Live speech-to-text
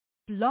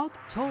Blog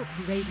Talk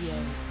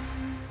Radio.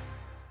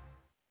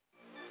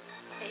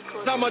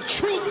 I'm a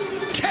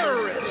truth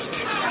terrorist.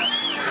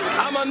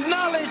 I'm a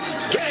knowledge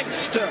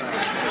gangster.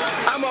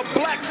 I'm a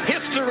black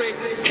history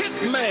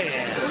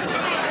hitman.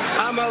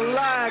 I'm a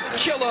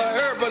lie killer,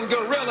 urban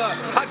gorilla.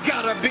 I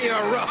gotta be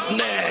a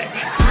roughneck.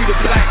 Free the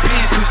Black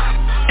Panthers,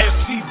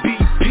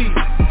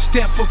 FCBP,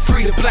 stand for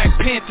Free the Black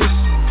Panthers.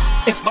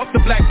 And fuck the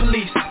black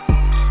police,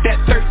 that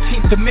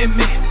 13th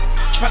Amendment,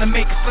 trying to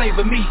make a slave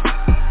of me.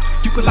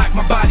 You can lock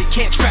my body,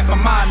 can't trap my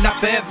mind,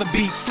 not forever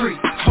be free.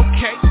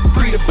 Okay,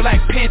 Free the Black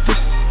Panthers,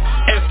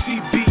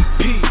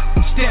 FCBP,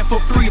 stand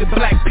for Free the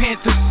Black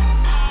Panthers.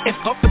 And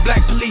fuck the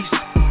black police,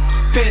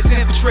 feds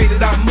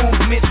infiltrated our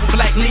movements for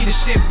black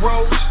leadership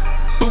roles.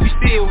 But we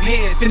still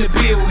here, finna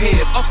build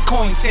here, up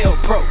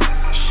COINTELPRO.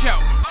 Show,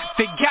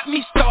 they got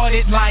me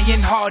started,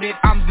 lion-hearted,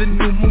 I'm the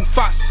new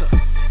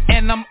Mufasa.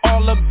 And I'm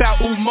all about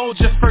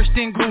Umoja, first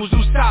in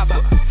Guzu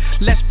Saba.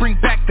 Let's bring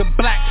back the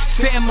black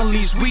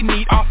families, we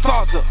need our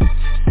father.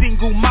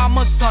 Single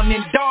mama, son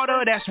and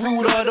daughter, that's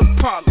root of the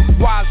problem.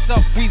 Wise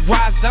up, we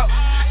rise up,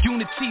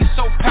 unity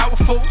so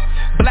powerful.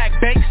 Black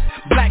banks,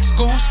 black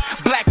schools,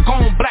 black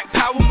on, black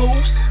power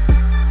moves.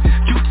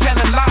 You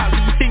telling lies,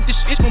 you think this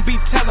shit gon' be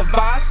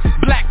televised.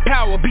 Black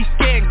power, be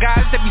scared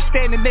guys that be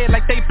standing there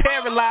like they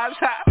paralyzed.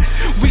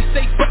 We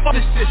say fuck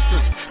the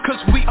system,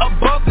 cause we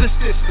above the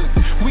system.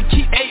 We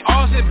keep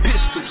ARs and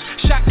pistols,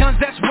 shotguns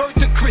that's worth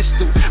a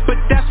crystal. But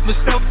that's for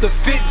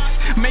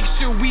self-defense, make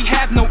sure we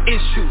have no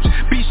issues.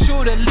 Be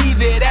sure to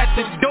leave it at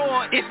the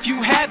door if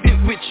you have it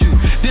with you.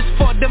 This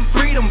for them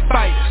freedom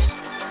fighters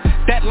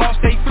that lost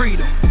their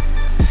freedom.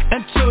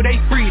 Until they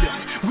freedom,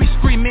 we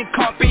screaming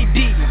Carpe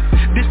Diem.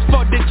 This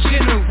for the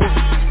general,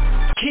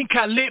 King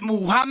Khalid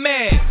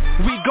Muhammad.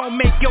 We gon'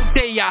 make your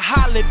day a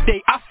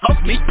holiday, I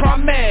fuck me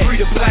promise. Free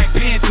the Black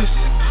Panthers,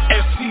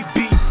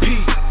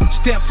 FCBP,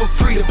 stand for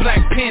Free the Black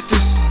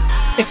Panthers.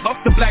 And fuck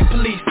the black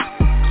police,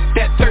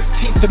 that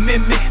 13th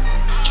Amendment,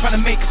 trying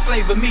to make a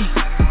slave of me.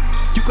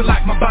 You can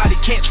lock my body,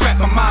 can't trap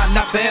my mind,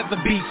 not forever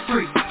be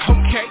free.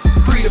 Okay,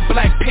 Free the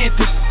Black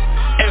Panthers,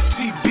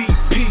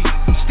 FCBP,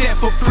 stand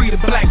for Free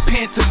the Black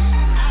Panthers.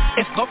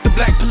 And fuck the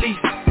black police,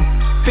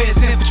 feds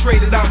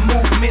infiltrated our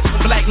movements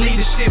for black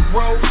leadership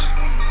roles.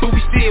 But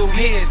we still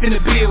here, finna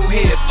build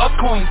here, up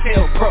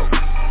COINTELPRO.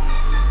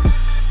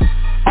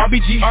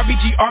 RBG,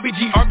 RBG,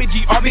 RBG,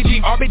 RBG,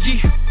 RBG,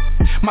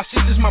 RBG. My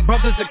sisters, my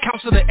brothers, the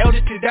council, the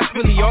elders, cause that's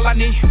really all I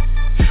need.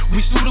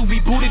 We suited, we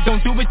booted,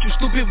 don't do it, you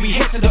stupid, we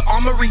head to the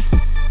armory.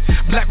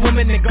 Black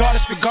woman and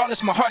goddess, regardless,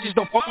 my heart just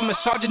don't fuck with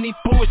misogyny.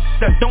 Bullshit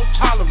that don't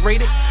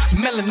tolerate it.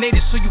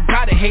 Melanated, so you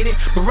gotta hate it.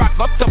 Barack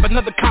upped up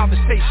another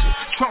conversation.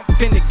 Trump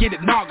finna get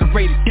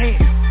inaugurated,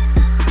 damn.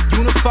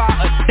 Unify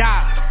or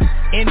die,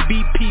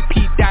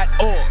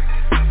 NBPP.org.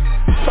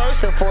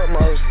 First and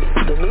foremost,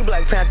 the new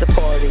Black Panther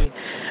Party,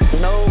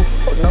 no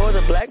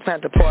other Black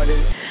Panther Party,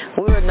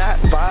 we are not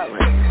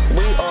violent.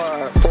 We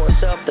are for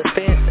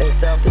self-defense and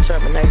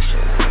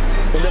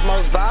self-determination. The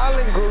most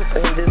violent group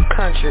in this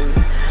country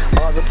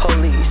are the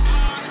police.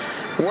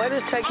 What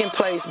is taking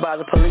place by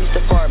the police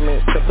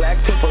department to black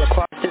people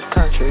across this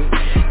country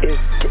is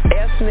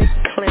ethnic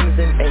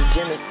cleansing and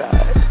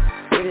genocide.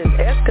 It has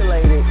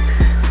escalated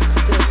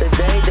since the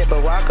day that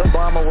Barack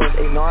Obama was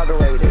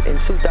inaugurated in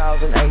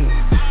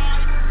 2008.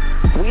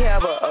 We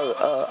have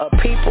a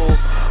people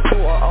who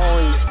are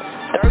only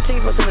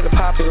 13% of the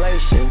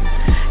population,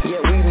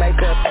 yet we make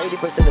up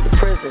 80% of the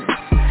prisons.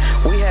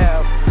 We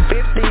have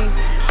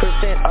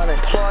 50%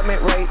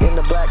 unemployment rate in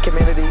the black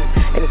community,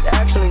 and it's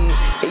actually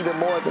even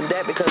more than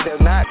that because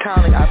they're not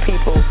counting our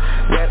people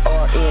that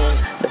are in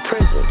the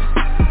prisons.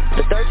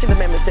 The 13th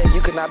Amendment says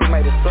you cannot be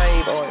made a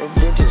slave or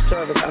indentured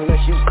servant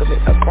unless you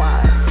commit a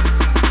crime.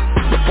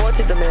 The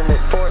 14th Amendment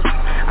forced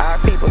our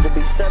people to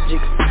be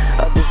subjects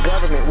of this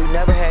government. We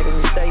never had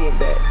any say in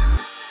that.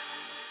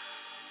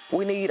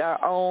 We need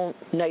our own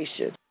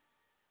nation.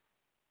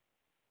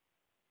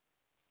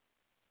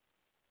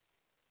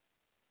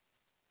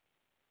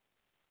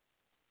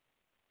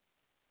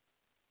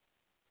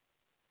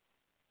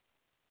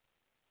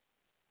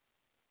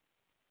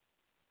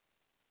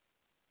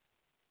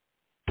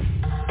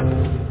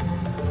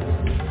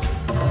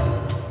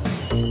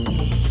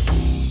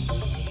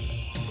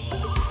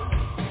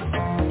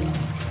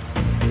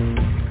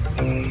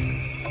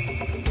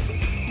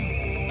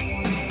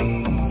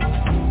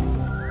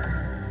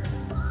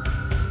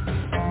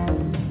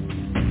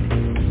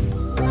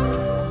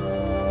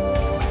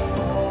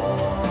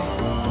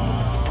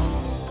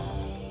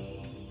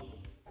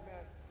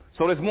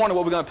 So this morning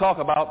what we're going to talk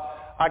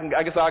about, I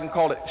guess I can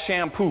call it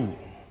shampoo.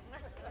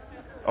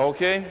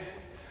 Okay?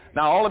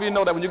 Now all of you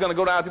know that when you're going to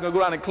go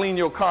down and clean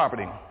your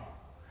carpeting.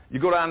 You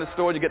go down to the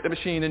store, you get the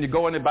machine, and you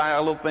go in and buy a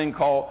little thing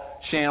called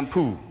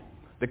shampoo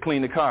to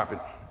clean the carpet.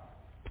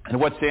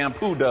 And what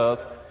shampoo does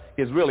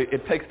is really,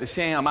 it takes the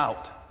sham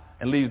out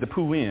and leaves the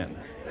poo in.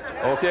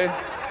 Okay?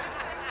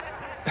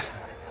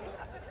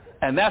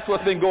 And that's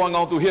what's been going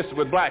on through history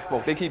with black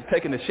folk. They keep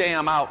taking the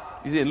sham out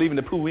and leaving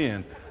the poo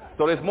in.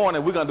 So this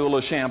morning we're going to do a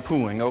little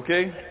shampooing,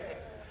 okay?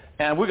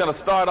 And we're going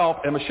to start off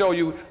and show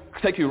you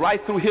take you right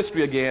through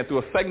history again, through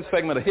a second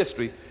segment of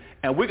history,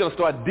 and we're going to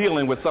start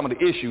dealing with some of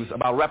the issues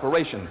about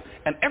reparations.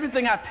 And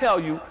everything I tell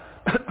you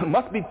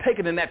must be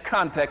taken in that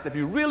context if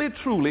you really,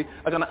 truly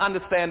are going to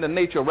understand the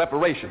nature of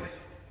reparations.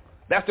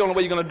 That's the only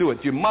way you're going to do it.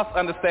 You must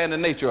understand the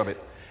nature of it.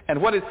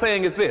 And what it's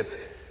saying is this.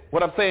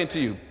 What I'm saying to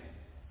you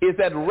is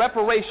that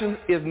reparations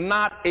is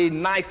not a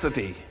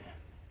nicety.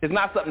 It's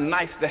not something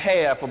nice to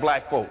have for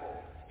black folk.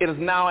 It is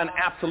now an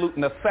absolute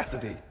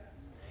necessity.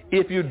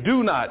 If you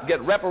do not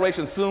get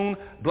reparations soon,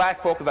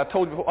 black folk, as I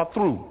told you before, are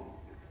through.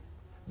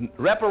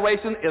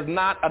 Reparation is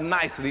not a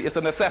nicety. It's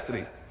a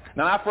necessity.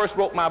 Now, I first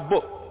wrote my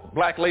book,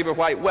 Black Labor,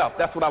 White Wealth.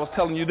 That's what I was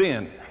telling you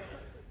then.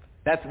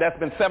 That's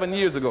been 7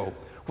 years ago.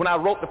 When I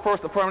wrote the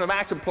first affirmative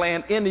action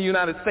plan in the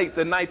United States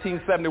in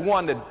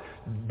 1971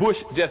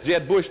 that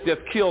Jeb Bush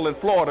just killed in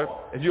Florida,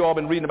 as you all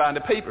been reading about in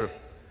the paper.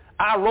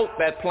 I wrote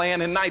that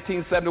plan in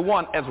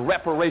 1971 as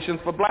reparations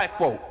for black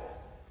folk.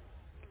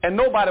 And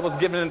nobody was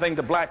giving anything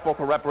to black folk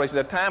for reparations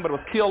at that time, but it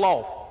was killed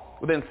off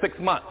within 6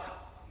 months.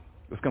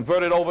 It was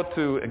converted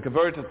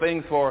to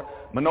things for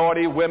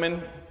minority,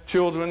 women,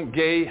 children,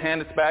 gay,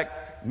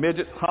 handicapped,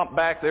 midgets,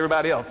 humpbacks,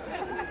 everybody else.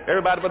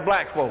 Everybody but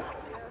black folk.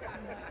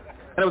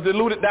 And it was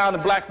diluted down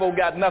and black folk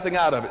got nothing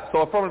out of it. So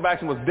affirmative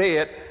action was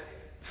dead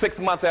 6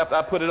 months after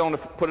I put it on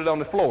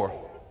the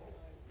floor.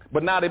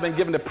 But now they've been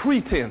given the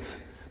pretense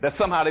that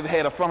somehow they've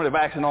had affirmative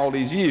action all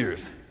these years.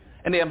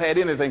 And they haven't had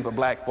anything for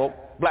black folk.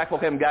 Black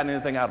folk haven't gotten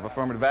anything out of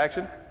affirmative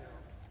action.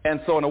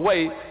 And so in a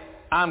way,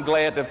 I'm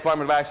glad that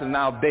affirmative action is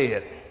now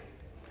dead.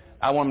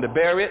 I want them to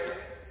bury it,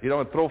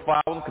 and throw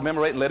flowers,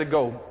 commemorate, and let it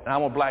go. And I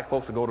want black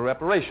folks to go to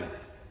reparations.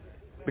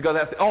 Because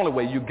that's the only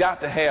way. You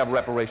got to have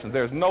reparations.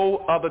 There's no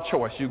other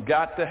choice. You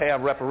got to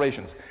have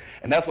reparations.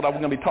 And that's what I'm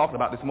going to be talking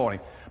about this morning.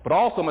 But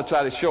also I'm going to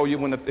try to show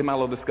you in my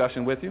little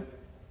discussion with you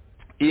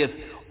is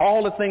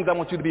all the things I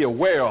want you to be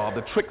aware of,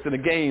 the tricks and the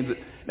games.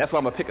 That's why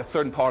I'm going to pick a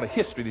certain part of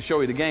history to show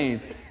you the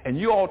games. And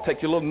you all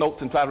take your little notes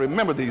and try to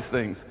remember these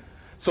things.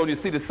 So you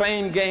see the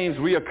same games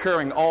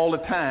reoccurring all the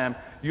time.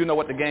 You know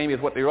what the game is,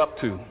 what they're up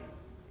to.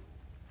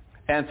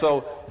 And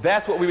so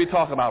that's what we be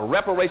talking about,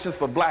 reparations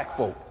for black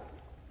folk.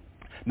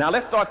 Now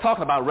let's start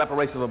talking about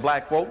reparations for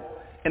black folk.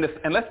 And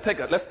let's pick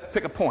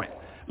a point.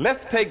 Let's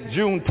take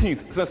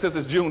Juneteenth, since this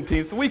is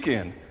Juneteenth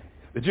weekend,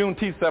 the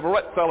Juneteenth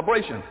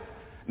celebrations.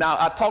 Now,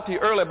 I talked to you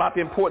earlier about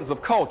the importance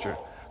of culture.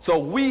 So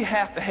we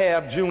have to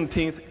have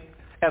Juneteenth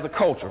as a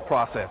culture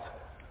process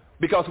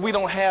because we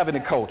don't have any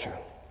culture.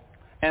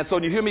 And so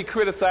when you hear me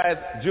criticize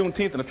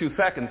Juneteenth in a few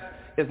seconds,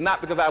 it's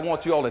not because I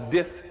want you all to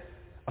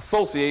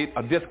disassociate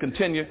or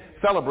discontinue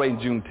celebrating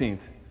Juneteenth.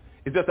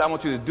 It's just I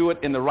want you to do it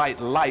in the right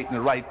light and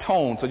the right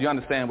tone so you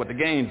understand what the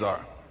games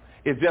are.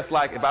 It's just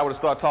like if I were to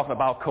start talking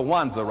about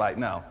Kwanzaa right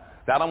now.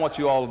 I don't want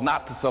you all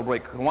not to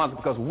celebrate Kwanzaa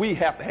because we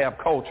have to have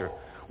culture.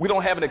 We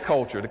don't have any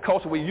culture. The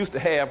culture we used to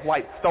have,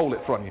 white stole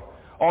it from you.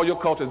 All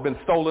your culture has been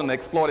stolen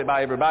and exploited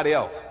by everybody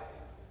else.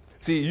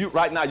 See,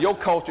 right now, your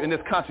culture in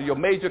this country, your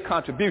major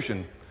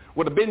contribution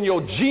would have been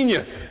your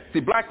genius. See,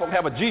 black folk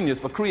have a genius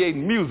for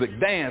creating music,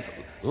 dance,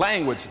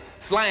 language,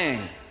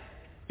 slang.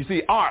 You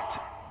see, art.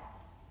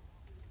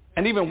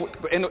 And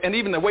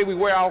even the way we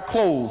wear our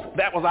clothes,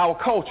 that was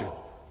our culture.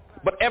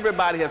 But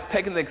everybody has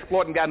taken the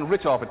exploit and gotten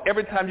rich off it.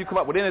 Every time you come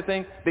up with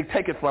anything, they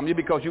take it from you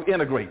because you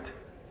integrate.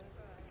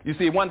 You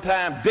see, one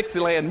time,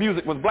 Dixieland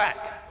music was black.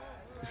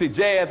 You see,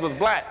 jazz was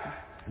black.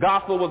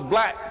 Gospel was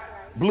black.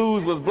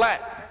 Blues was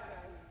black.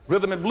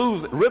 Rhythm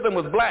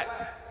was black.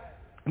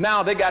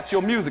 Now they got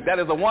your music. That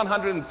is a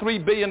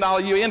 $103 billion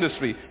a year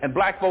industry, and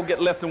black folk get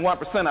less than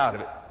 1% out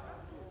of it.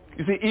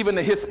 You see, even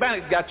the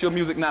Hispanics got your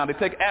music now. They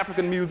take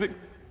African music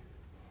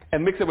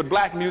and mix it with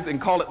black music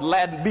and call it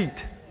Latin beat.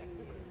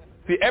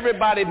 See,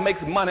 everybody makes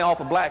money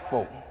off of black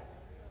folk.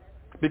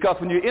 Because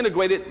when you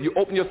integrate it, you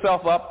open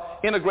yourself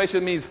up.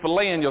 Integration means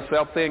filleting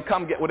yourself, saying,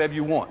 come get whatever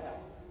you want.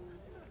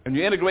 And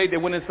you integrate, they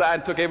went inside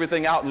and took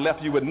everything out and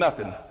left you with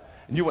nothing.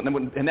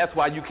 And that's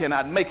why you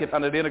cannot make it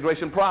under the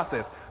integration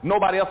process.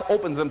 Nobody else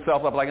opens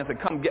themselves up like I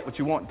said, come get what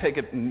you want and take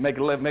it and make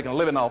a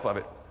living off of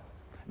it.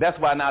 That's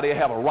why now they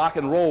have a rock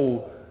and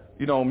roll,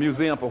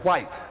 museum for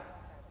whites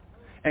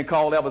and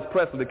call Elvis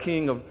Presley the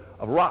king of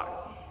rock.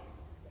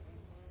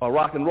 Or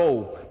rock and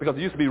roll, because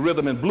it used to be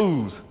rhythm and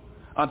blues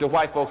until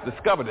white folks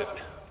discovered it.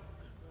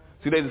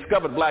 See, they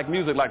discovered black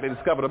music like they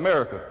discovered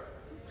America.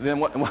 And then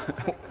once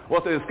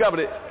they discovered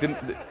it,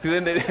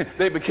 then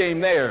they became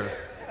theirs.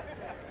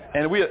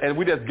 And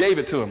we just gave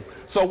it to them.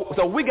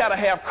 So we got to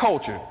have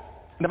culture.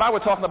 And if I were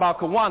talking about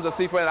Kwanzaa,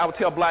 see, friend, I would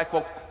tell black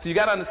folks, so you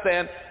got to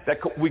understand that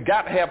we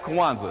got to have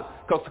Kwanzaa.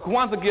 Because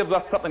Kwanzaa gives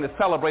us something to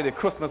celebrate at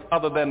Christmas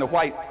other than the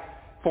white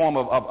form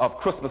of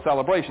Christmas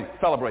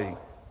celebrating.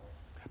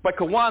 But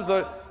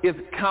Kwanzaa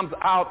comes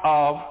out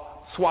of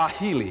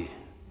Swahili.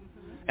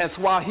 And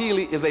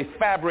Swahili is a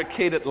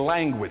fabricated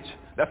language.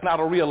 That's not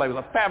a real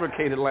language. It's a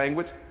fabricated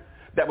language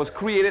that was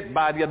created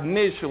by the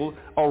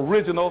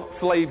original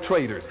slave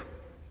traders.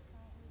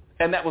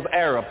 And that was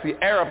Arabs.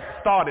 The Arabs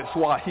started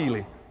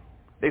Swahili.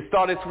 They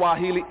started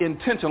Swahili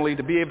intentionally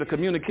to be able to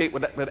communicate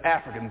with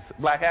Africans,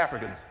 black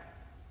Africans.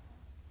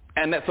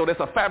 And so that's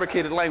a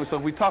fabricated language. So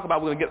if we talk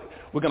about we're going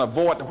to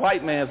avoid the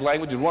white man's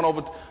language and run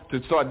over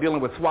to start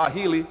dealing with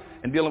Swahili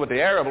and dealing with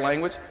the Arab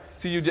language,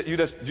 see, you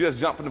just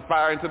jump from the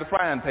fire into the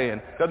frying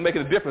pan. Doesn't make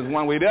any difference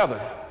one way or the other.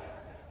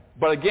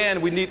 But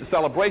again, we need the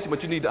celebration,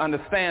 but you need to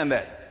understand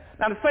that.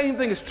 Now the same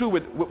thing is true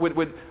with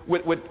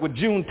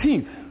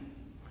Juneteenth.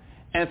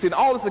 And see,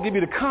 all this will give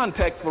you the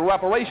context for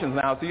reparations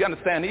now, so you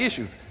understand the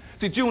issues.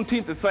 See,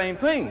 Juneteenth is the same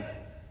thing.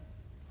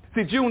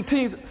 See,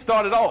 Juneteenth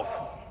started off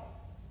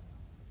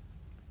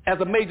as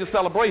a major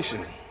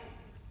celebration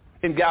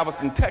in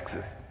Galveston,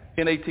 Texas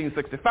in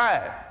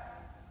 1865.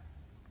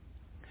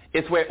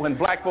 It's when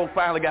black folk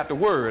finally got the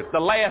word, the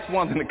last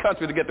ones in the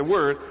country to get the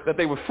word that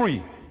they were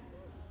free.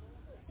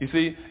 You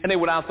see? And they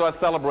went out and started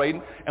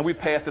celebrating, and we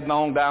passed it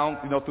on down,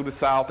 through the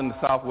South and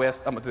the Southwest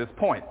up to this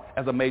point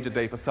as a major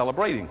day for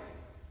celebrating.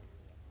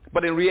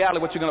 But in reality,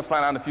 what you're going to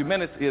find out in a few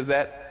minutes is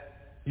that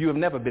you have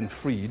never been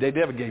free. They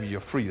never gave you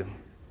your freedom.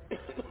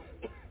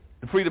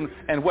 The freedom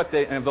and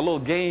the little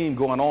game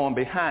going on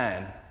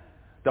behind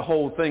the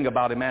whole thing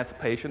about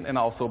emancipation and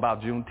also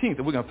about Juneteenth.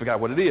 And we're going to figure out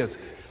what it is.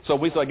 So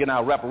when we start getting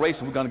our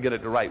reparations, we're going to get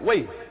it the right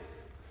way.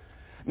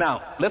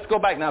 Now, let's go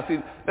back now. See,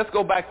 let's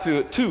go back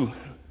to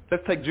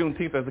let's take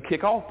Juneteenth as a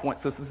kickoff point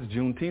since this is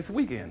Juneteenth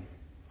weekend.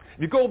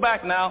 If you go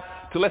back now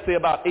to, let's say,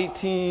 about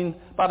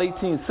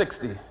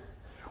 1860,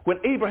 when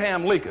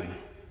Abraham Lincoln,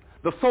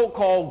 the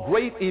so-called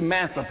great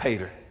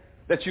emancipator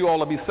that you all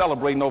will be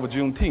celebrating over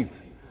Juneteenth,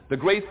 the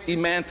great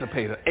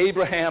emancipator,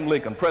 Abraham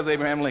Lincoln, President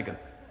Abraham Lincoln.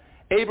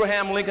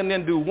 Abraham Lincoln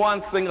didn't do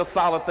one single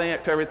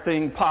solitary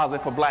thing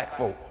positive for black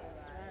folk.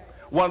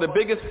 One of the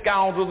biggest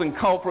scoundrels and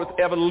culprits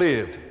ever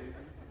lived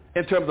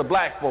in terms of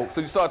black folks.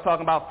 So you start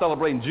talking about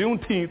celebrating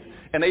Juneteenth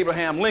and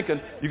Abraham Lincoln,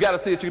 you got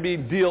to see it to be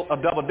deal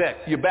of double deck.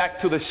 You're back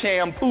to the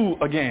shampoo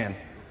again.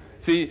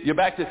 See, you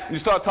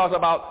start talking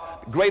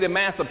about great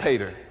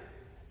emancipator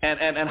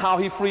and how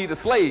he freed the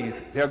slaves.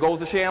 There goes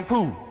the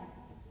shampoo.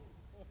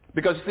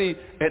 Because you see,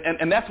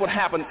 and that's what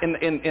happened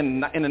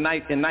in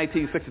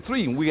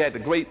 1963. We had the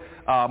great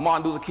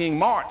Martin Luther King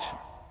March,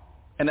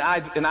 and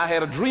I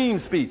had a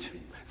dream speech.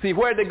 See,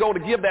 where did they go to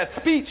give that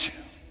speech?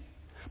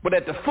 But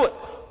at the foot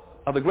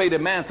of the great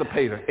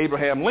emancipator,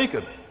 Abraham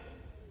Lincoln.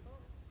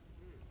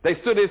 They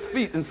stood at his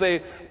feet and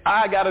said,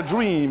 I got a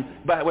dream,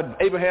 but with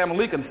Abraham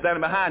Lincoln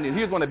standing behind him.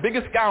 He was one of the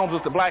biggest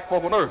scoundrels to black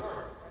folk on earth.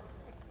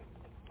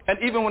 And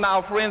even when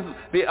our friends,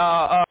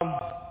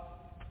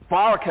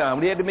 Farrakhan,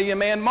 when he had the Million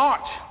Man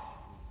March,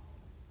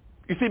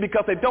 you see,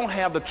 because they don't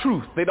have the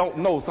truth, they don't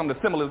know some of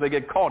the similes they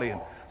get caught in.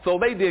 So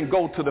they didn't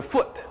go to the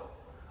foot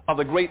of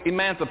the great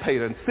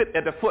emancipator and sit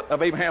at the foot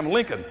of Abraham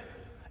Lincoln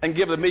and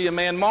give the Million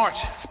Man March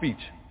speech.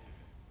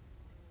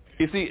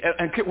 You see,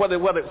 and whether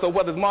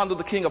it's Martin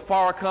Luther King or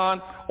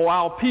Farrakhan or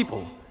our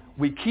people,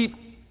 we keep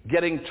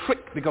getting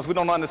tricked because we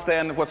don't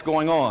understand what's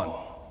going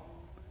on.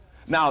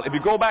 Now, if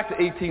you go back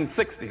to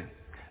 1860,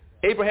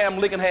 Abraham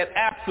Lincoln had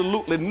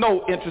absolutely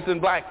no interest in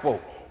black folk.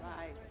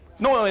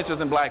 No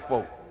interest in black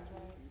folk.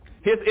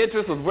 His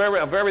interest was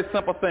a very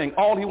simple thing.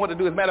 All he wanted to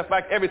do, as a matter of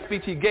fact, every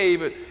speech he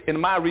gave in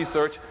my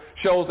research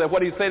shows that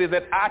what he said is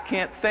that I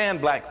can't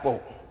stand black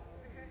folk.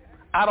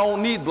 I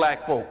don't need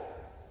black folk.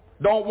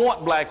 Don't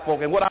want black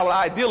folk. And what I would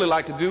ideally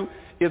like to do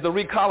is to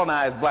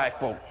recolonize black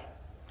folk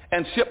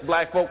and ship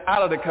black folk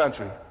out of the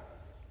country.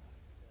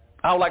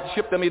 I would like to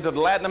ship them either to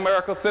Latin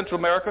America, Central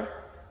America,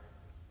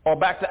 or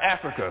back to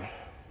Africa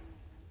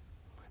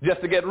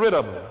just to get rid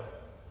of them.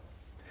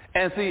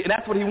 And see, and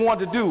that's what he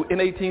wanted to do in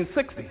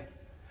 1860.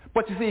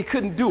 But you see, he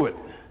couldn't do it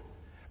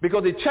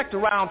because he checked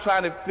around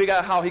trying to figure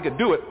out how he could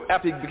do it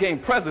after he became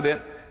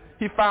president.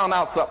 He found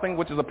out something,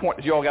 which is a point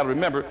that you all got to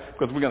remember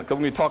because we're going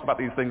to talk about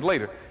these things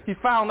later. He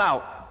found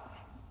out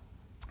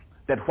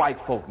that white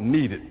folk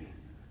needed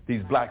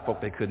these black folk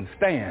they couldn't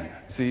stand.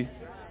 See,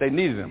 they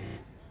needed them.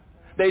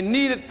 They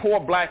needed poor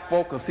black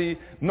folk because, see,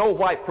 no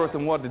white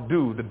person wanted to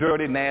do the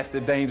dirty, nasty,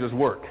 dangerous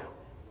work.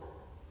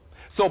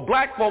 So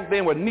black folk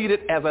then were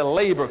needed as a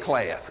labor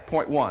class,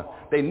 point one.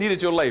 They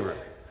needed your labor.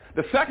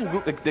 The second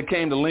group that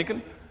came to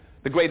Lincoln,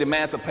 the great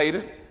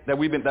emancipator that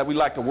we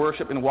like to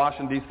worship in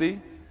Washington, D.C.,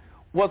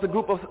 was a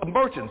group of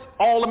merchants,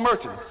 all the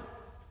merchants,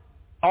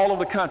 all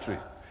over the country.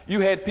 You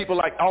had people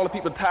like all the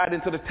people tied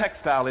into the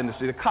textile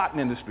industry, the cotton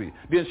industry,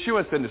 the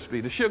insurance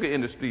industry, the sugar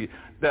industry,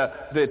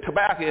 the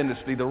tobacco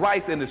industry, the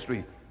rice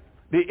industry,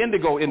 the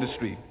indigo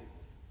industry.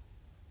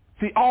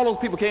 See, all those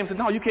people came and said,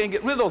 no, you can't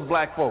get rid of those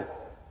black folk.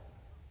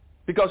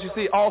 Because you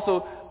see,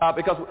 also,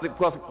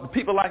 because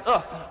people like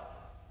us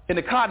in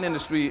the cotton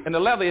industry and the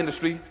leather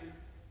industry,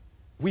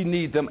 we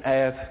need them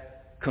as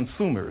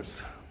consumers.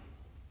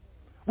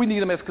 We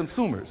need them as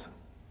consumers.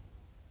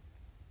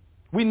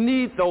 We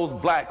need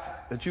those blacks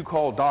that you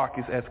call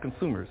darkies as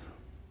consumers.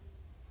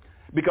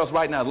 Because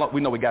right now,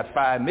 we know we got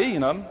 5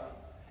 million of them,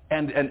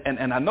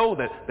 and I know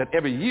that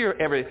every year,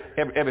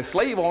 every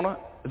slave owner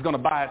is going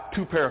to buy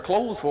 2 pair of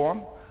clothes for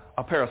them,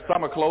 a pair of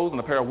summer clothes and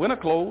a pair of winter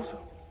clothes.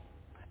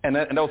 And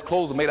those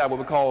clothes are made out of what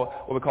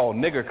we call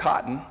nigger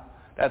cotton.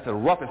 That's the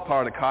roughest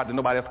part of the cotton that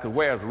nobody else could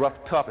wear. It's rough,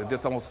 tough. It's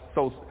just almost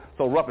so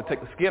rough it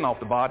takes the skin off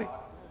the body.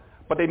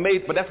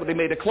 But that's what they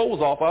made their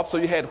clothes off of. So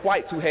you had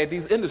whites who had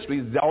these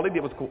industries. All they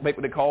did was make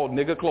what they called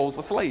nigger clothes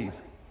for slaves.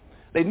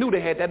 They knew they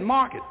had that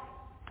market.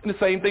 And the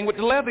same thing with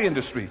the leather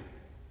industry.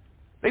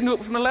 They knew it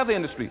was from the leather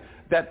industry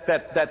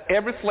that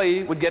every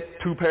slave would get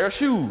 2 pair of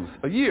shoes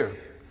a year.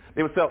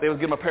 They would give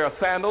them a pair of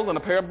sandals and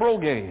a pair of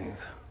brogans.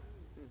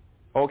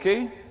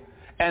 Okay?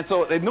 And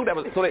so they knew that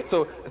was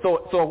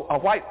so a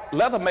white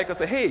leather maker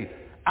said, hey,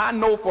 I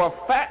know for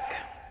a fact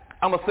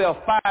I'm gonna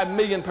sell 5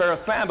 million pair of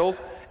sandals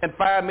and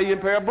 5 million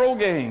pair of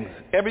brogans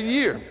every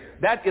year.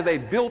 That is a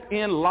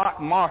built-in lock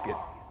market.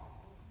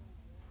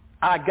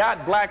 I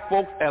got black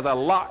folks as a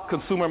lock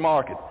consumer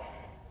market.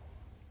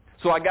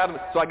 So I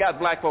got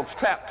black folks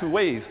trapped 2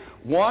 ways.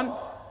 One,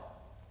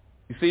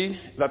 you see,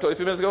 as I told you a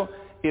few minutes ago,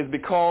 is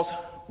because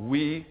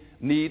we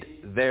need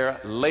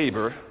their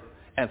labor,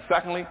 and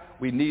secondly,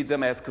 we need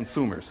them as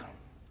consumers.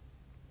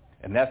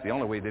 And that's the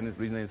only reason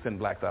they send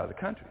blacks out of the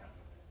country.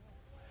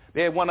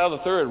 They had one other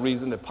third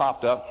reason that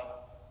popped up,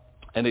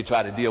 and they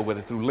tried to deal with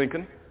it through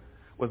Lincoln,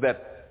 was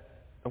that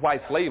the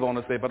white slave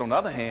owners said, but on the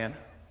other hand,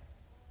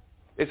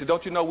 they said,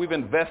 don't you know we've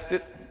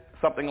invested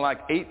something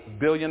like $8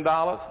 billion?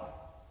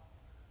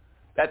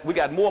 That we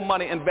got more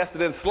money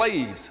invested in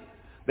slaves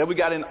than we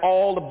got in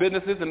all the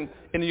businesses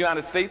in the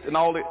United States and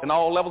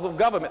all levels of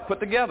government put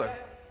together.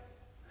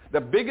 The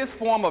biggest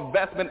form of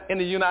investment in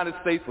the United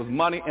States was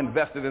money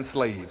invested in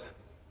slaves.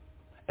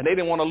 And they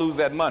didn't want to lose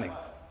that money.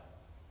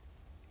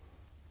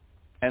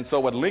 And so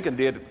what Lincoln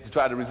did to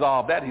try to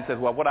resolve that, he said,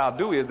 well, what I'll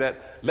do is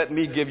that let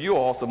me give you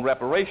all some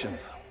reparations.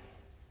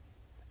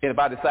 And if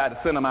I decide to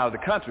send them out of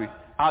the country,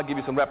 I'll give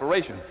you some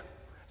reparations.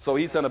 So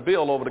he sent a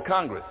bill over to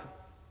Congress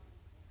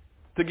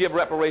to give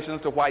reparations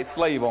to white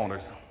slave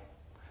owners,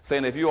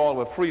 saying if you all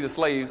were free the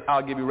slaves,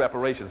 I'll give you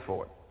reparations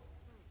for it.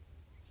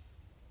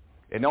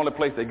 And the only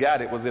place they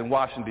got it was in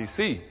Washington,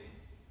 D.C.,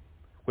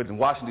 which in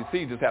Washington,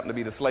 D.C. just happened to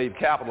be the slave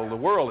capital of the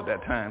world at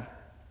that time.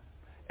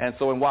 And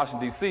so in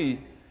Washington, D.C.,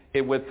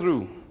 it went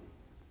through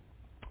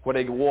where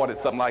they awarded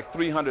something like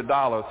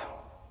 $300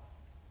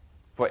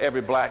 for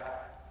every black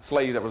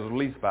slave that was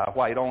released by a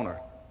white owner.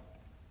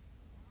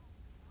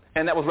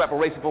 And that was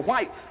reparation for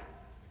whites.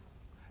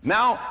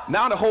 Now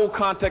the whole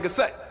context is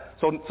set.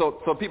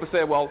 So people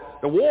say, well,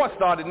 the war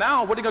started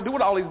now. What are you going to do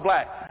with all these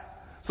blacks?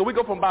 So we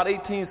go from about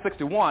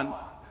 1861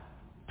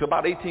 to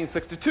about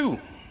 1862.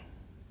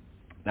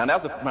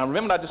 Now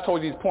remember I just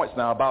told you these points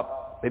now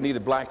about they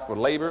needed blacks for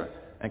labor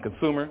and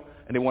consumer,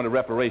 and they wanted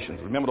reparations.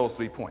 Remember those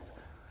 3 points.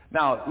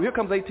 Now, here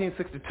comes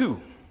 1862.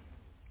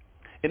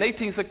 In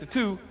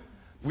 1862,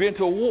 we're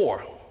into a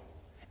war,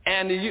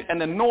 and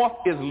the North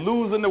is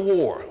losing the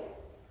war.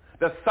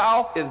 The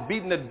South is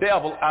beating the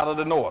devil out of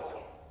the North.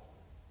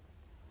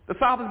 The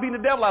South is beating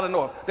the devil out of the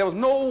North. There was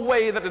no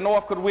way that the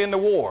North could win the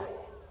war.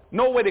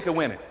 No way they could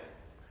win it.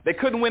 They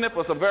couldn't win it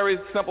for some very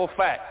simple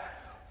facts.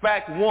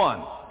 Fact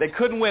 1, they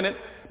couldn't win it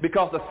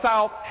because the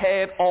South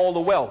had all the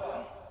wealth.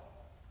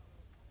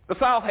 The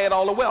South had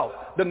all the wealth.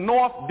 The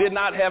North did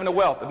not have any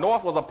wealth. The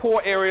North was a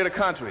poor area of the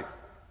country.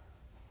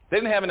 They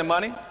didn't have any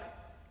money.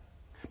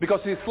 Because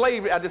see,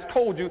 slavery, I just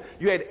told you,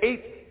 you had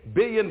 $8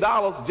 billion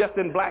just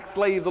in black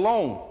slaves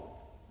alone.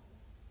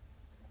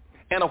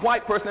 And a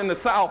white person in the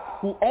South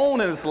who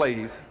owned any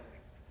slaves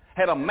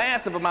had a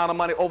massive amount of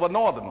money over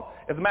Northern.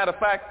 As a matter of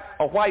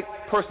fact, a white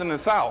person in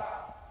the South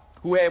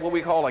who had what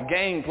we call a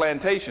gang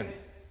plantation,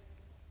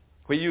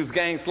 we used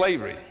gang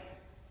slavery,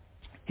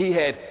 he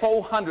had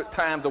 400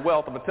 times the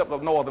wealth of a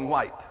typical Northern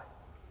white.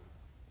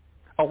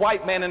 A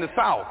white man in the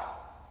South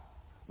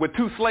with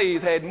 2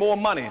 slaves had more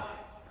money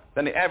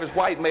than the average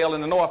white male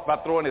in the North by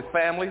throwing his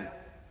family,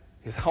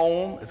 his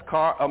home,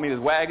 his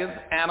wagons,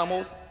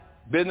 animals,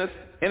 business,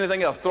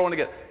 anything else thrown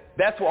together.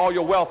 That's where all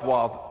your wealth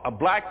was. A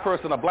black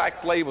person, a black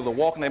slave was a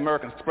walking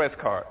American Express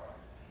card.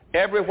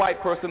 Every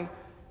white person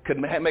could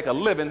make a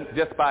living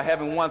just by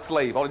having one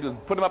slave. All you do is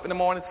put him up in the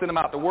morning, send him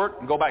out to work,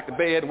 and go back to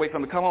bed and wait for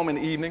him to come home in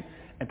the evening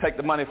and take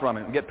the money from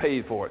him and get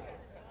paid for it.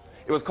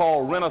 It was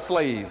called rent a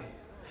slave.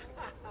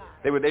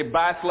 They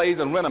buy slaves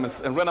and rent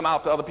them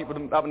out to other people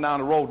up and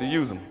down the road to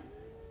use them.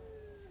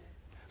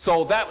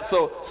 So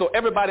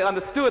everybody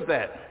understood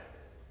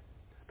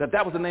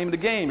that was the name of the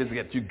game, is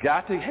that you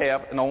got to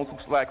have and own some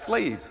black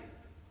slaves.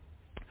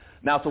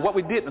 Now, so what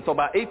we did, so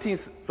by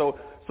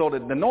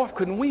the North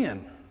couldn't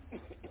win.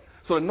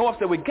 So the North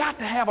said, we got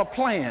to have a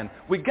plan.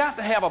 We got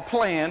to have a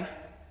plan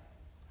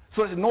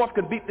so that the North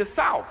could beat the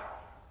South.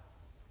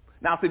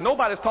 Now, see,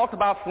 nobody's talked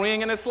about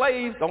freeing any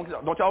slaves. Don't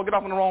y'all get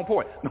off on the wrong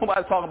point.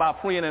 Nobody's talking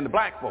about freeing any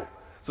black folk.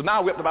 So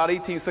now we're up to about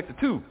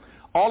 1862.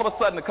 All of a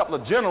sudden, a couple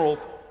of generals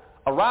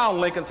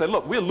around Lincoln said,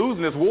 look, we're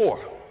losing this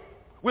war.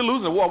 We're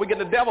losing the war. We're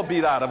getting the devil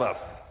beat out of us.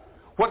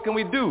 What can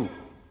we do?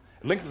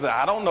 Lincoln said,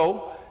 I don't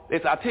know. They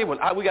said, I'll tell you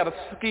what, we got a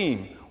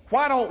scheme.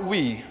 Why don't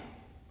we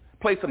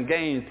play some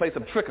games, play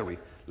some trickery?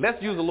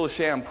 Let's use a little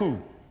shampoo.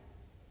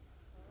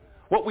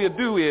 What we'll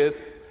do is,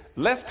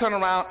 let's turn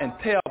around and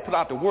put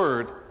out the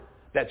word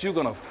that you're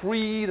going to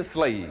free the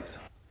slaves.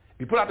 If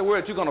you put out the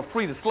word that you're going to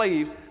free the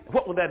slaves,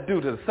 what would that do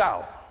to the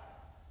South?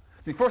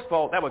 See, first of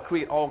all, that would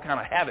create all kind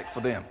of havoc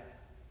for them.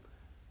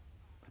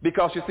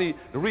 Because you see,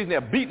 the reason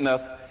they're beating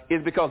us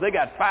is because they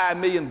got 5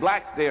 million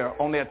blacks there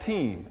on their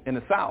team in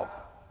the South.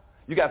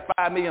 You got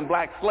 5 million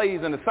black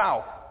slaves in the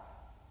South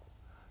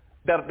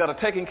that are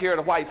taking care of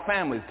the white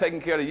families,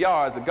 taking care of the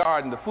yards, the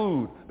garden, the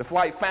food, the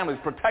white families,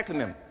 protecting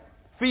them,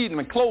 feeding them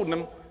and clothing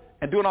them,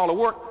 and doing all the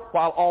work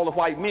while all the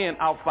white men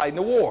out fighting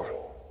the war.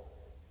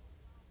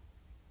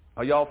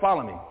 Are y'all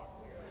following me?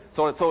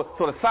 So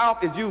the South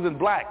is using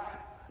blacks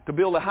to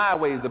build the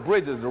highways, the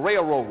bridges, the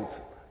railroads,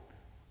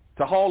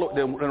 to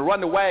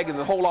run the wagons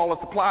and hold all the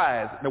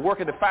supplies, to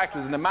work in the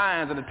factories and the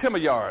mines and the timber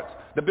yards,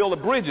 to build the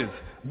bridges,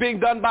 being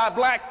done by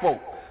black folk.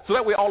 So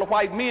that way all the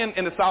white men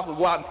in the South will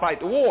go out and fight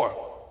the war.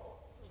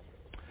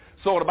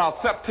 So at about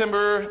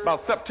September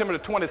the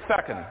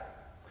 22nd,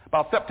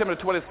 about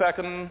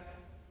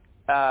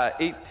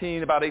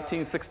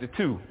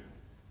 1862,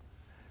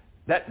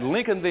 that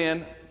Lincoln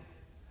then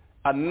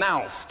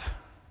announced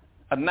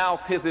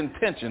his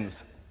intentions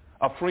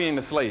of freeing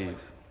the slaves.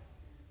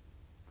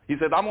 He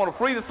said, I'm going to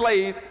free the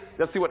slaves.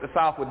 Let's see what the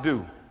South would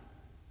do.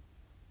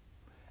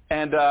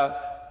 And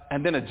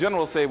then the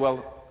general said,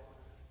 well,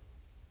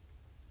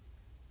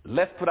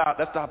 let's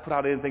not put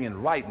out anything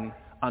in writing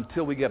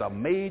until we get a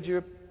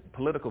major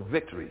political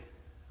victory,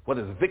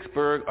 whether it's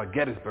Vicksburg or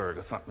Gettysburg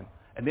or something.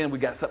 And then we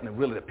got something to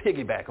really to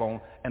piggyback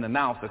on and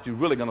announce that you're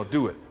really going to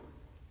do it.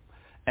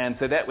 And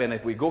so that way, and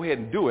if we go ahead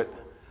and do it,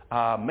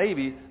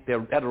 maybe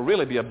that'll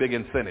really be a big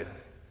incentive.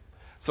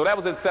 So that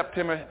was in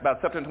about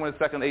September 22nd,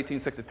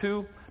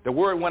 1862. The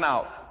word went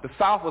out. The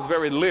South was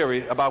very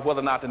leery about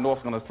whether or not the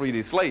North was going to free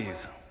these slaves.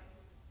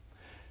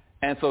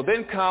 And so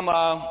then come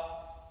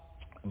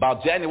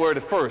about January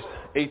the 1st,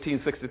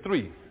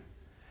 1863.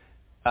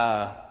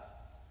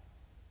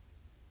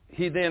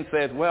 He then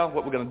says, well,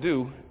 what we're going to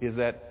do is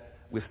that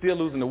we're still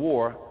losing the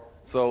war,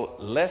 so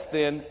let's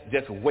then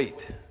just wait.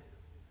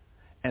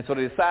 And so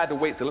they decided to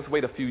wait, so let's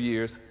wait a few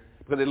years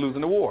because they're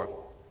losing the war.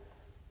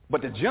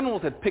 But the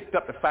generals had picked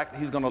up the fact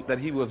that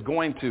he was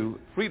going to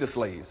free the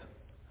slaves.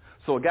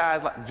 So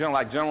guys like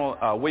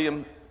General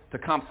William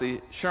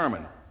Tecumseh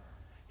Sherman,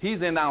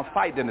 he's in now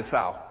fighting in the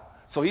South.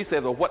 So he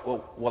said,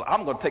 well,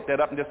 I'm going to take that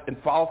up and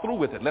follow through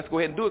with it. Let's go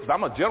ahead and do it because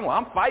I'm a general.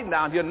 I'm fighting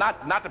down here,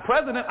 not the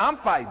president. I'm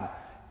fighting.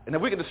 And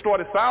if we can destroy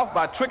the South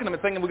by tricking them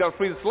and thinking we're going to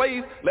free the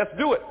slaves, let's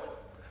do it.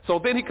 So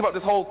then he came up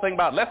with this whole thing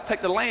about let's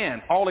take the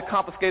land, all the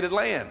confiscated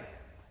land,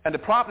 and the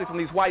property from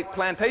these white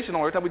plantation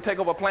owners. Every time we take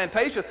over a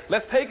plantation,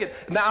 let's take it.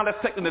 Now let's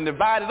take it and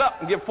divide it up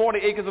and give 40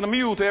 acres and a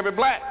mule to every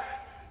black.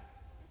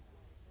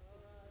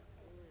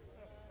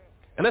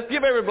 And let's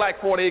give every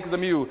black 40 acres and a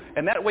mule.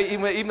 And that way,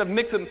 even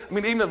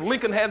if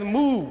Lincoln hasn't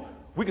moved,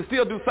 we can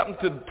still do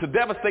something to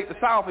devastate the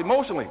South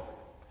emotionally.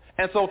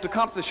 And so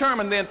Tecumseh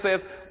Sherman then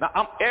says,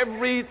 now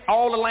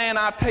all the land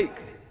I take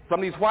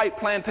from these white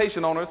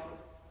plantation owners,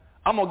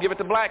 I'm going to give it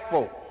to black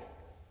folk.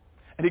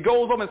 And he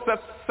goes over and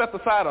sets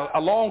aside a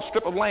long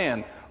strip of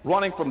land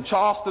running from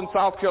Charleston,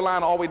 South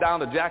Carolina, all the way down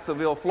to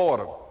Jacksonville,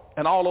 Florida,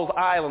 and all those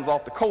islands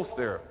off the coast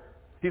there.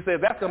 He says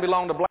that's going to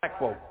belong to black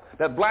folk.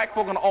 That black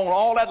folk are going to own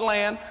all that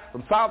land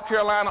from South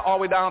Carolina all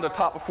the way down to the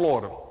top of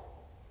Florida.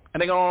 And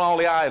they're going to own all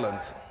the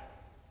islands.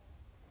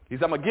 He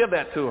said, I'm going to give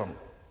that to them.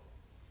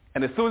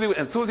 And as soon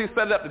as he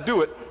set it up to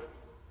do it,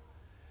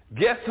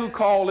 guess who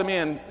called him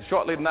in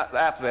shortly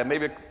after that,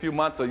 maybe a few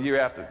months or a year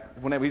after,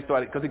 whenever he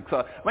started,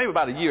 maybe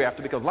about a year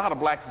after, because a lot of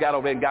blacks got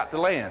over there and got the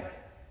land.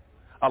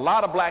 A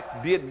lot of blacks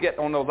did get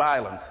on those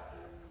islands.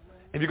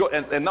 If you go,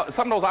 and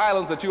some of those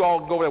islands that you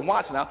all go there and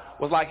watch now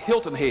was like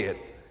Hilton Head.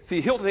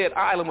 See, Hilton Head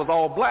Island was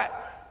all black.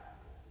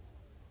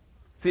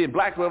 See,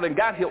 blacks went over there and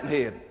got Hilton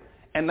Head.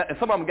 And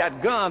some of them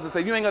got guns and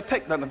said, you ain't going to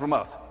take nothing from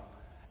us.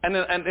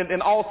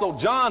 And also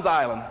John's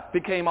Island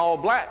became all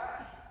black.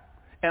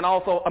 And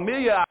also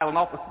Amelia Island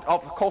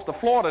off the coast of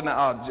Florida,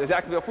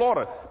 Jacksonville,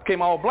 Florida,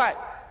 became all black.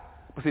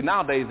 But see,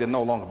 nowadays they're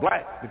no longer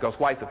black because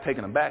whites have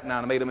taken them back now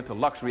and made them into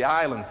luxury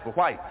islands for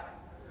whites.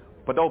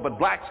 But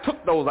blacks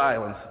took those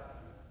islands,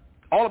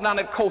 all up down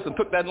that coast, and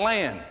took that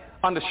land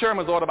under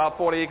Sherman's order, about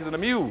 40 acres and a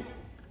mule.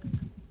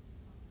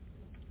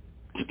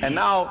 And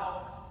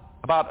now,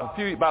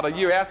 about a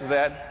year after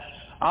that,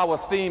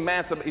 our esteemed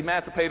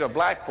emancipator of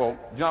black folk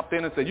jumped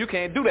in and said, you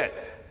can't do that.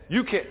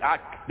 You can't,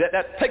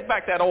 take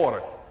back that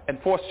order,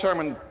 and forced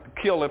Sherman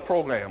to kill the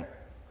program,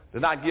 to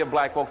not give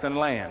black folks any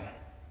land.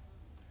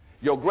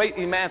 Your great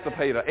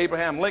emancipator,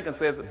 Abraham Lincoln,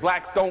 says that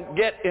blacks don't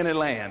get any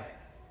land.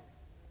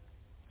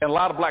 And a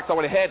lot of blacks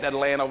already had that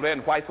land over there,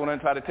 and whites went in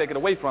and tried to take it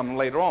away from them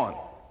later on.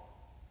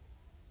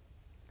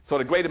 So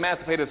the great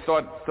emancipator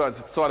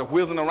started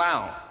whizzing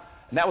around.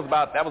 And that was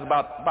about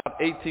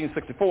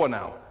 1864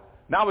 now.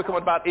 Now we come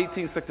at about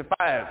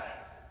 1865.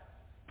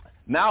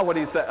 Now what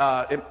he said,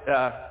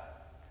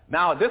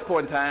 now at this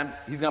point in time,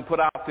 he's going to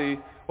put out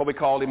what we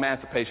call the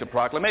Emancipation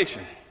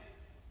Proclamation.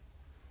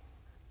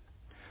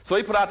 So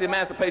he put out the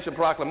Emancipation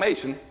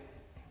Proclamation,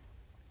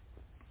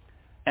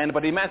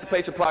 but the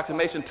Emancipation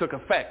Proclamation took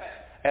effect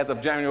as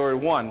of January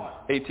 1,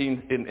 in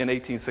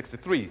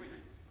 1863.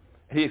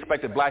 He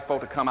expected black folk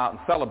to come out and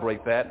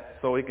celebrate that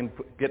so he can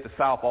get the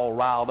South all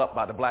riled up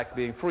by the blacks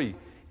being free,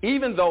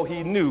 even though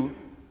he knew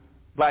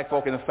black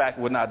folk, in fact,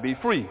 would not be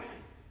free.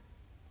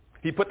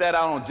 He put that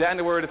out on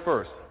January the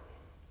 1st.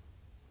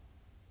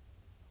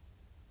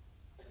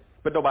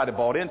 But nobody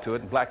bought into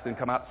it, and blacks didn't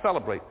come out to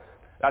celebrate.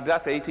 Did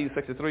I say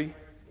 1863?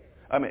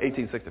 I mean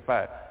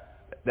 1865.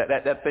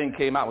 That thing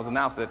came out, was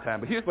announced at that time.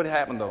 But here's what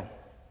happened, though.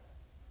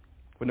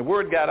 When the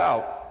word got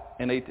out,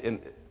 and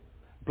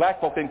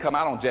black folk didn't come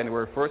out on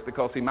January 1st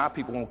because, see, my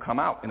people won't come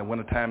out in the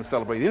wintertime to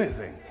celebrate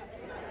anything.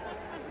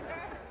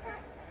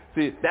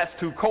 See, that's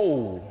too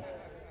cold.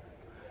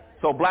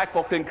 So black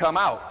folk didn't come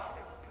out.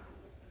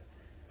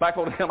 Black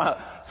folk didn't come out.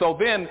 So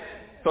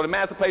the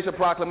Emancipation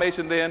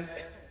Proclamation then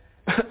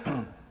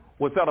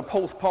was sort of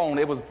postponed.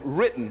 It was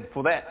written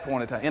for that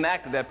point in time,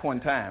 enacted at that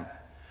point in time.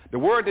 The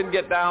word didn't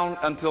get down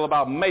until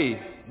about May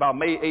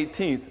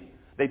 18th.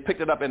 They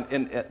picked it up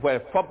where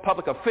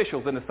public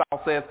officials in the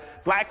South said,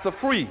 blacks are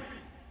free.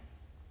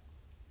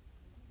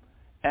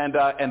 And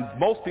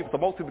most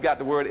people got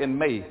the word in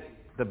May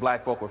that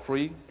black folk were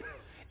free.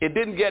 It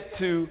didn't get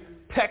to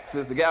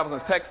Texas, the governor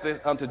of Texas,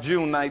 until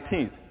June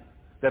 19th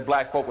that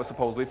black folk were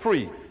supposedly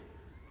free.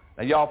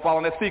 Now y'all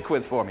following that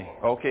sequence for me?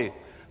 Okay.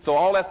 So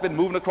all that's been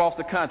moving across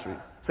the country,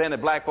 saying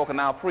that black folk are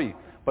now free.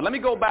 But let me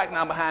go back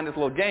now behind this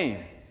little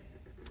game.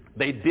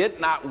 They did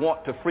not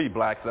want to free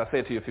blacks, as I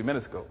said to you a few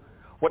minutes ago.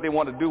 What they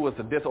wanted to do was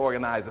to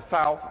disorganize the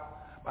South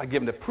by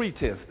giving the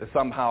pretense that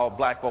somehow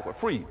black folk were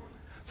free.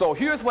 So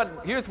here's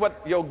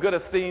what your good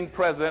esteemed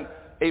President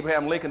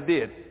Abraham Lincoln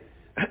did.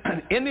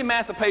 In the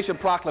Emancipation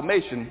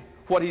Proclamation,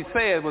 what he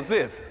said was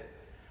this: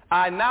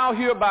 I now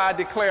hereby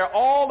declare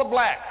all the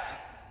blacks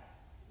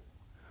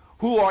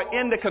who are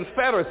in the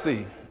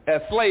Confederacy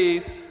as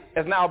slaves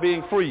as now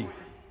being free.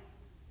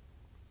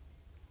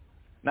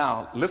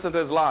 Now, listen to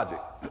his logic.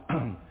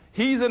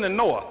 He's in the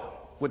North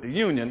with the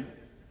Union,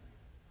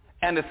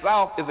 and the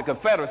South is the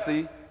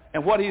Confederacy,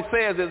 and what he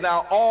says is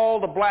now all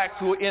the blacks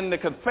who are in the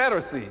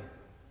Confederacy,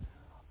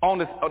 on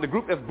the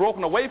group that's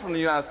broken away from the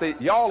United States,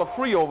 y'all are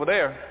free over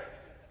there.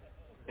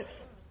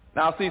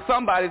 Now, see,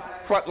 somebody's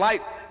front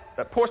light,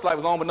 that porch light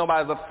was on, but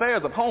nobody's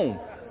upstairs at home.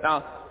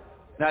 Now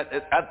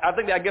I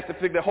think I guess they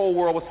figured the whole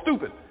world was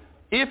stupid.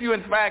 If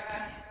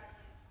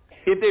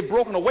they've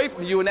broken away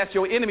from you and that's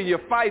your enemy you're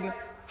fighting,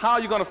 how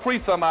are you going to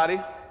free somebody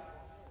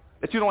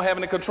that you don't have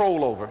any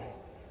control over?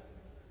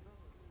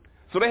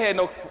 So they had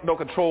no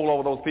control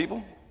over those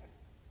people.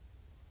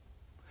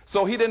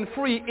 So he didn't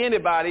free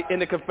anybody in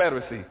the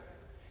Confederacy.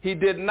 He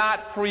did not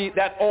free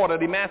that order.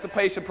 The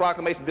Emancipation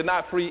Proclamation did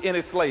not free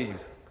any slaves,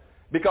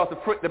 because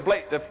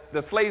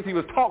the slaves he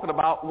was talking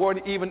about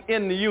weren't even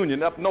in the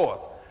Union up north.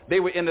 They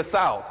were in the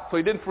South, so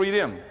he didn't free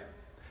them.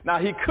 Now,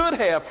 he could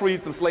have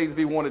freed some slaves if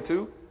he wanted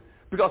to,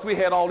 because we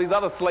had all these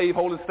other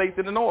slave-holding states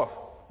in the North,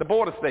 the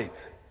border states,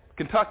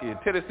 Kentucky and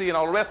Tennessee and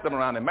all the rest of them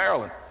around in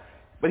Maryland.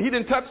 But he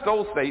didn't touch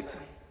those states.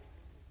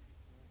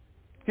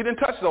 He didn't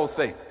touch those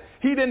states.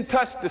 He didn't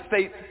touch the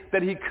states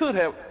that he could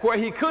have, where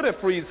he could have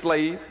freed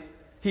slaves,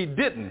 he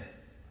didn't.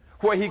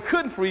 Where he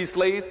couldn't free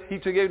slaves, he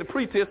gave the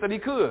pretense that he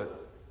could.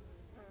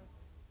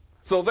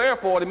 So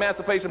therefore, the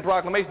Emancipation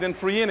Proclamation didn't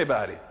free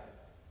anybody.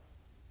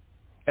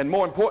 And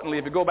more importantly,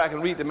 if you go back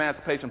and read the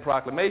Emancipation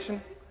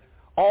Proclamation,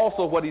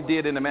 also what he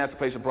did in the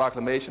Emancipation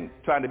Proclamation,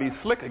 trying to be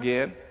slick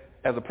again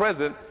as a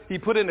president, he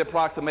put in the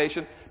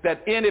proclamation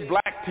that any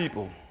black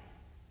people,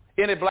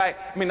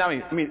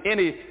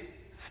 any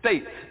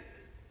states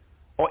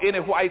or any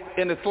whites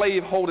in the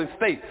slave-holding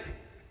states,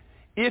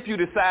 if you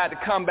decide to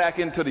come back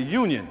into the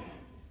Union,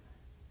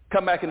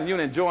 come back in the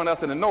Union and join us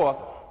in the North,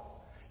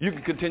 you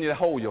can continue to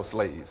hold your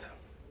slaves.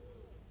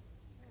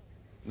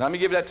 Now, let me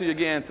give that to you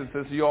again,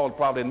 since you all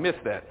probably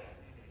missed that.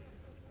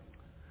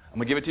 I'm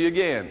going to give it to you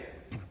again.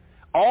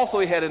 Also,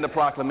 he had in the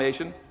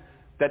proclamation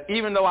that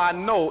even though I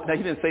know, now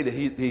he didn't say that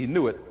he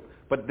knew it,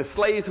 but the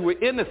slaves who were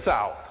in the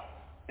South,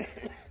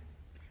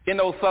 in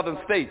those southern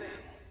states,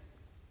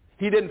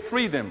 he didn't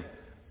free them.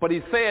 But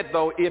he said,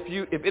 though, if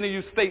any of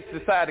you states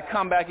decide to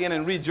come back in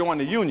and rejoin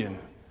the Union,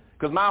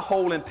 because my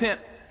whole intent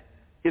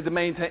is to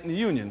maintain the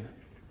Union,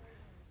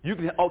 you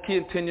can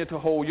continue to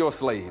hold your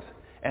slaves.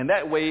 And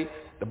that way,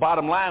 the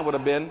bottom line would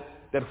have been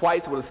that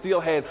whites would have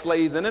still had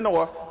slaves in the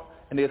North,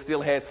 and they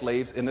still had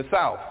slaves in the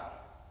South.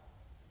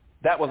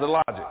 That was the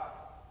logic.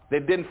 They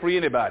didn't free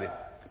anybody,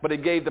 but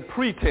it gave the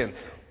pretense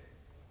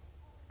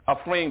of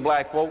freeing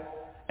black folk,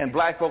 and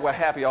black folk were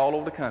happy all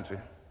over the country.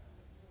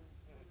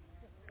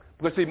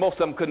 Because, see, most of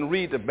them couldn't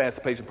read the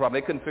Emancipation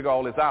Proclamation. They couldn't figure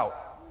all this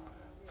out.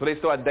 So they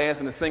started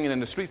dancing and singing in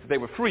the streets that they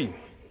were free.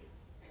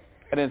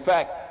 And in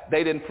fact,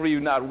 they didn't free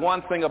not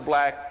one single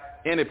black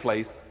any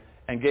place,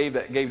 and gave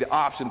the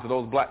option to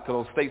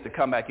those states to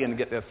come back in and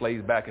get their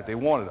slaves back if they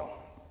wanted them.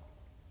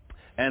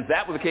 And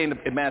that became the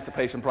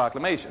Emancipation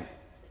Proclamation.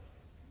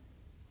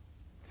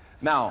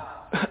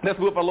 Now, let's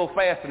move a little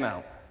faster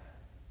now.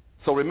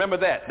 So remember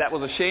that. That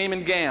was a shame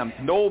and gam.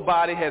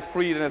 Nobody has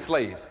freed any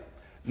slaves.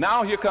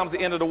 Now here comes the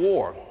end of the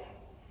war.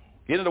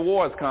 The end of the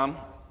war has come.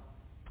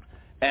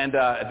 And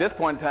at this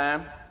point in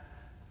time,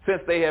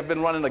 since they have been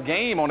running a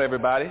game on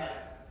everybody,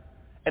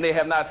 and they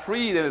have not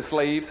freed any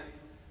slaves,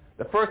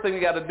 the first thing you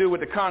got to do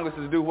with the Congress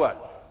is do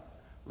what?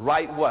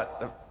 Write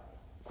what?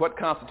 What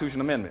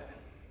Constitution Amendment?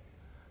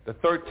 The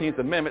 13th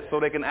Amendment, so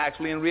they can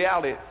actually, in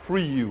reality,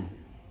 free you.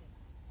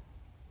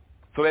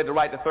 So they had to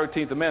write the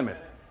 13th Amendment,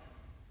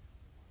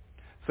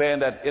 saying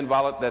that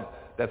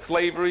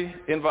slavery,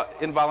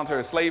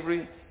 involuntary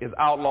slavery, is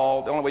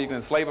outlawed. The only way you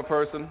can enslave a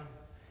person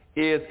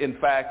is, in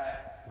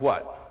fact,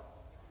 what?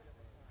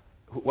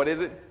 What is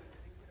it?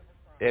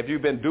 If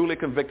you've been duly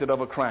convicted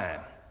of a crime.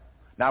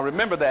 Now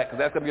remember that, because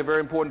that's going to be a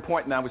very important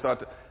point now.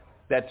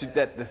 That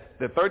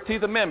the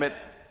 13th Amendment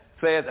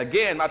says,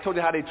 again, I told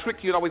you how they trick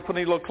you and always put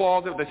in these little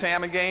clauses with the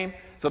shamming game.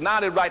 So now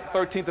they write the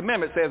 13th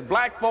Amendment. It says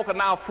black folk are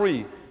now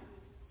free.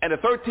 And the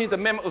 13th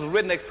Amendment was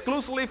written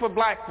exclusively for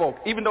black folk,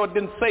 even though it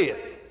didn't say it.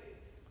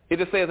 It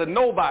just says that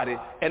nobody,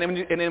 and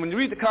then when you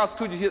read the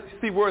Constitution, you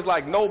see words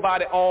like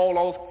nobody,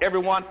 all,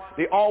 everyone.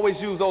 They always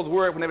use those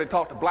words whenever they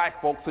talk to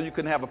black folks so you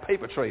can have a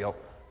paper trail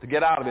to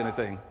get out of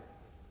anything.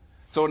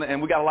 So,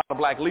 and we got a lot of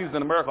black leaders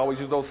in America always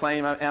use those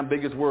same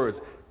ambiguous words.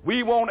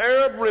 We want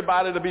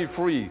everybody to be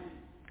free.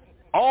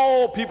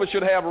 All people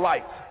should have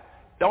rights.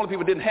 The only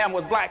people who didn't have them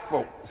was black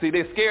folk. See,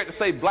 they're scared to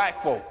say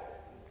black folk.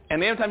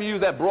 And every time you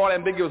use that broad,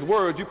 ambiguous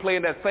word, you play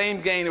in that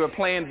same game they were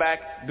playing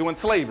back during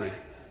slavery.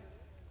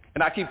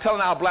 And I keep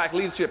telling our black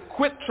leadership,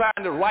 quit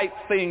trying to write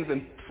things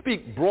and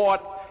speak in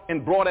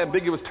broad,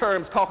 ambiguous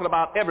terms, talking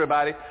about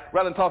everybody,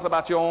 rather than talking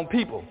about your own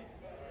people.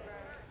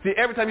 See,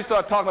 every time you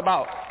start talking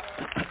about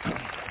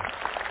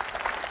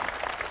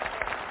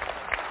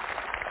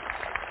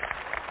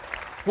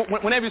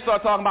whenever you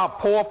start talking about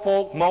poor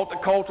folk,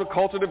 multicultural,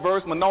 culture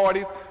diverse,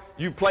 minorities,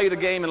 you play the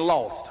game and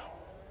lost.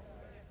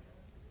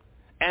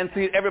 And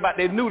see,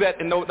 everybody, they knew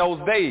that in those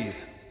days.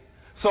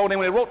 So then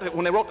when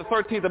they wrote the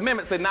 13th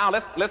Amendment, said, now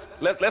let's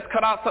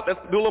cut out something,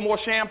 let's do a little more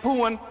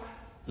shampooing.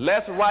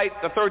 Let's write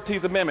the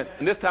 13th Amendment.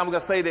 And this time we're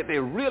going to say that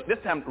this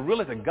time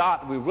really to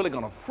God, we're really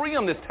going to free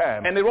them this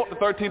time. And they wrote the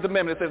 13th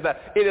Amendment. It says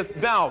that it is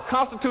now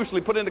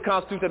constitutionally put in the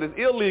Constitution that it's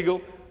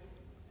illegal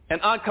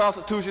and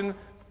unconstitutional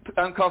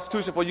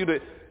for you to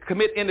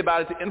commit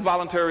anybody to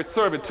involuntary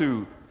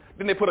servitude.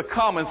 Then they put a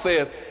comma and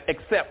says,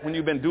 except when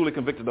you've been duly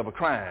convicted of a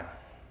crime.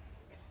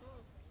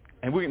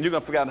 And you're going to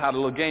figure out how the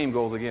little game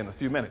goes again in a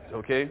few minutes,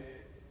 okay?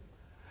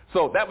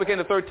 So that became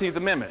the 13th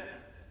Amendment.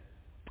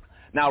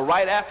 Now,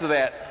 right after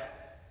that,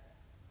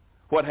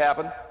 what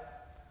happened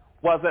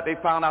was that they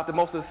found out that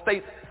most of the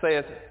states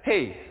says,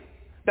 hey,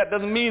 that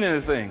doesn't mean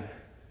anything.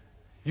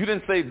 You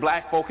didn't say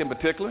black folk in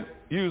particular.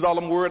 You used all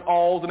them words,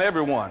 alls and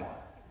everyone.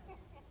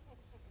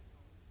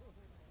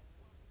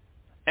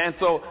 And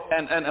so,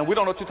 and we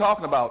don't know what you're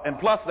talking about. And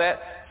plus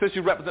that, since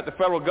you represent the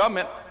federal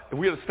government, if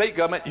we're the state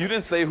government, you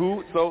didn't say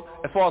who. So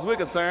as far as we're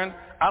concerned,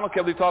 I don't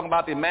care if you're talking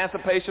about the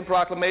Emancipation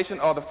Proclamation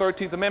or the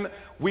 13th Amendment,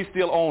 we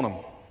still own them,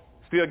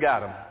 still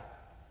got them.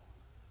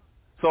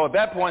 So at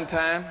that point in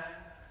time,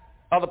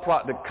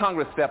 the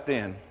Congress stepped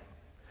in.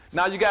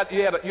 Now you had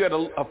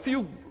a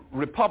few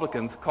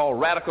Republicans called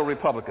radical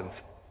Republicans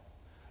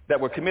that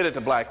were committed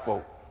to black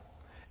folk.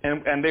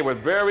 And they were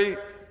very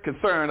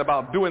concerned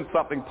about doing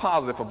something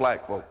positive for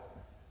black folk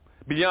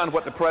beyond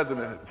what the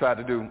president had tried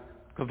to do,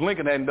 because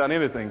Lincoln hadn't done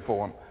anything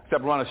for them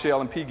except run a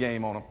shell and pea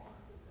game on them,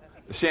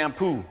 the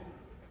shampoo.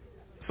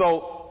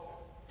 So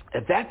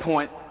at that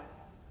point,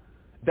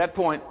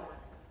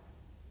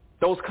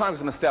 those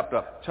congressmen stepped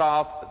up.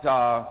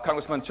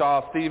 Congressman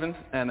Charles Stevens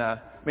and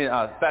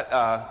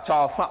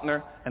Charles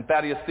Sumner and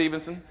Thaddeus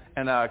Stevenson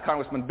and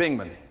Congressman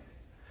Bingman.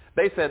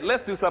 They said,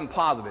 let's do something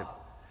positive.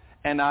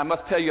 And I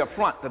must tell you up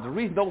front that the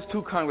reason those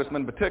two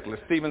congressmen in particular,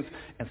 Stevens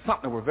and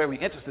Sumner, were very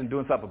interested in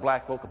doing something for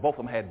black folk, both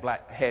of them had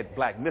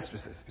black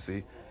mistresses, you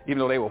see. Even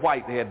though they were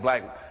white, they had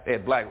black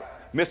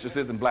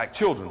mistresses and black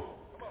children.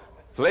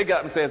 So they got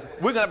up and said,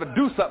 we're going to have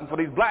to do something for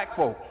these black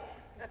folk,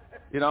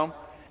 you know.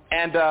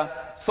 And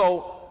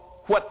so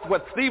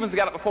what Stevens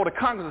got up before the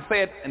Congress and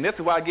said, and this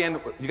is why,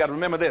 again, you got to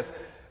remember this,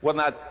 when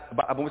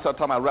we start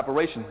talking about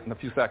reparations in a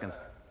few seconds.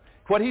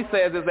 What he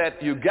says is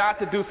that you got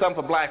to do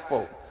something for black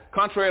folk.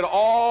 Contrary to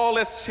all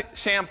this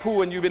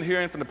shampooing you've been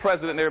hearing from the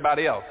president and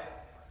everybody else,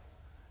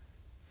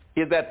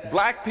 is that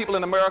black people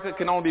in America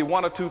can only be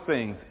one or two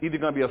things. Either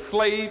you're going to be a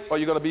slave or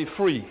you're going to be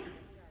free.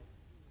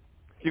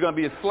 You're going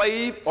to be a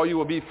slave or you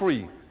will be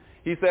free.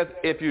 He says,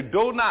 if you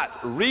do not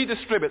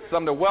redistribute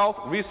some of the wealth,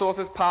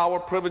 resources, power,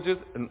 privileges,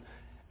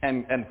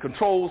 and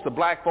controls to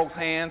black folks'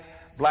 hands,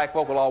 black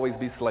folk will always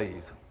be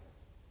slaves.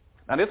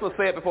 Now this was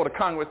said before the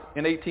Congress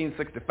in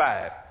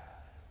 1865.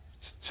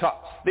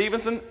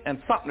 Stevenson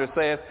and Sumner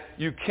says,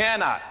 you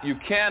cannot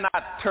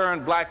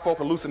turn black folk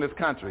loose in this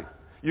country.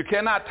 You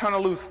cannot turn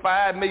loose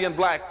 5 million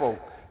black folk,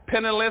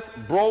 penniless,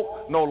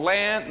 broke, no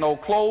land, no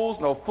clothes,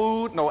 no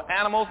food, no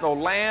animals, no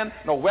land,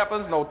 no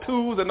weapons, no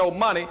tools, and no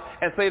money,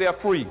 and say they're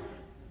free.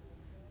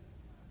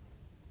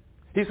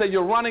 He said,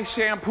 you're running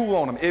shampoo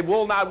on them. It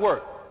will not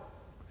work.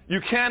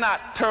 You cannot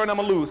turn them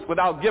loose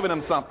without giving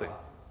them something.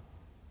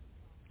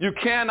 You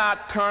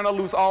cannot turn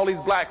loose all these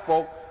black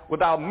folk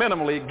without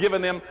minimally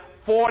giving them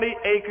 40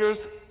 acres,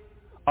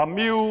 a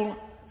mule,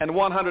 and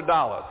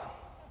 $100.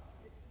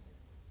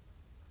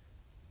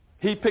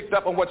 He picked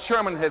up on what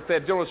Sherman had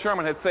said, General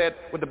Sherman had said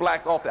with the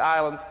blacks off the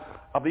islands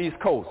of the East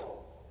Coast.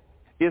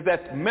 is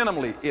that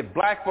minimally, if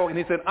black folk, and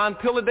he said,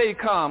 until the day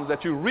comes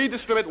that you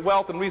redistribute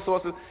wealth and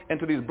resources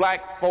into these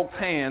black folks'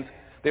 hands,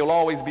 they will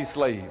always be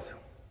slaves.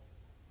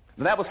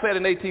 And that was said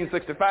in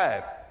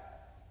 1865.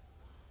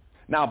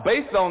 Now,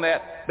 based on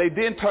that, they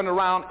then turned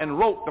around and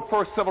wrote the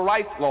first civil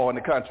rights law in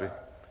the country.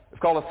 It's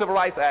called the Civil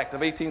Rights Act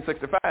of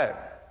 1865.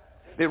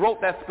 They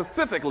wrote that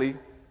specifically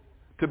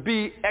to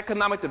be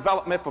economic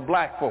development for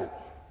black folk.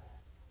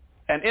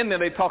 And in there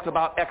they talked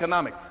about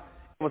economics.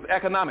 It was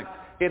economics.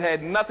 It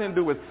had nothing to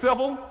do with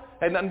civil,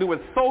 had nothing to do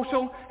with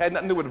social, had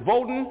nothing to do with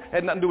voting,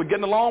 had nothing to do with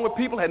getting along with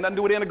people, had nothing to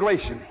do with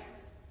integration.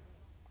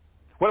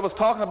 What it was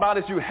talking about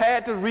is you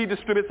had to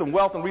redistribute some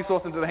wealth and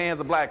resources into the hands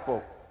of black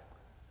folk.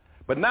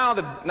 But now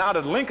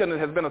that Lincoln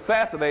has been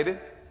assassinated,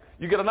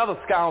 you get another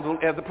scoundrel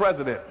as the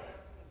president.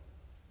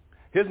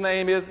 His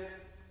name is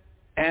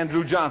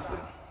Andrew Johnson.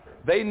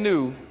 They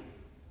knew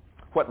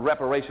what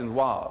reparations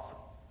was.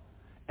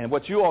 And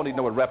what you all need to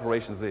know what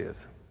reparations is,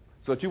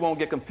 so that you won't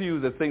get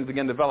confused as things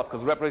begin to develop,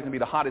 because reparations will be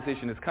the hottest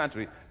issue in this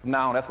country from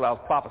now on. That's what I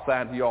was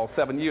prophesying to you all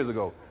 7 years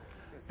ago,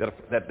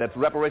 that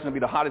reparations will be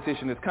the hottest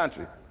issue in this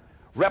country.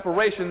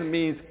 Reparations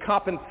means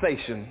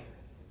compensation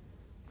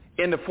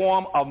in the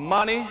form of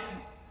money,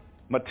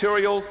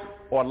 materials,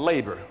 or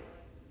labor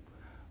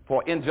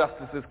for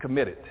injustices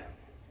committed.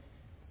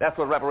 That's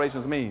what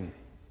reparations mean.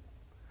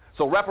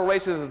 So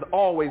reparations has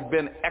always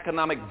been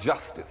economic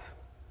justice.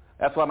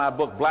 That's why my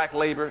book, Black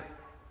Labor,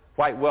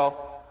 White Wealth,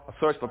 A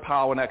Search for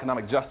Power and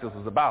Economic Justice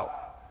is about.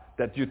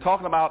 That you're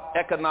talking about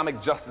economic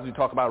justice, you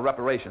talk about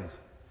reparations.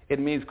 It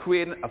means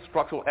creating a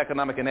structural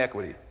economic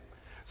inequity.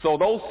 So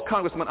those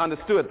congressmen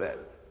understood that.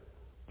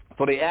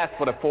 So they asked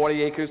for the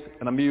 40 acres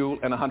and a mule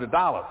and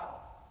 $100.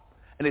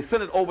 And they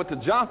sent it over to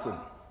Johnson,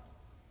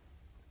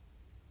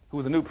 who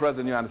was the new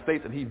president of the United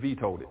States, and he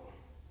vetoed it.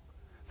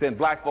 Saying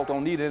black folk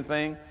don't need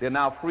anything, they're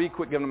now free,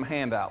 quit giving them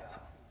handouts.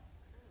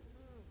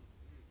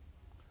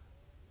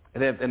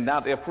 And now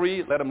they're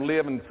free, let them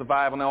live and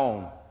survive on their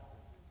own.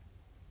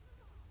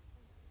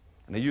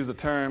 And they use a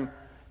term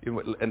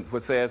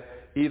which says,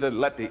 either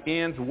let the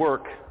ends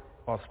work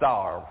or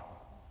starve.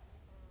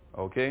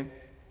 Okay?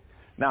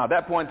 Now, at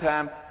that point in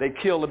time, they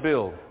killed the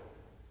bill.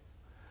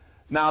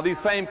 Now, these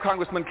same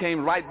congressmen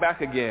came right back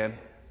again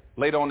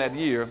later on that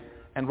year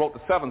and wrote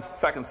the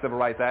Second Civil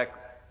Rights Act.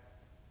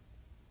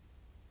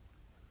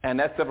 And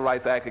that Civil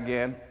Rights Act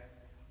again,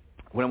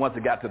 once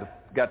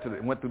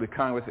it went through the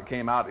Congress, it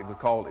came out, it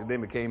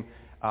then became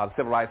the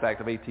Civil Rights Act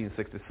of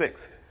 1866.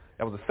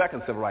 That was the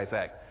Second Civil Rights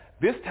Act.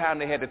 This time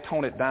they had to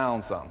tone it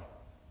down some.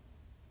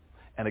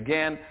 And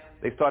again,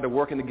 they started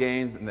working the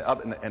games,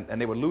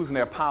 and they were losing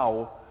their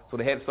power, so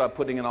they had to start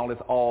putting in all this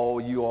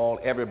all, you all,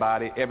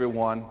 everybody,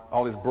 everyone,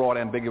 all this broad,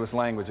 ambiguous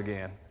language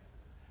again.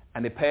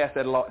 And they passed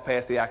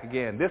the act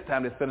again. This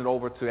time they sent it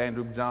over to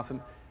Andrew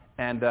Johnson,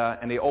 and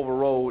they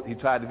overrode. He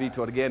tried to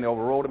veto it again. They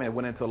overrode him, and it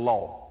went into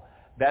law.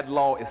 That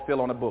law is still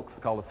on the books.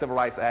 It's called the Civil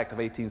Rights Act of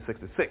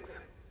 1866.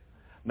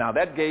 Now,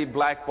 that gave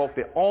black folk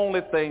the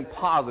only thing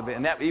positive,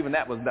 and that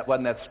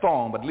wasn't that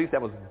strong, but at least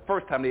that was the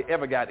first time they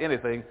ever got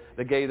anything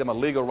that gave them a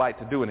legal right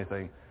to do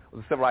anything. It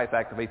was the Civil Rights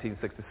Act of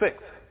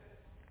 1866.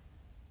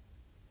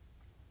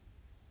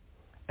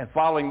 And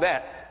following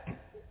that,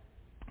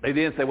 they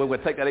then said, well,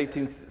 we'll take that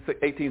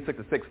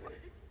 1866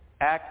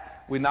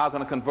 Act. We're now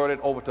going to convert it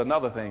over to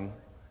another thing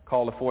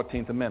called the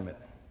 14th Amendment.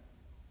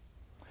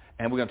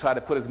 And we're going to try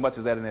to put as much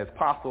of that in there as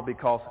possible,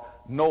 because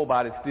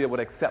nobody still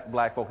would accept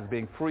black folk as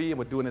being free and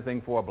would do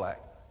anything for black.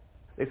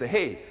 They say,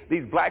 hey,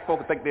 these black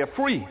folk think they're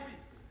free.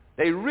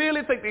 They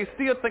really think, they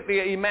still think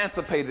they're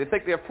emancipated. They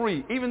think they're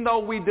free. Even though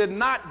we did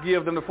not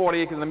give them the 40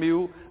 acres and a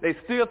mule, they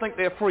still think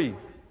they're free.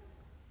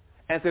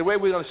 And say, well,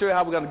 we're going to show you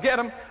how we're going to get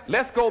them.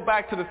 Let's go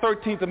back to the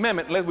 13th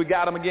Amendment unless we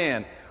got them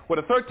again.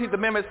 Where the 13th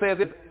Amendment says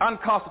it's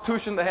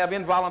unconstitutional to have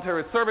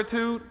involuntary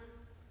servitude,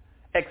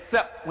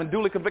 except when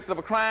duly convicted of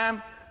a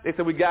crime. They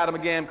said we got them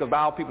again because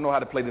our people know how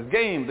to play this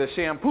game, the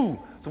shampoo.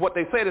 So what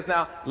they said is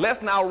now,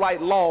 let's now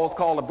write laws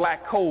called the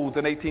Black Codes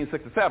in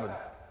 1867.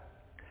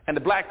 And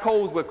the Black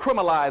Codes will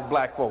criminalize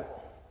black folk.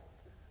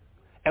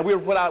 And we'll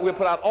put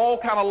out all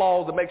kind of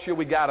laws to make sure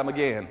we got them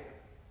again.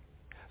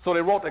 So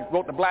they wrote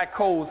the Black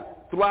Codes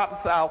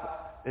throughout the South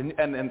and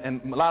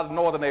a lot of the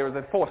northern areas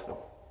that enforced them.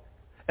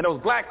 And those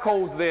Black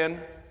Codes then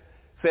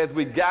says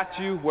we got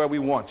you where we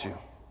want you.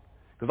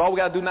 Because all we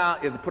got to do now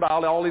is put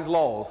out all these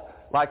laws.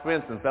 Like, for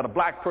instance, that a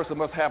black person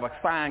must have a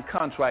signed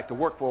contract to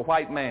work for a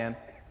white man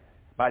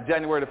by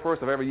January the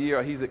 1st of every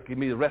year, or he can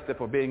be arrested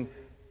for being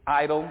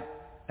idle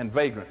and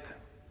vagrant.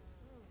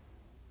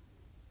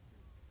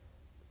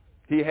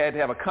 He had to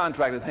have a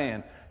contract in his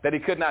hand that he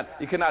could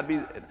not be.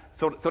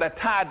 So that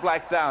tied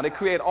blacks down. They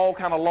created all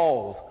kind of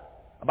laws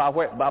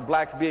about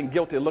blacks being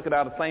guilty of looking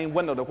out of the same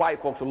window that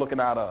white folks were looking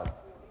out of,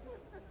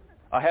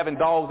 or having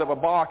dogs that were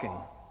barking.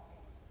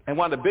 And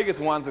one of the biggest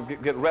ones to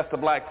get arrested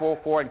black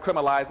folk for and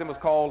criminalize them was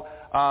called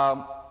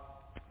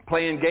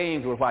playing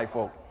games with white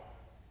folk.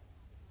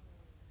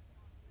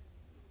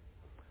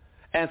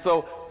 And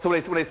so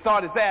when they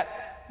started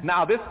that,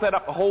 now this set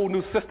up a whole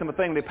new system of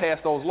things. They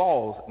passed those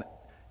laws.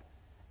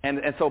 And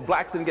so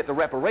blacks didn't get the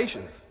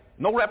reparations.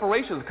 No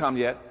reparations come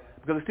yet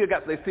because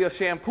they're still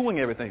shampooing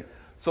everything.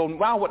 So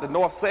now what the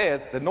North says,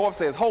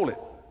 hold it.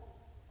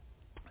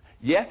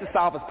 Yes, the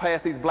South has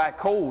passed these black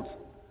codes,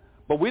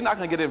 but we're not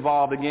going to get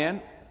involved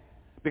again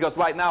because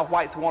right now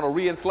whites want to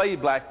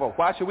re-enslave black folk.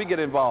 Why should we get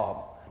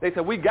involved? They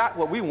said, we got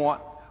what we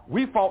want.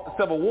 We fought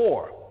the Civil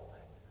War.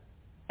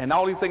 And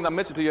all these things I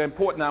mentioned to you are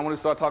important now when we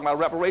start talking about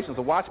reparations,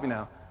 so watch me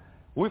now.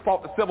 We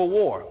fought the Civil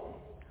War.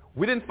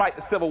 We didn't fight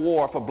the Civil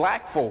War for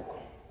black folk.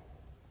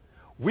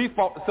 We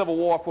fought the Civil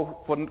War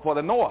for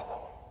the North.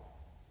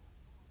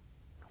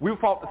 We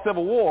fought the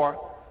Civil War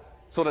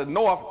so that the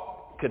North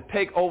could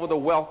take over the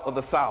wealth of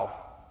the South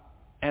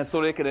and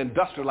so they could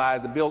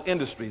industrialize and build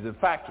industries and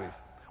factories.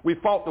 We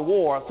fought the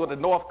war so that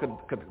the North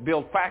could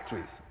build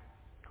factories.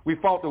 We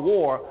fought the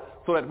war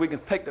so that we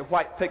could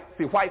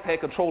whites had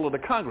control of the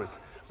Congress.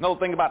 Another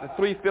thing about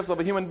the 3/5 of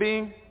a human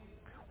being,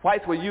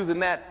 whites were using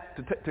that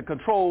to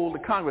control the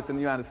Congress in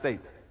the United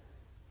States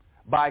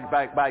by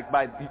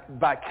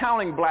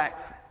counting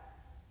blacks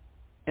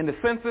in the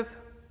census,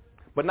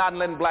 but not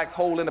letting blacks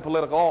hold in the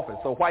political office.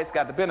 So whites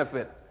got the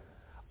benefit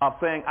of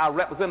saying, I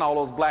represent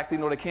all those blacks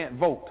even though they can't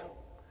vote.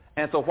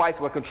 And so whites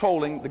were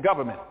controlling the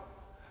government.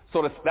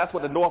 So that's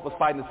what the North was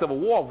fighting the Civil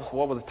War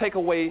for, was to take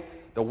away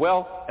the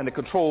wealth and the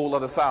control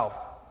of the South,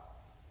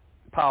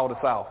 the power of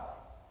the South.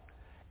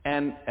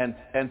 And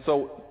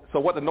so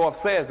what the North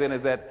says then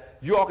is that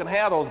you all can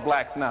have those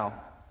blacks now.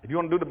 If you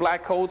want to do the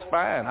black codes,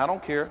 fine. I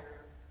don't care.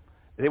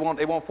 They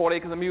want 40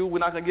 acres a mule. We're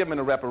not going to give them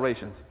any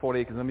reparations, 40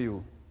 acres a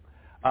mule.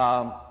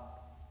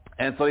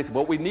 And so they said,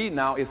 what we need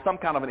now is some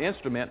kind of an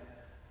instrument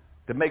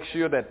to make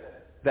sure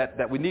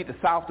that we need the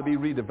South to be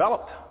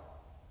redeveloped.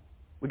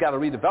 We got to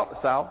redevelop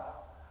the South,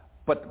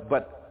 but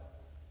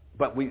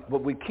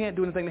we can't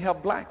do anything to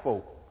help black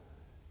folk,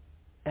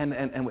 and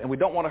we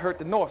don't want to hurt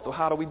the North. So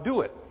how do we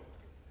do it?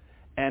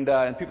 And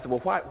people say,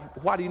 well,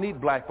 why do you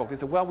need black folk? They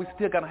said, well, we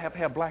still got to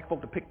have black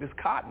folk to pick this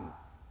cotton.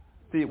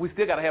 See, we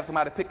still got to have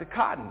somebody to pick the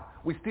cotton.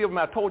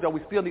 I told y'all,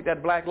 we still need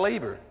that black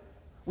labor.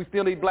 We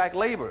still need black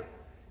labor.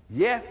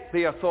 Yes,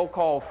 they are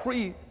so-called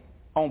free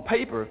on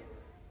paper,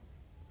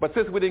 but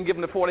since we didn't give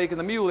them the 40 acres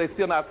and a mule, they're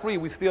still not free.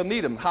 We still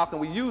need them. How can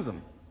we use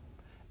them?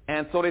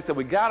 And so they said,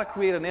 we got to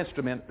create an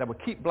instrument that will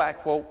keep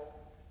black folk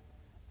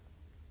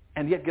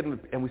and yet get them,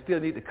 and we still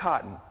need the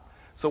cotton.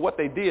 So what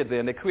they did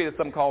then, they created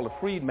something called the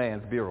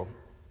Freedmen's Bureau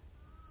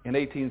in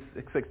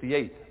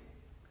 1868.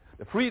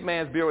 The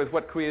Freedmen's Bureau is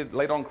what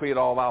later on created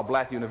all of our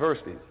black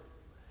universities.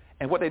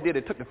 And what they did,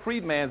 they took the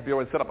Freedmen's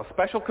Bureau and set up a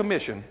special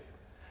commission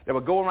that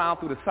would go around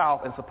through the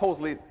South and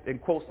supposedly, in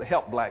quotes, to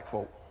help black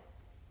folk.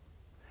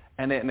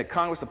 And the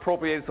Congress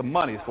appropriated some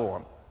monies for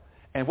them.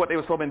 And what they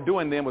were sort of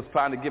doing then was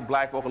trying to give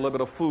black folk a little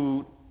bit of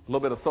food, a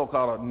little bit of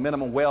so-called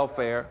minimum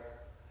welfare,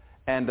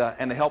 and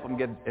to help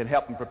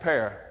them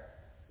prepare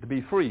to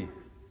be free.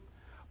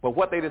 But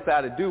what they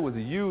decided to do was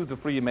to use the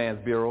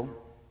Freedmen's Bureau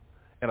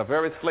in a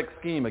very slick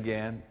scheme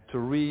again to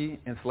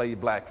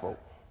re-enslave black folk.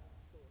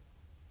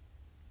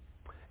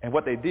 And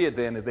what they did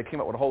then is they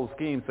came up with a whole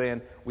scheme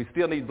saying we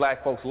still need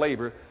black folks'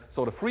 labor.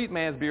 So the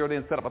Freedmen's Bureau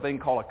then set up a thing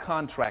called a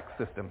contract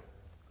system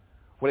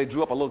where they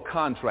drew up a little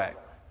contract,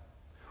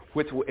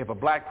 which if a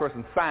black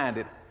person signed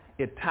it,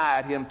 it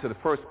tied him to the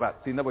first spot.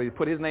 See, in other words, he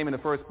put his name in the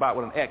first spot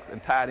with an X and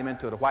tied him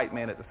into the white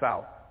man at the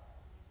South.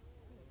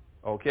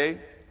 Okay?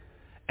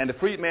 And the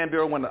Freedmen's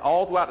Bureau went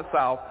all throughout the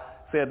South,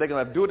 said they're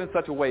going to do it in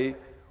such a way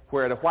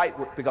where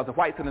because the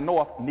whites in the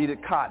North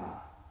needed cotton.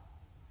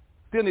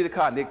 Still needed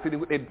cotton.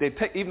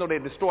 Even though they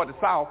destroyed the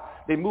South,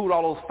 they moved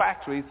all those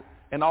factories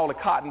and all the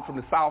cotton from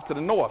the South to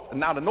the North. And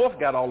now the North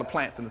got all the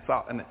plants in the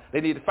South, and they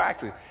needed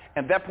factories.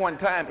 And at that point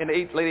in time, in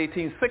the late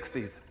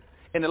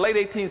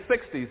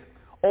 1860s,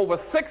 over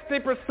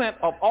 60%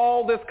 of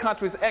all this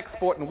country's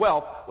export and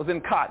wealth was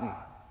in cotton.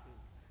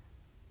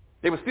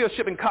 They were still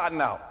shipping cotton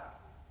out.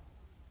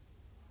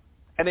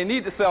 And they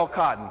need to sell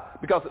cotton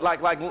because like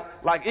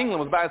England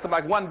was buying something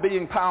like 1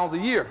 billion pounds a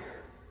year.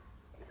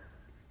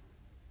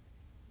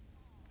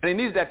 And they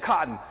needed that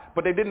cotton,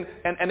 but they didn't,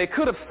 and they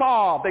could have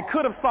solved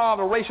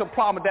a racial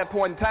problem at that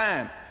point in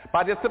time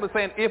by just simply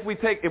saying, if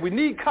we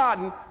need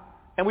cotton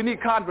and we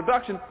need cotton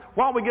production,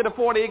 why don't we get the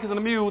 40 acres and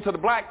a mule to the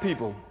black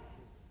people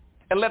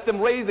and let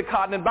them raise the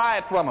cotton and buy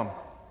it from them?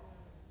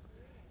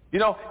 You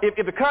know,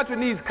 if the country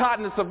needs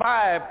cotton to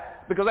survive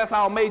because that's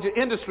our major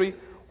industry,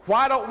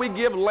 why don't we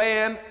give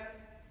land,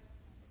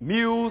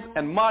 mules,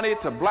 and money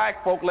to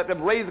black folk, let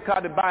them raise the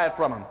cotton and buy it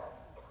from them?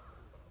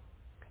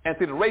 And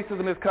see, the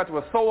racism in this country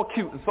was so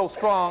acute and so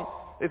strong,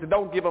 they said,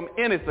 don't give them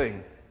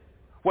anything.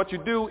 What you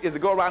do is to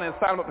go around and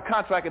sign up the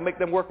contract and make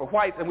them work for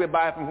whites, and we'll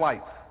buy it from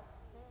whites.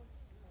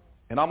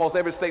 And almost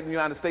every state in the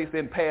United States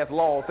then passed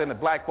laws saying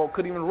that black folk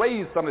couldn't even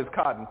raise some of this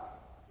cotton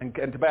and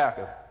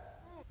tobacco.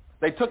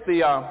 They took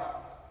the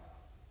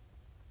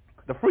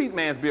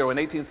Freedmen's Bureau in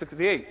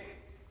 1868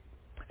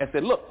 and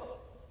said, look,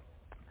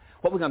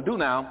 what we're going to do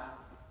now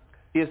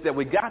is that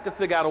we got to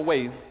figure out a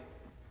way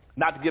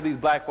not to give these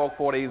black folk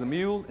 40 acres a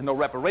mule and no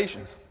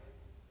reparations.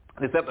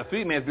 They set up the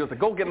Freedmen's Bureau, said,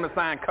 go get them to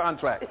sign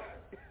contracts.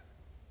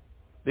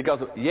 Because,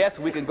 yes,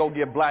 we can go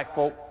give black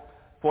folk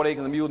 40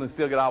 acres of mules and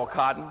still get our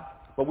cotton.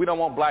 But we don't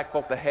want black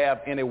folk to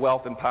have any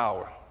wealth and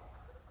power.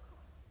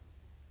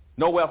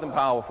 No wealth and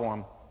power for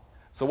them.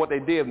 So what they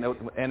did,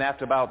 and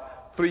after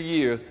about 3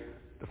 years,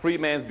 the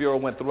Freedmen's Bureau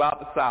went throughout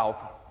the South,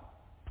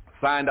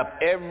 signed up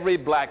every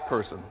black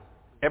person,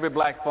 every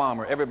black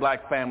farmer, every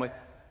black family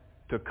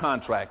to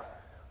contracts.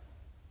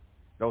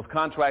 Those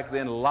contracts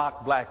then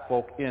locked black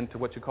folk into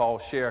what you call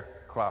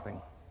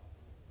sharecropping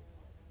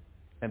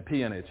and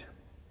peonage.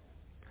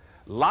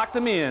 Locked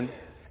them in,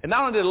 and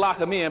not only did it lock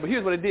them in, but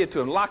here's what it did to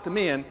them. Locked them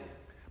in,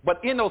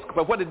 but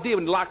what it did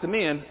when it locked them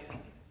in,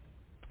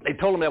 they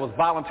told him that was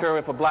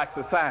voluntary for black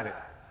society.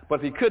 But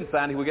if he couldn't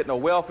sign, he would get no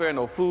welfare,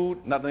 no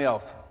food, nothing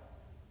else.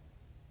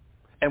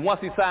 And once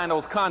he signed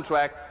those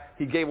contracts,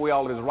 he gave away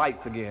all of his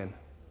rights again.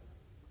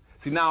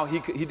 See, now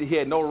he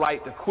had no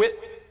right to quit.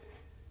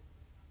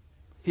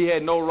 He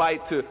had no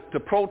right to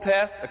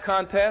protest, a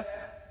contest.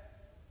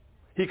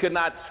 He could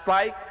not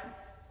strike,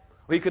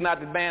 or he could not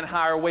demand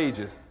higher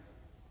wages.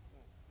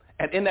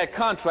 And in that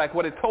contract,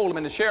 what it told him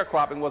in the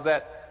sharecropping was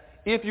that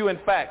if you, in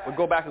fact, would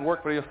go back and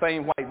work for your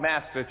same white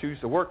master that you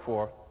used to work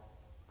for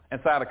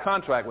and sign a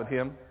contract with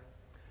him,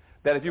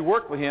 that if you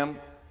work with him,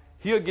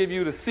 he'll give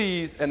you the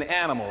seeds and the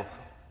animals.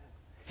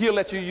 He'll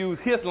let you use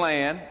his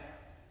land.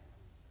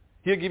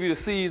 He'll give you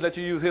the seeds, let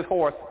you use his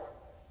horse.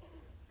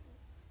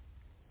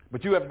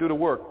 But you have to do the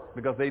work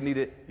because they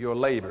needed your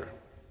labor.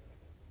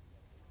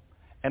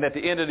 And at the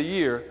end of the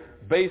year,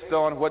 based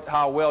on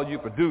how well you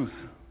produce,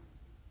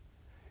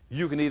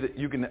 you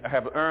can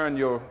have earned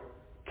your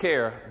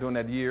care during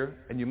that year,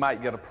 and you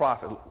might get a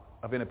profit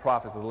of any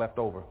profits that are left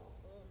over.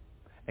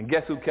 And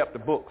guess who kept the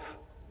books?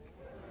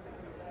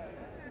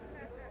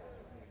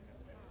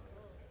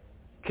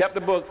 Kept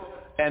the books,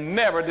 and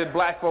never did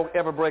black folk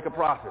ever break a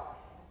profit.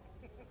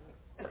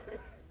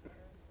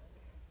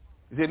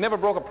 If they never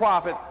broke a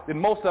profit, then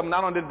most of them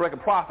not only didn't break a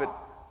profit,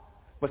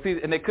 but see,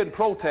 and they couldn't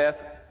protest,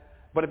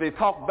 but if they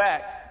talked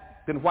back,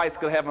 then whites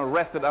could have them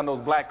arrested on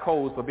those black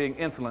codes for being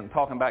insolent and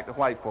talking back to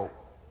white folk.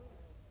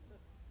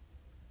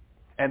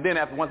 And then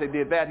once they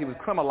did that, he was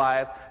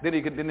criminalized. Then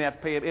he didn't have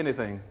to pay him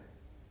anything.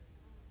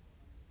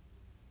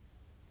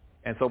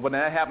 And so when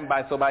that happened,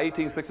 by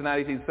 1869,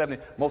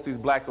 1870, most of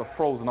these blacks were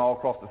frozen all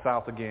across the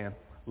South again,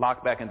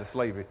 locked back into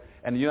slavery.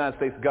 And the United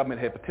States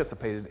government had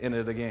participated in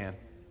it again.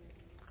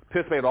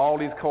 Participated in all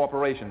these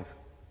corporations.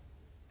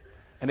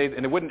 And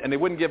they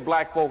wouldn't give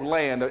black folk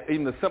land,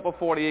 even the simple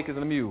 40 acres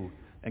and a mule.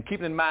 And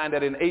keeping in mind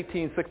that in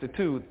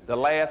 1862, the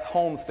last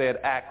Homestead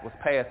Act was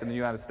passed in the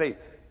United States.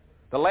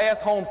 The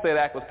last Homestead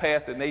Act was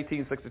passed in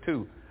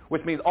 1862,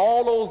 which means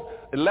all those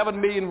 11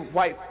 million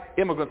white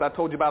immigrants I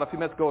told you about a few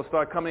minutes ago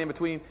started coming in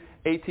between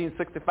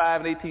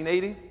 1865 and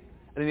 1880,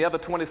 and the other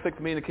 26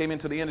 million that came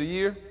into the end of the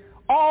year.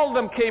 All of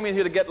them came in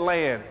here to get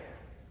land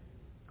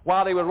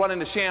while they were running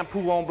the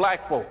shampoo on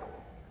black folk.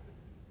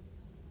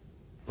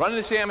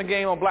 Running the sham and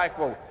game on black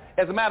folk.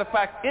 As a matter of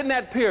fact, in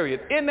that period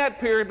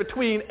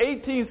between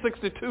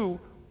 1862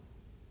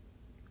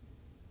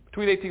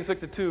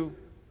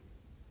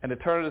 and the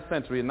turn of the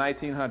century in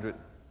 1900,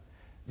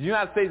 the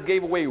United States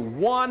gave away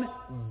 1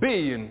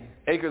 billion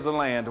acres of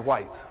land to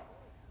whites.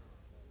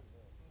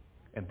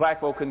 And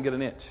black folk couldn't get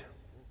an inch.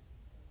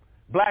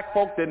 Black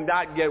folk did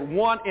not get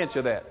 1 inch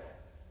of that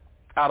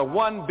out of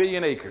 1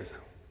 billion acres.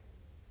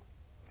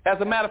 As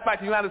a matter of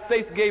fact, the United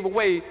States gave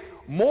away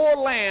more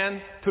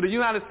land to the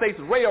United States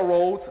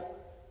railroads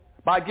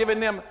by giving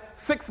them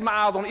 6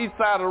 miles on each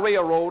side of the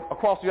railroad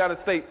across the United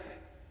States.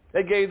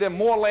 They gave them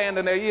more land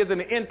than there is in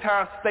the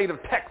entire state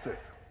of Texas.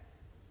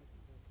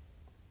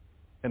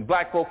 And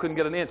black folk couldn't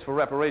get an inch for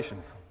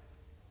reparations.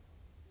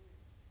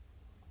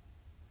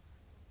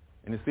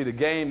 And you see the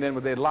game then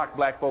where they locked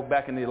black folk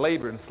back in their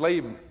labor and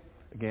enslaved them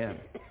again.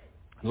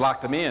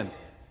 Locked them in.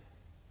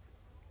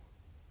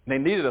 And they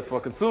needed us for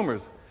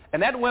consumers.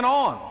 And that went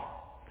on.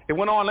 It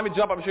went on. Let me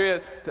jump up and show you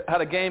how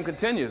the game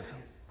continues.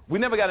 We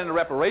never got into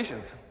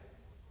reparations.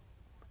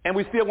 And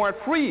we still weren't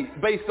free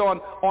based on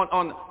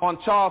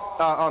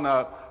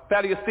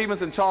Thaddeus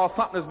Stevens and Charles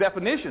Sumner's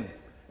definition.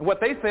 And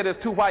what they said as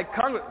two white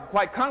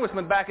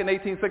congressmen back in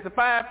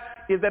 1865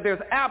 is that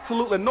there's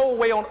absolutely no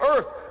way on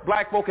earth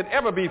black folk can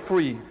ever be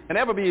free and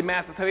ever be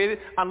emancipated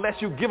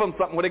unless you give them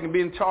something where they can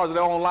be in charge of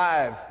their own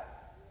lives.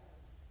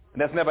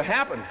 And that's never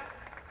happened.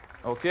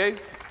 Okay?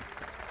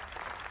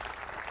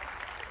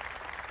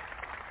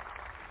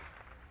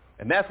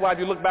 And that's why if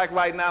you look back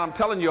right now, I'm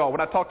telling you all,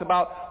 when I talked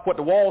about what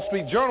the Wall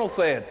Street Journal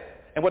said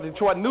and what the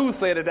Detroit News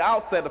said at the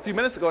outset a few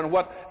minutes ago and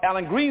what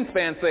Alan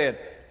Greenspan said,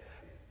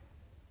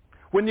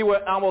 when you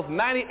were almost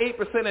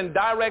 98% in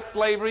direct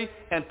slavery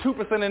and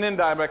 2% in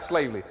indirect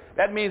slavery.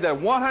 That means that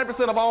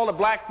 100% of all the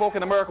black folk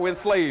in America were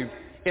enslaved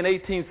in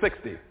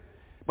 1860.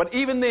 But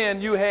even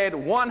then, you had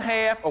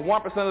 1/2 of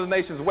 1% of the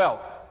nation's wealth.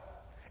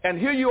 And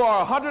here you are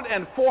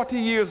 140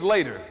 years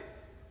later,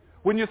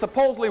 when you're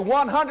supposedly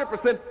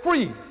 100%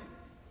 free.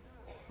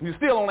 You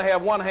still only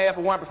have 1/2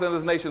 of 1%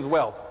 of the nation's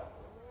wealth.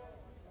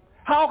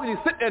 How can you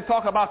sit there and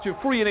talk about you're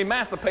free and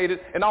emancipated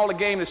and all the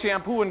game of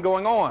shampooing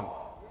going on?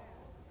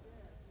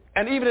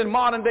 And even in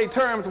modern day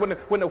terms,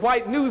 when the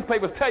white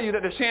newspapers tell you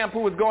that the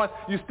shampoo is going,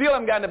 you still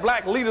haven't gotten the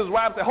black leaders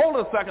right up and say, hold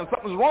on a second,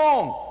 something's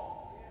wrong.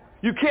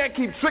 You can't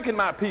keep tricking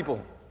my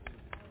people.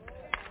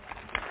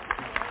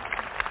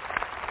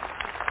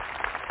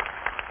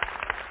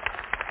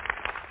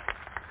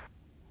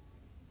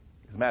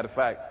 As a matter of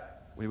fact,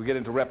 when we get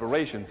into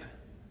reparations,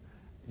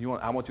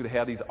 I want you to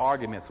have these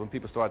arguments when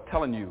people start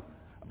telling you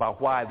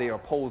about why they are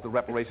opposed to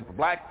reparations for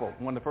black folk.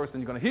 One of the first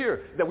things you're going to hear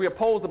is that we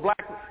oppose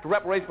to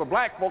reparations for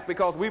black folk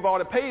because we've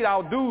already paid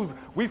our dues.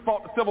 We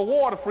fought the Civil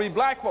War to free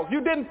black folk.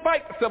 You didn't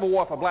fight the Civil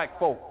War for black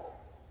folk.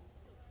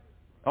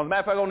 As a matter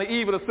of fact, on the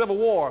eve of the Civil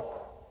War,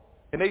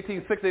 in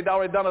 1860, they'd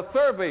already done a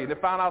survey. They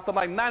found out something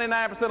like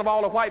 99% of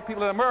all the white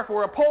people in America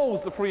were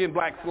opposed to freeing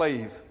black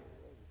slaves.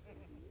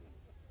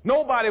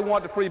 Nobody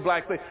wanted to free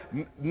black slaves.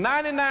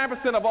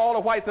 99% of all the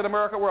whites in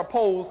America were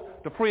opposed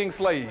to freeing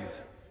slaves.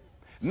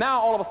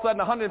 Now, all of a sudden,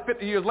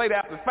 150 years later,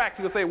 after the fact,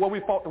 you can say, well, we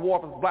fought the war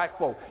for black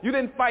folk. You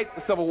didn't fight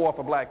the Civil War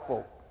for black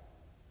folk.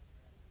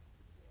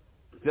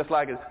 Just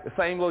like the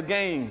same little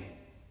game,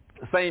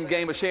 the same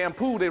game of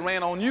shampoo they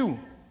ran on you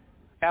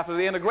after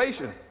the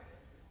integration.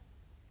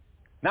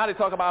 Now they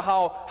talk about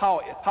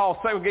how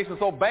segregation is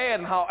so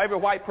bad and how every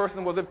white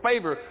person was in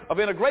favor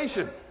of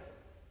integration.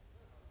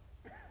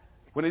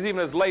 When it's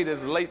even as late as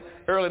the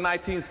early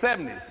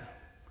 1970s.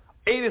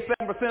 87%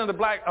 of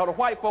the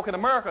white folk in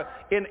America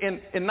in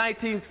the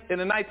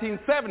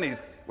 1970s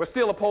were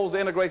still opposed to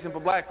integration for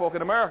black folk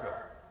in America,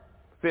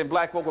 saying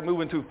black folk were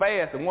moving too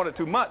fast and wanted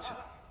too much.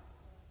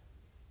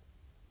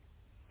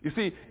 You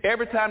see,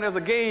 every time there's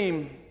a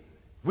game,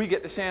 we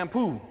get the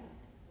shampoo.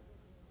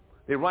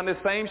 They run this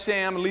same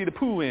sham and leave the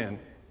poo in.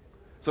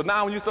 So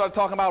now when you start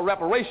talking about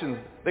reparations,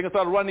 they can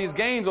start running these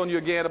games on you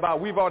again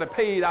about we've already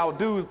paid our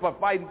dues for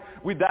fighting.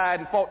 We died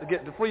and fought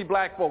to free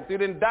black folks. You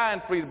didn't die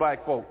and free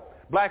black folk.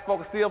 Black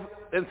folk are still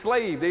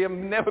enslaved. They have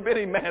never been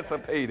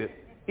emancipated.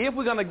 If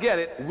we're going to get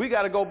it, we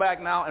got to go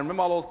back now and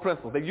remember all those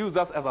principles. They used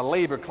us as a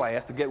labor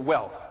class to get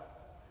wealth.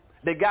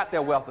 They got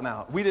their wealth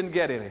now. We didn't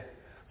get any.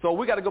 So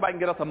we got to go back and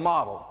get us a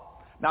model.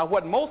 Now,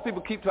 what most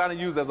people keep trying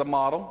to use as a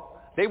model,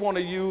 they want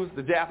to use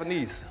the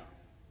Japanese.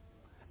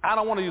 I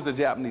don't want to use the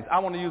Japanese. I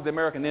want to use the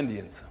American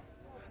Indians.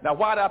 Now,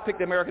 why did I pick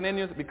the American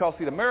Indians? Because,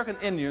 see, the American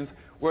Indians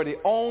were the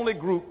only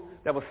group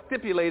that was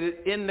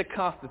stipulated in the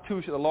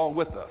Constitution along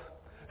with us.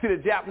 See, the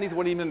Japanese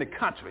weren't even in the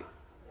country.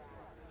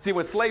 See,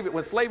 when slavery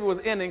was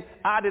ending,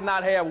 I did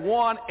not have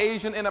one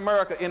Asian in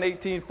America in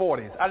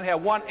 1840s. I didn't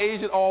have one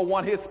Asian or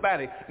one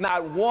Hispanic.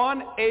 Not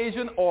one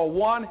Asian or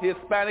one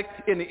Hispanic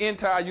in the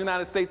entire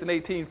United States in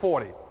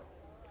 1840.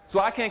 So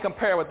I can't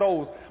compare with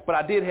those, but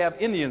I did have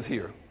Indians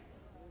here.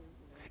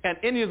 And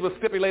Indians were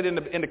stipulated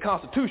in the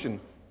Constitution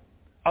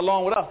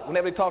along with us.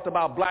 Whenever they talked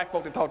about black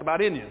folk, they talked about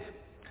Indians.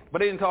 But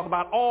they didn't talk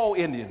about all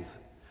Indians.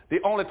 They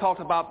only talked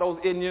about those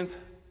Indians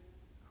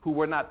who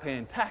were not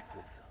paying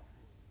taxes.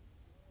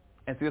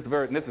 And see, this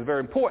is very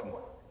important.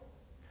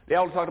 They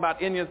only talked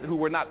about Indians who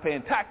were not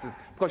paying taxes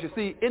because, you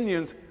see,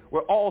 Indians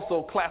were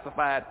also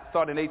classified,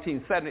 starting in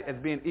 1870,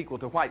 as being equal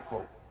to white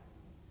folk.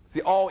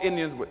 See,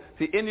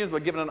 Indians were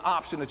given an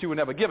option that you were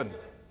never given.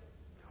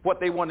 What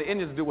they wanted the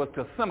Indians to do was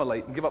to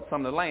assimilate and give up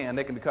some of the land.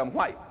 They can become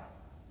white.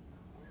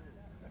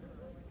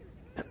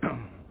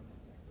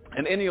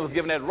 And Indian was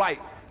given that right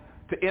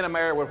to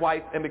intermarry with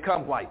whites and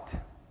become white.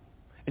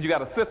 And you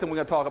got a system we're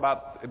going to talk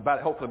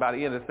about hopefully by the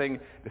end of this thing.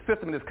 The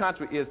system in this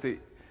country is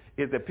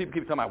that people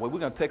keep talking about, well, we're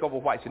going to take over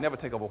whites. You never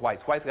take over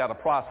whites. Whites got a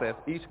process.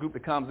 Each group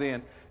that comes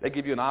in, they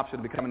give you an option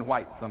of becoming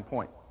white at some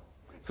point.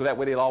 So that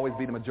way they'll always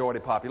be the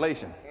majority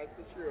population. That's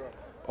for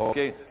sure.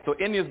 Okay, so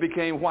Indians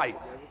became white.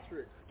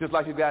 Just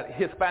like you've got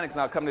Hispanics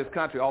now coming to this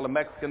country, all the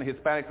Mexicans,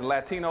 Hispanics, and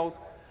Latinos.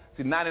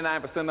 See,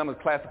 99% of them is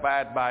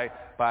classified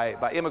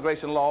by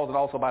immigration laws and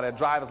also by their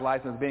driver's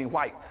license being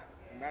white.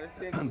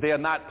 They are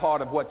not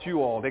part of what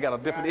you all. They got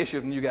a different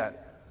issue than you got.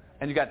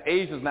 And you got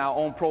Asians now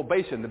on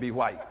probation to be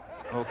white.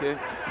 Okay?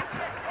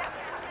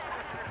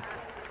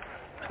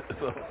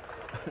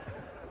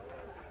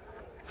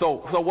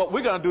 So what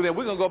we're going to do then,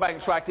 we're going to go back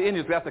and track the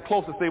Indians. That's the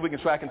closest thing we can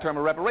track in terms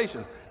of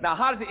reparations. Now,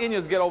 how did the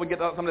Indians get over and get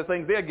some of the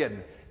things they're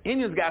getting?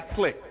 Indians got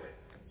slick.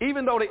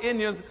 Even though the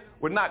Indians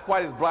were not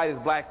quite as bright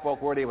as black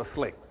folk were, they were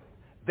slick.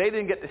 They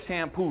didn't get the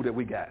shampoo that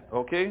we got,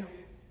 okay?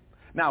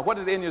 Now, what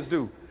did the Indians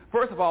do?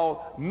 First of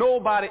all,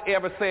 nobody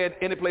ever said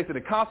any place in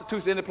the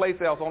Constitution, any place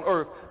else on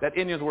earth, that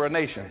Indians were a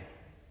nation.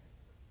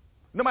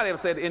 Nobody ever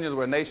said the Indians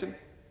were a nation.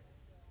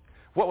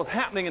 What was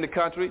happening in the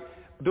country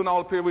during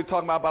all the period we were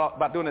talking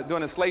about doing the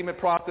enslavement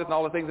process and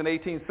all the things in the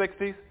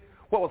 1860s,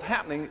 what was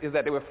happening is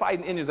that they were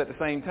fighting Indians at the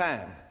same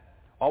time.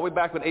 All the way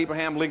back when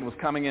Abraham Lincoln was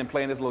coming in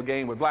playing this little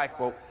game with black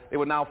folk, they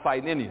were now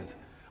fighting Indians.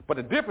 But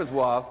the difference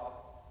was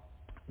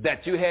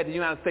that you had the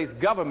United States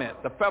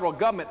government, the federal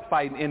government,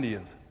 fighting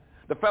Indians.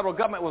 The federal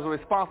government was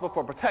responsible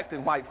for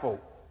protecting white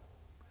folk.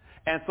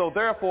 And so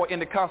therefore in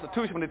the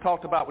Constitution, when they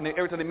talked about,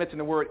 every time they mentioned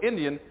the word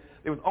Indian,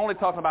 it was only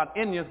talking about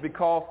Indians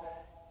because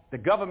the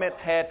government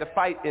had to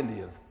fight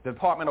Indians. The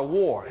Department of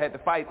War had to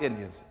fight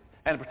Indians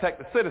and protect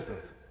the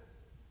citizens.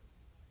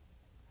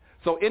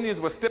 So Indians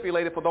were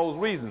stipulated for those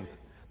reasons.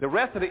 The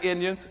rest of the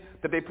Indians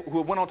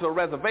who went onto a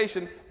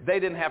reservation, they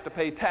didn't have to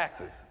pay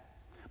taxes.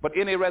 But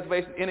any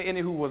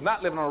Indian who was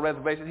not living on a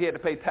reservation, he had to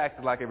pay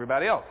taxes like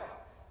everybody else.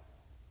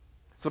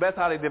 So that's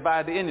how they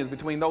divide the Indians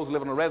between those who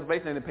live on a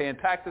reservation and paying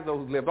taxes.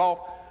 Those who lived off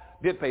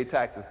did pay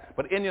taxes.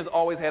 But Indians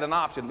always had an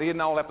option. They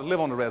didn't all have to live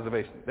on the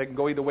reservation. They can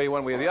go either way,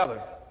 one way or the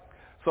other.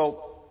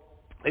 So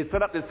they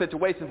set up this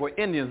situation where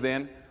Indians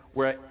then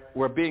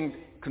were being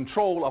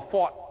controlled or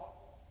fought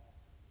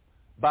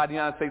by the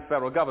United States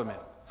federal government.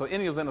 So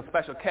Indians in a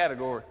special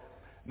category.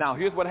 Now,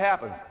 here's what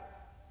happened.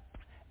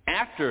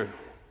 After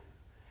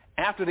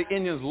the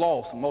Indians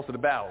lost most of the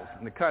battles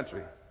in the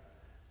country,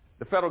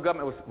 the federal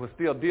government was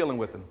still dealing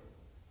with them.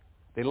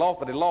 They lost,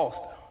 but they lost.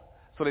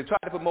 So they tried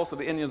to put most of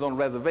the Indians on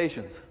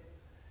reservations.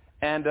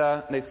 And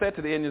they said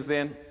to the Indians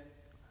then,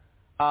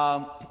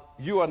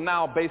 you are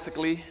now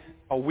basically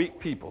a weak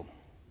people.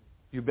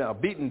 You've been a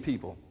beaten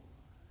people.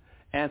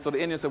 And so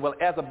the Indians said, well,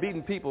 as a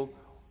beaten people,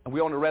 and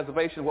we're on the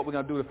reservation, what we're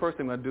going to do, the first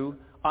thing we're going to do,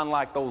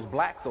 unlike those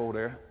blacks over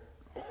there,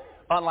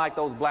 unlike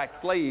those black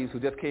slaves who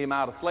just came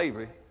out of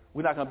slavery,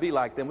 we're not going to be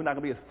like them. We're not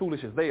going to be as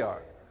foolish as they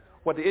are.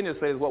 What the Indians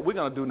say is what we're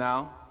going to do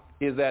now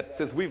is that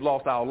since we've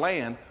lost our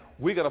land,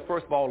 we're going to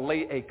first of all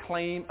lay a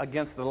claim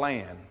against the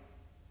land.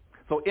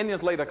 So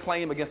Indians laid a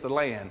claim against the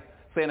land,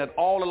 saying that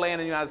all the land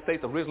in the United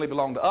States originally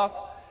belonged to us.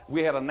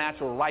 We had a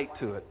natural right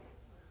to it.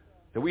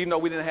 That we know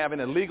we didn't have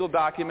any legal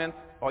documents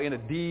or any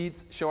deeds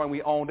showing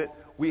we owned it.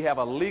 We have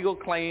a legal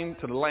claim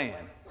to the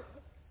land.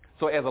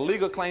 So as a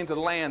legal claim to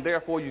the land,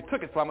 therefore you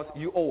took it from us,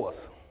 you owe us.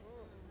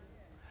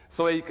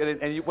 So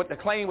what the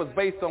claim was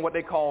based on what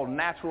they call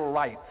natural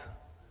rights.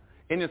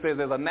 Indian says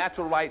there's a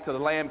natural right to the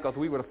land because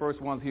we were the first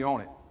ones here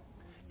on it.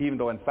 Even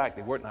though, in fact,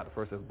 they weren't not the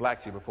first. There's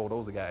blacks here before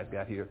those guys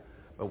got here.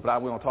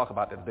 But we don't talk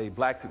about that today.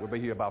 Blacks were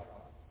here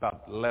about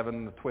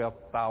 11 to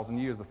 12,000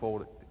 years before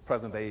the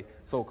present-day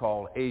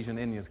so-called Asian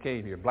Indians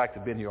came here. Blacks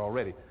had been here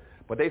already.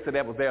 But they said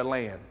that was their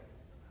land.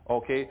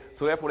 Okay?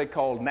 So therefore they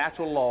called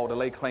natural law to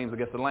lay claims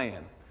against the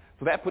land.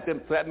 So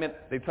that meant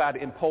they tried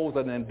to impose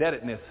an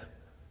indebtedness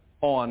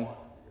on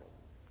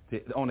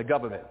the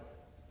government.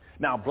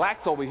 Now,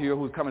 blacks over here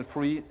who's coming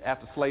free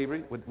after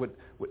slavery with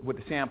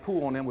the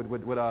shampoo on them, with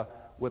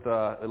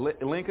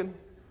Lincoln,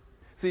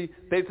 see,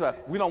 they said,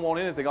 we don't want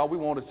anything. All we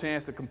want is a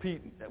chance to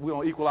compete. We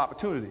want equal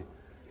opportunity.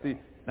 See,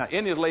 now,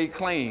 Indians laid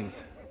claims.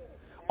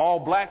 All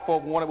black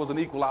folk wanted was an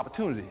equal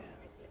opportunity.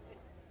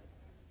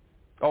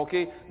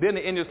 Okay? Then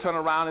the Indians turned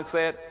around and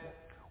said,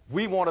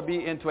 we want to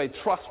be into a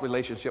trust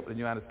relationship with the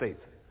United States.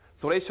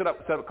 So they set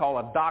up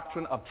called a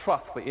doctrine of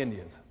trust for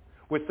Indians,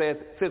 which says,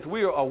 since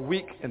we are a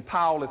weak and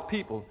powerless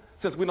people,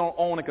 since we don't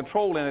own and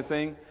control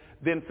anything,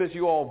 then since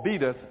you all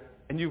beat us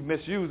and you've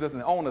misused us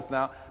and own us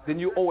now, then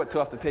you owe it to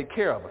us to take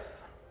care of us.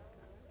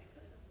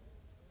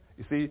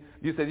 You see,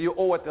 you said you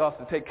owe it to us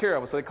to take care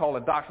of us, so they call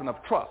it a doctrine of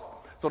trust.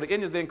 So the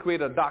Indians then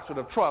created a doctrine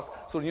of trust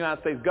so the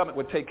United States government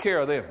would take care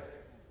of them.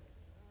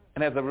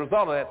 And as a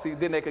result of that, see,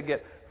 then they could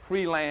get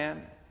free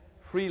land,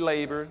 free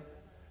labor,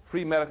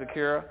 free medical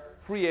care,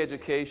 free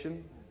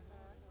education,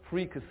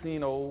 free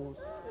casinos,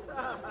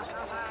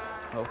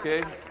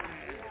 okay?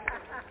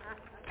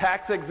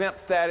 Tax-exempt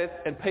status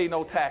and pay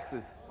no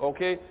taxes,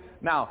 okay?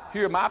 Now,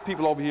 here are my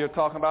people over here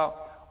talking about,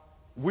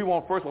 we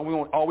want, first of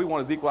all, all we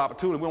want is equal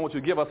opportunity. We don't want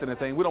you to give us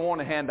anything. We don't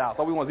want any handouts.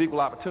 All we want is equal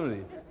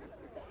opportunity.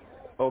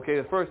 Okay,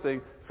 that's the first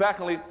thing.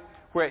 Secondly,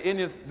 where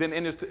Indians then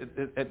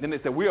they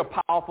said, we're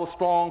a powerful,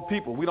 strong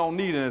people. We don't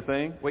need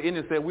anything. Where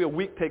Indians said, we're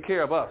weak, take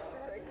care of us.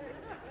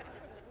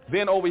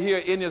 Then over here,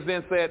 Indians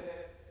then said,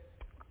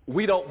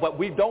 we don't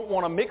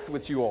want to mix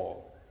with you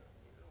all.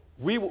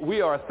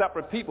 We are a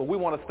separate people. We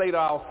want to stay to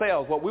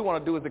ourselves. What we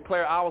want to do is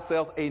declare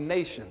ourselves a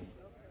nation.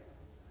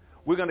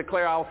 We're going to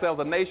declare ourselves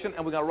a nation,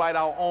 and we're going to write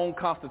our own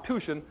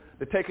constitution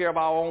to take care of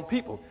our own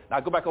people. Now,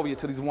 go back over here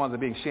to these ones that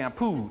are being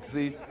shampooed,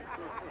 see?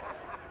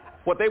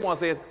 What they want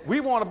to say is,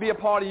 we want to be a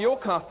part of your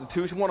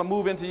constitution. We want to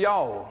move into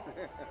y'all.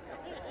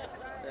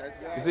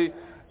 You see?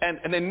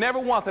 And they never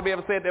once have they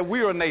ever said that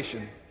we're a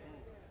nation.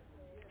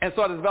 And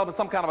started developing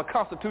some kind of a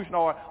constitution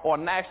or a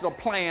national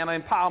plan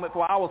of empowerment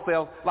for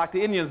ourselves like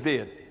the Indians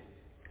did.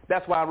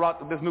 That's why I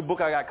wrote this new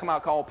book I got come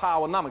out called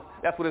Powernomics.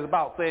 That's what it's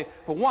about, saying,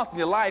 for once in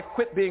your life,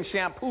 quit being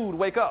shampooed,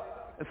 wake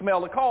up, and smell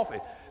the coffee.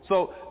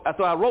 So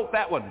I wrote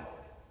that one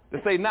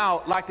to say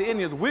now, like the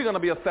Indians, we're going to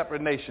be a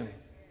separate nation.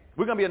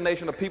 We're going to be a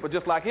nation of people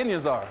just like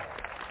Indians are.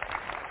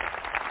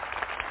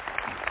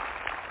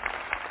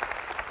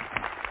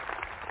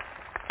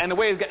 And the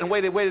way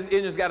the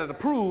Indians got it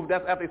approved,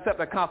 that's after they set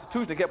their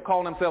constitution, they kept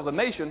calling themselves a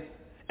nation.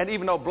 And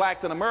even though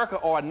blacks in America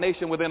are a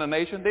nation within a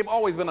nation, they've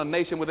always been a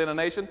nation within a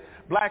nation.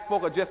 Black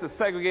folk are just as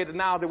segregated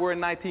now as they were in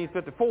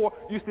 1954.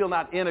 You're still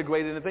not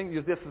integrated in anything.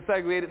 You're just as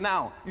segregated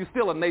now. You're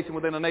still a nation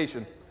within a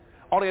nation.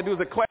 All they got to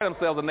do is declare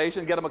themselves a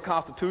nation, get them a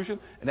constitution,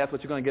 and that's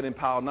what you're going to get in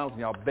Powernomics.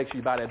 And y'all make sure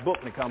you buy that book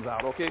when it comes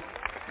out, okay?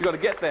 You're going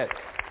to get that.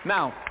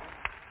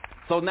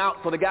 So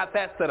they got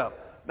that set up.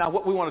 Now,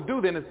 what we want to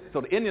do then is,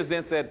 so the Indians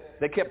then said,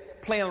 they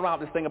kept playing around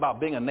with this thing about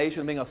being a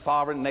nation, being a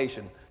sovereign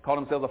nation, called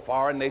themselves a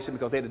foreign nation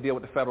because they had to deal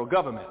with the federal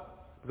government,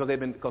 because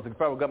the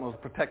federal government was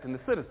protecting the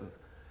citizens.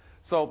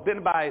 So then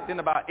about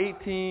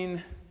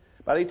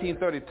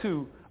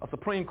 1832, a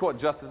Supreme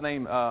Court justice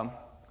named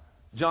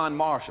John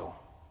Marshall,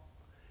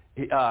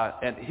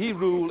 and he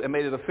ruled and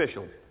made it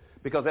official,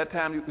 because at that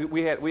time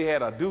we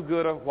had a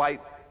do-gooder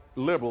white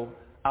liberal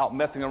out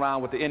messing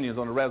around with the Indians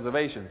on the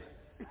reservations,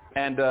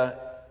 and I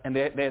think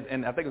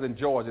it was in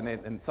Georgia,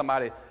 and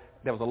somebody,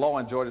 there was a law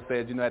in Georgia that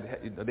said, you know,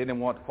 they didn't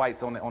want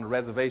whites on the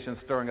reservations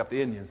stirring up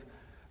the Indians.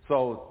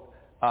 So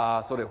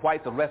the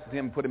whites arrested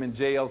him and put him in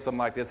jail, something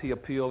like this. He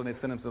appealed, and they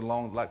sent him to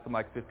something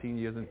like 15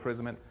 years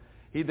imprisonment.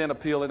 He then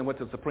appealed and went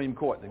to the Supreme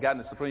Court. They got in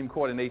the Supreme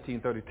Court in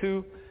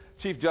 1832.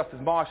 Chief Justice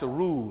Marshall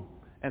ruled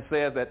and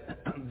said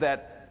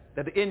that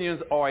the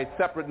Indians are a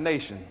separate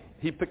nation.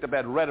 He picked up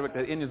that rhetoric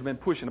that the Indians have been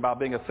pushing about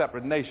being a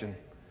separate nation.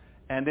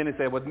 And then he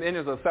said, well, the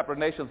Indians are a separate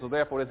nation, so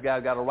therefore this guy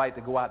got a right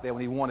to go out there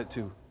when he wanted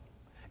to.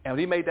 And when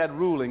he made that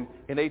ruling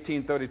in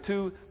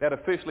 1832, that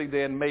officially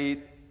then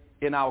made,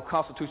 in our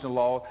constitutional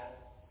law,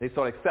 they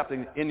started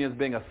accepting Indians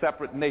being a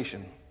separate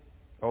nation.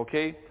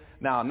 Okay?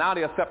 Now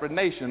they're a separate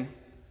nation,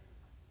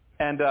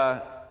 and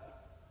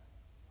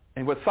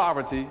with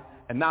sovereignty,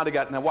 and now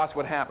watch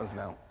what happens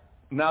now.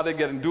 Now they're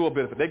getting dual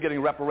benefit. They're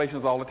getting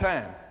reparations all the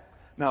time.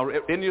 Now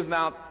Indians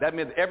that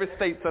means every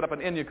state set up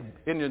an Indian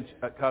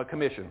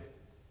commission.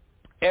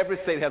 Every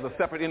state has a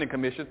separate Indian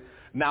commission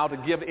now to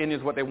give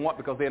Indians what they want,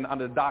 because they're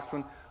under the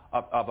doctrine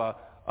of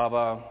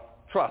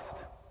trust,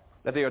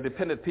 that they are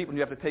dependent people and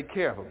you have to take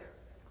care of them,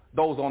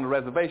 those on the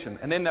reservation.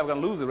 And they're never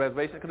going to lose the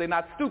reservation because they're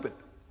not stupid.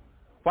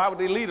 Why would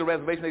they leave the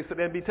reservation? They sit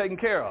there and be taken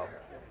care of.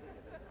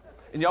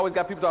 And you always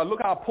got people that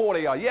look how poor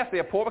they are. Yes,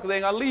 they're poor because they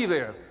ain't going to leave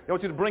there. They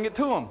want you to bring it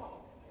to them.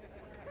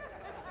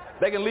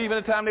 They can leave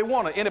anytime they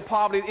want to. Any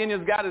poverty the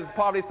Indians got is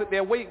poverty they sit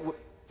there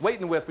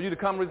waiting with for you to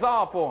come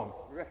resolve for them.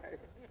 Right.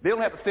 They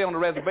don't have to stay on the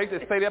reservation.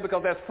 They stay there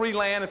because that's free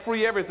land and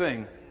free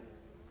everything.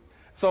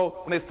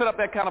 So when they set up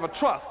that kind of a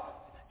trust,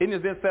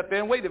 Indians then sat there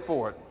and waited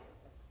for it.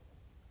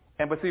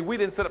 But see, we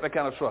didn't set up that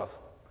kind of trust.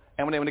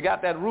 And when they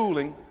got that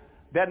ruling,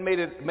 that made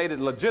it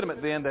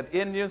legitimate then that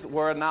Indians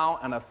were now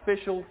an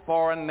official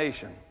foreign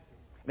nation.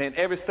 Then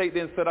every state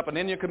then set up an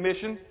Indian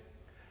commission,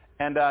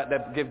 and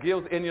that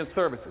gives Indian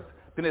services.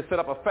 Then they set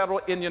up a federal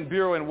Indian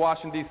Bureau in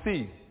Washington,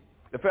 D.C.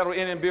 The Federal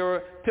Indian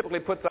Bureau typically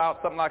puts out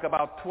something like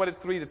about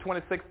 $23,000 to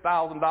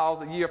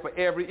 $26,000 a year for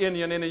every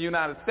Indian in the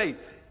United States.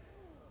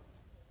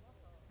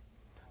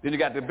 Then you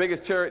got the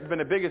biggest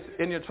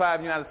Indian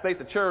tribe in the United States,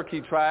 the Cherokee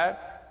tribe,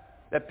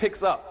 that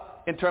picks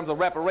up in terms of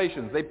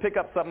reparations. They pick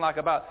up something like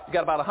you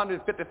got about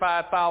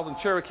 155,000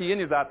 Cherokee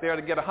Indians out there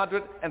to get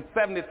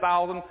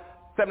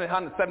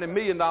 $770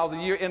 million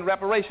a year in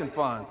reparation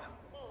funds.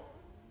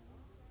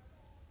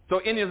 So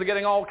Indians are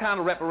getting all kinds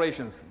of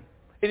reparations.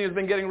 Indians have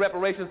been getting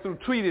reparations through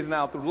treaties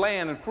now, through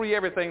land and free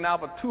everything now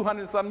for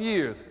 200-some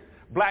years.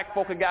 Black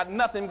folk have got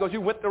nothing because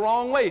you went the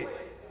wrong way.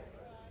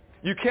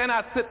 You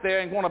cannot sit there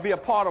and want to be a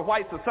part of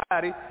white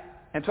society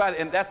and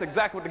that's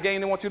exactly what the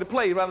game they want you to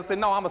play. Rather say,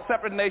 no, I'm a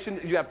separate nation.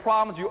 You have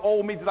problems, you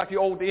owe me just like you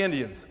owe the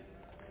Indians.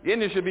 The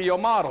Indians should be your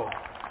model.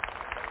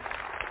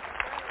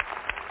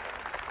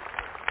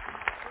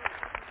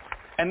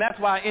 And that's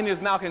why Indians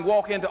now can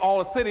walk into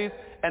all the cities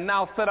and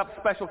now set up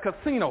special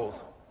casinos.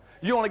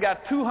 You only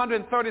got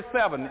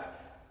 237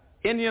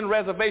 Indian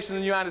reservations in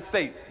the United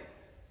States.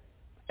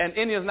 And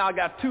Indians now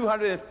got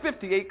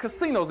 258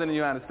 casinos in the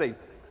United States.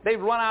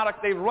 They've run out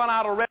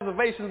of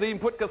reservations to even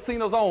put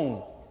casinos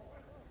on.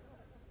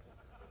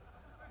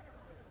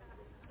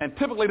 And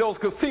typically those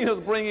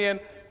casinos bring in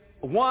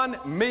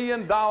 $1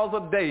 million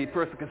a day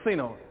per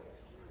casino.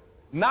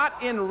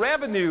 Not in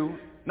revenue,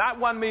 not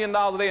 $1 million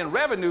a day in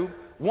revenue,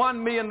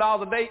 $1 million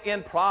a day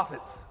in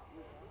profits.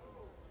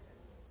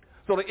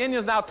 So the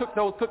Indians now took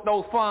those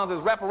funds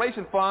as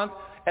reparation funds,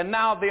 and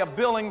now they are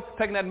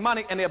taking that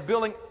money, and they're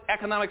building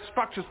economic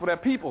structures for their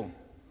people.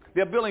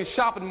 They're building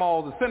shopping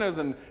malls and centers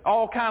and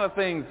all kinds of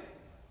things,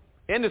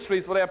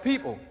 industries for their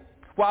people,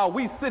 while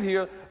we sit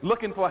here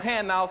looking for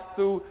handouts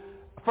through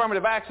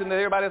affirmative action that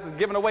everybody else is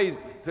giving away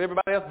to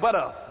everybody else but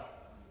us.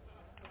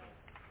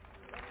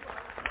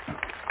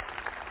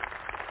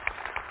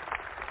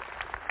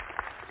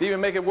 To even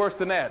make it worse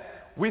than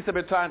that, we have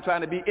been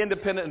trying to be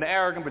independent and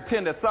arrogant,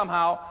 pretend that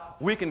somehow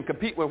we can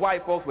compete with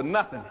white folks with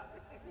nothing.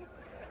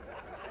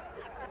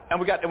 And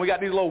we got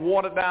these little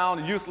watered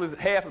down, useless,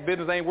 half a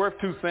business ain't worth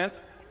 2 cents.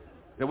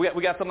 And we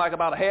got something like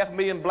about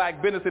 500,000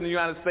 black businesses in the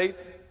United States.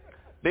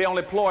 They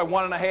only employ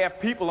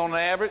 1.5 people on the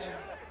average.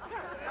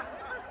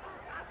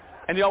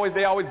 And they always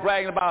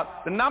bragging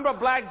about the number of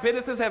black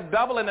businesses have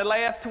doubled in the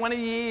last 20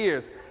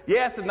 years.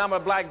 Yes, the number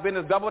of black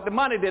businesses doubled, but the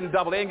money didn't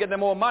double. They ain't getting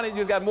more money.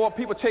 You got more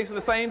people chasing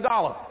the same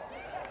dollar.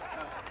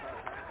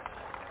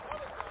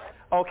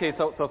 Okay,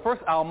 so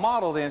first our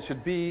model then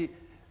should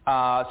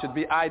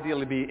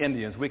ideally be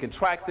Indians. We can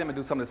track them and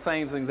do some of the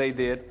same things they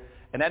did,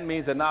 and that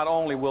means that not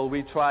only will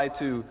we try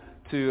to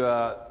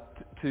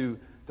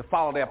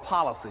follow their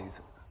policies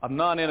of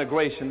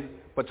non-integration,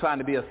 but trying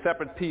to be a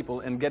separate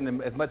people and getting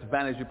them as much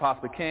advantage as you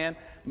possibly can.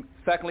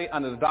 Secondly,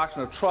 under the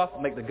doctrine of trust,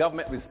 make the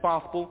government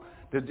responsible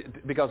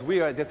because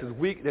we are just as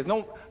weak.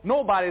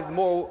 Nobody's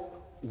more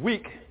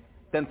weak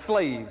than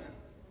slaves.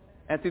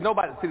 And see,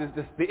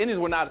 the Indians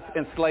were not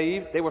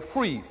enslaved. They were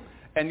free.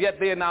 And yet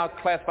they are now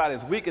classified as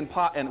weak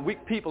and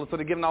weak people, so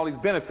they're given all these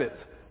benefits.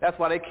 That's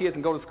why their kids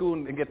can go to school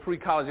and get free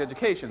college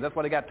education. That's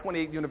why they got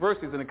 28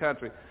 universities in the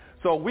country.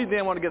 So we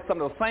then want to get some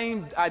of those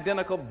same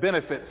identical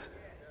benefits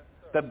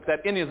that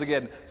Indians are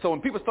getting. So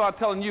when people start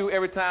telling you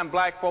every time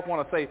black folk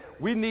want to say,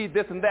 we need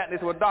this and that, and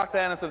they say, well, Dr.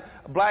 Anderson,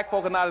 black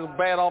folk are not as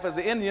bad off as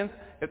the Indians.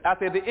 I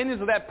said, the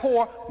Indians are that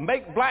poor,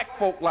 make black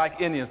folk like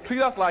Indians.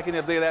 Treat us like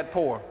Indians if they're that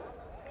poor.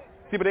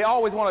 See, but they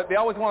always want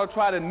to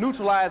try to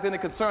neutralize any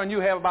concern you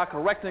have about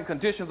correcting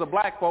conditions of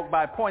black folk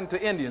by pointing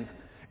to Indians.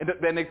 And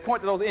then they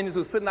point to those Indians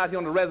who are sitting out here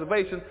on the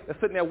reservation, they're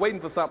sitting there waiting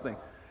for something.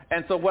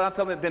 And so what I'm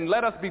telling them, then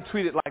let us be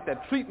treated like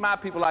that. Treat my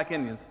people like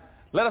Indians.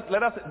 Let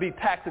us be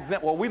tax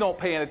exempt. Well, we don't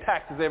pay any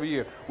taxes every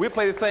year. We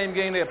play the same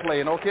game they're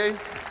playing, okay?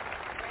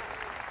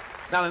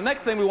 Now the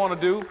next thing we want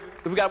to do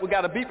is we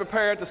got to be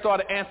prepared to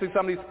start answering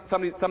some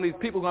of these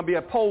people who are going to be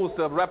opposed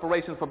to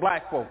reparations for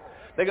black folk.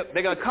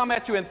 They're going to come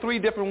at you in three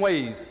different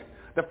ways.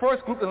 The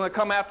first group that's going to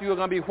come after you are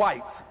going to be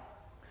whites.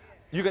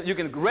 You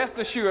can rest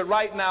assured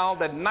right now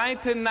that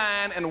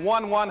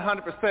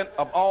 100%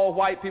 of all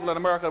white people in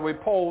America are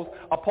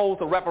opposed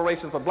to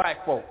reparations for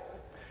black folk.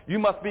 You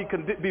must be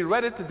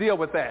ready to deal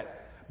with that.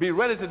 Be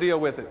ready to deal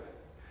with it.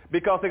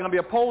 Because they're going to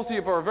be opposed to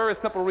you for a very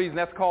simple reason.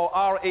 That's called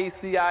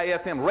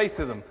racism,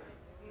 racism.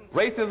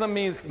 Racism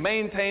means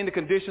maintain the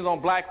conditions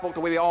on black folk the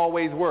way they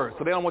always were.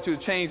 So they don't want you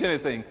to change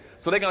anything.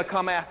 So they're going to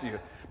come after you.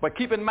 But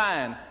keep in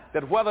mind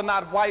that whether or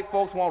not white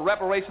folks want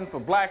reparations for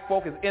black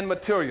folk is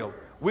immaterial.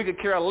 We could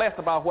care less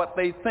about what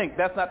they think.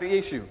 That's not the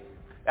issue.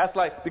 That's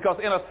because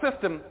in a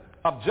system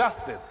of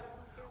justice,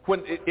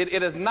 when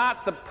it is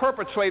not the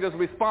perpetrator's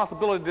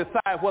responsibility to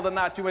decide whether or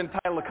not you're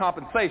entitled to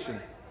compensation.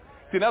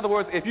 See, in other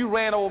words, if you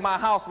ran over my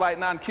house right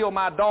now and killed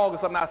my dog or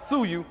something, I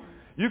sue you,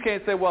 you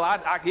can't say, well,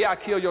 I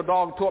killed your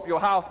dog and tore up your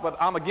house, but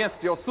I'm against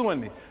your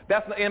suing me.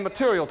 That's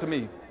immaterial to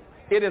me.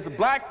 It is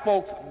black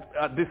folks'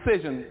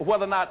 decision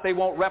whether or not they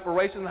want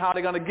reparations and how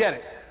they're going to get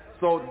it.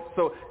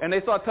 And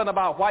they start telling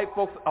about white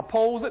folks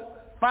oppose it.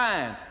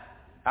 Fine.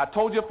 I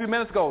told you a few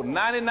minutes ago,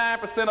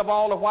 99% of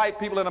all the white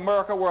people in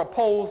America were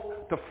opposed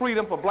to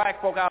freedom for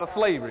black folk out of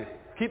slavery.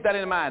 Keep that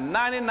in mind.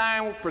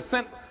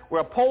 99% were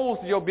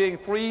opposed to your being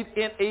freed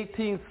in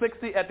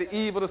 1860 at the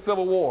eve of the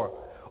Civil War.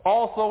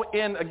 Also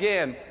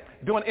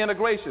doing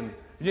integration.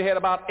 You had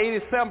about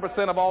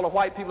 87% of all the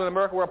white people in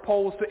America were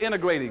opposed to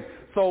integrating.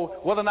 So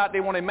whether or not they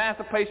want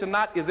emancipation or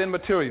not is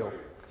immaterial.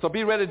 So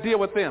be ready to deal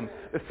with them.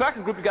 The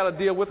second group you got to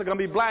deal with are going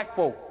to be black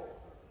folk.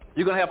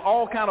 You're going to have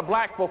all kind of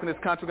black folk in this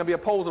country going to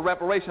be opposed to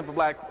reparation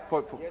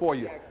for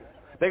you.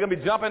 They're going to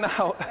be jumping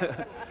out.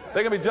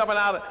 They're going to be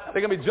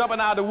jumping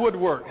out of the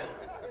woodwork.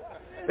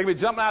 They're going to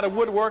be jumping out of the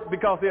woodwork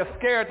because they're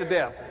scared to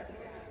death.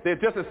 They're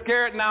just as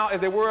scared now as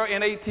they were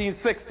in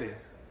 1860.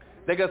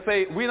 They're going to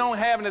say, we don't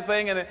have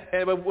anything, and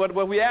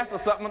when we ask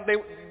for something,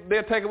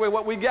 they'll take away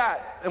what we got.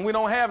 And we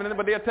don't have anything,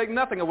 but they'll take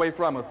nothing away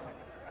from us.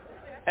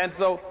 And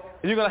so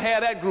you're going to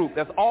have that group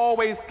that's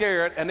always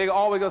scared, and they're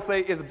always going to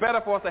say, it's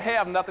better for us to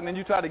have nothing than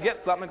you try to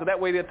get something, because that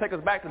way they'll take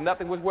us back to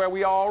nothing, which is where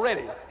we are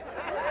already.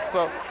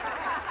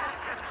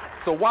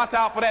 So watch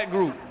out for that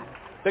group.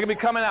 They're going to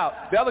be coming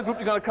out. The other group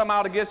you're going to come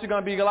out against, you're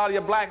going to be a lot of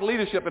your black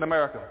leadership in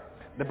America.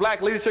 The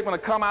black leadership is going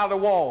to come out of the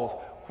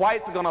walls.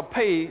 Whites are going to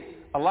pay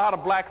a lot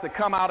of blacks to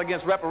come out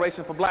against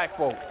reparations for black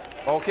folks.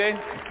 Okay?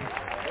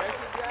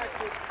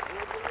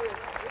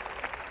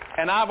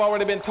 And I've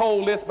already been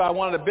told this by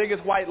one of the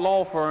biggest white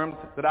law firms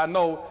that I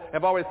know,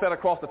 have already set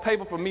across the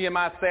table for me and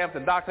my staff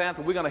that Dr.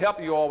 Anderson, we're going to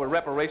help you all with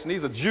reparations.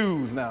 These are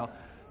Jews now.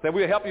 That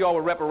we'll help you all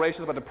with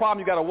reparations, but the problem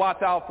you got to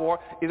watch out for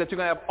is that you're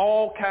going to have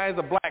all kinds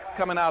of blacks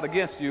coming out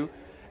against you.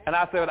 And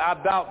I said,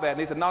 I doubt that. And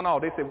they said, no.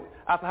 They said,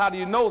 I said, how do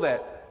you know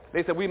that?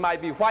 They said, we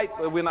might be white,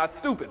 but we're not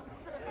stupid.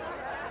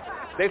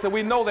 They said,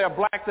 we know there are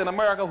blacks in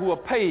America who are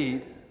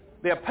paid.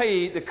 They're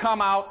paid to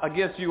come out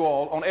against you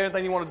all on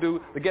everything you want to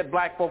do to get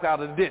black folk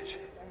out of the ditch.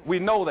 We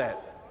know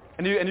that.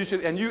 And say,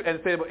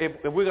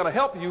 if we're going to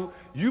help you,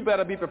 you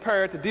better be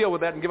prepared to deal with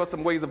that and give us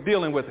some ways of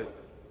dealing with it.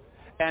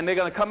 And they're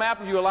going to come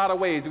after you a lot of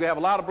ways. You have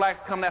a lot of blacks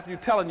coming after you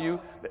telling you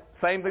the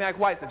same thing like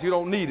whites, that you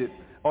don't need it,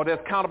 or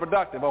that's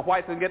counterproductive, or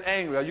whites can get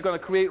angry, or you're going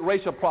to create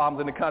racial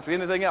problems in the country,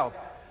 anything else.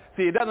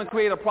 See, it doesn't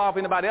create a problem for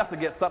anybody else to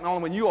get something.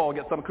 Only when you all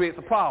get something, it creates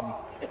a problem.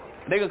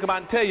 They're going to come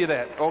out and tell you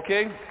that,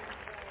 okay?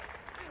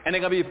 And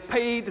they're going to be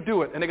paid to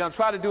do it. And they're going to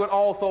try to do it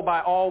also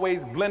by always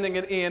blending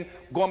it in,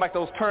 going back to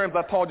those terms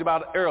I told you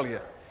about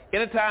earlier.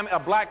 Anytime a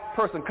black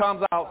person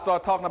comes out,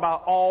 start talking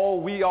about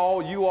all, we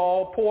all, you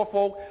all, poor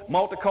folk,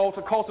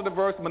 multicultural, culturally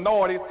diverse,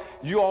 minorities,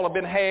 you all have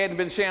been had and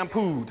been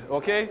shampooed,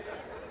 okay?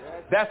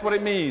 That's what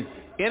it means.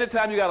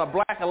 Anytime you got a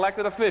black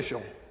elected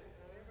official,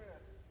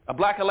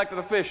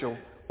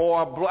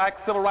 or a black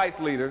civil rights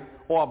leader,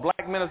 or a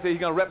black minister, he's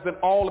going to represent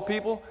all the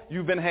people,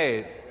 you've been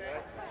had.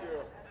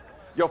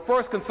 Your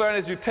first concern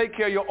is you take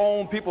care of your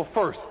own people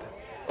first,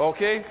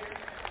 okay?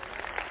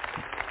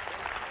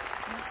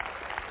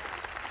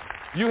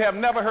 You have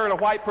never heard a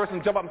white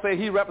person jump up and say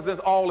he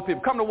represents all the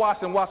people. Come to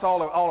Washington, watch all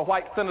the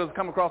white senators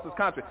come across this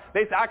country.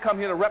 They say, I come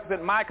here to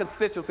represent my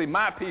constituency,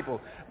 my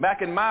people,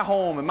 back in my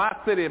home, in my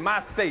city, in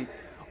my state.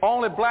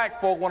 Only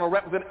black folk want to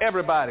represent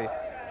everybody.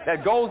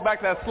 That goes back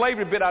to that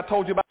slavery bit I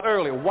told you about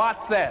earlier. Watch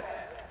that.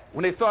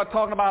 When they start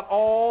talking about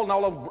all and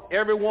all of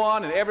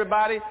everyone and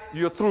everybody,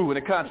 you're through in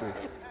the country.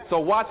 So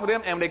watch for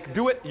them, and when they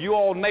do it, you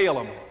all nail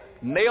them.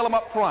 Nail them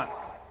up front.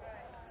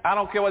 I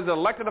don't care whether it's an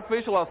elected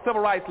official or a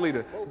civil rights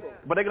leader,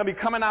 but they're going to be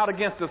coming out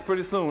against us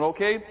pretty soon,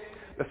 okay?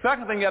 The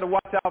second thing you got to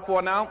watch out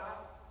for now,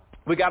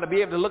 we got to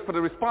be able to look for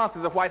the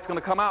responses of whites going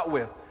to come out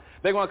with.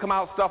 They're going to come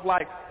out with stuff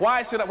like,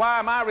 why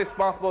am I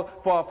responsible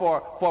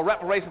for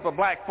reparations for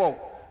black folk?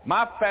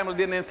 My family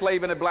didn't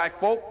enslave any black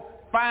folk.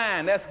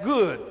 Fine, that's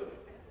good.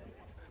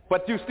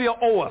 But you still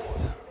owe us.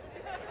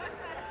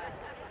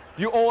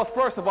 You owe us,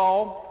 first of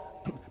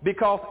all,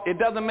 because it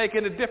doesn't make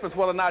any difference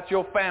whether or not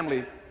your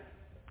family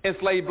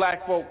enslaved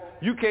black folk.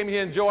 You came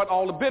here and enjoyed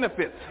all the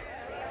benefits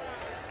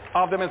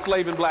of them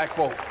enslaving black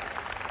folk.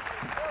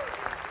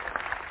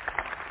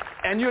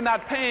 And you're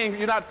not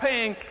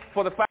paying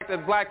for the fact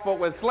that black folk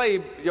were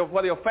enslaved,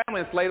 whether your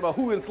family enslaved or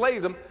who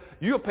enslaved them.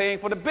 You're paying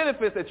for the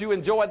benefits that you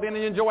enjoyed then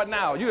and you enjoy it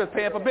now. You're just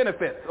paying for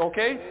benefits,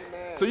 okay?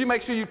 Amen. So you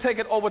make sure you take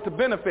it over to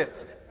benefits.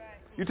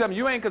 You tell me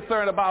you ain't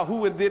concerned about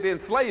who did the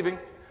enslaving.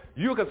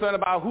 You're concerned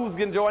about who's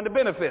enjoying the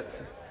benefits.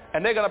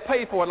 And they're going to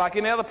pay for it like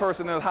any other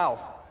person in the house.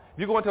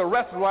 If you go into a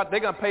restaurant, they're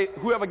going to pay.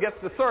 Whoever gets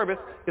the service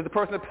is the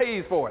person that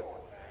pays for it.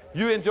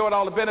 You enjoyed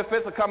all the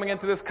benefits of coming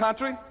into this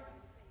country.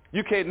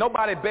 You can't.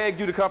 Nobody begged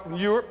you to come from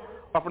Europe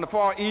or from the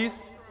Far East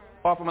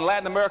or from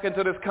Latin America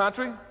into this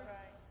country.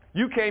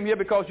 You came here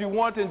because you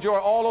wanted to enjoy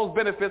all those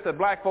benefits that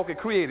black folk had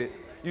created.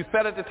 You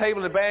sat at the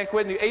table in the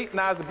banquet and you ate.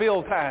 Now it's the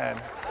bill time.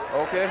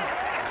 Okay.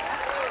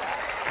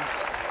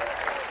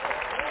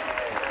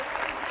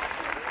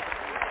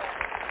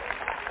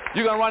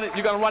 You're gonna run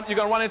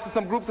into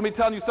some groups and be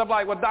telling you stuff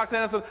like, well, Dr.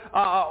 Anderson,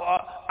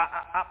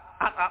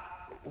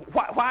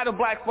 why do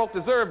black folk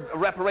deserve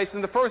reparations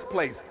in the first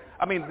place?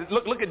 I mean,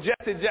 look at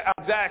Jesse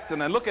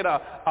Jackson, and look at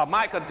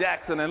Michael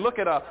Jackson, and look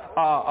at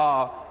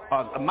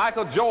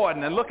Michael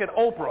Jordan, and look at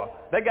Oprah.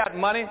 They got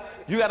money.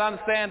 You got to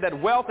understand that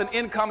wealth and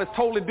income is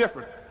totally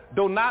different.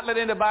 Do not let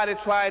anybody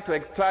try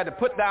to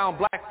put down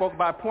black folk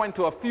by pointing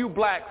to a few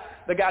blacks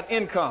that got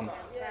income.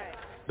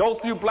 Those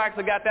few blacks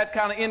that got that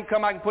kind of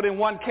income, I can put in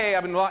one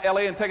cab in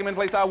L.A. and take them in the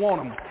place I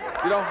want them.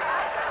 You know,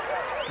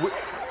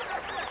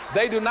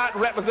 they do not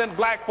represent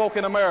black folk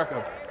in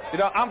America. You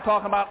know, I'm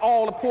talking about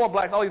all the poor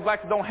blacks, all these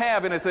blacks that don't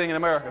have anything in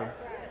America.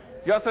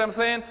 You understand what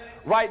I'm saying?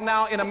 Right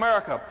now in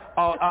America,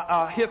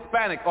 a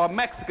Hispanic or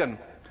Mexican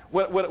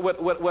with a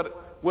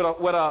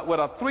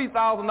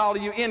 $3,000 a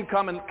year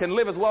income and can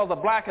live as well as a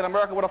black in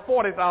America with a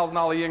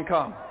 $40,000 a year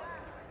income.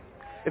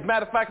 As a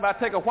matter of fact, if I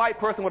take a white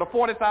person with a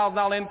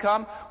 $40,000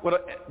 income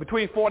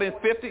between 40 and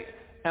 50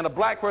 and a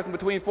black person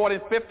between 40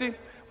 and 50,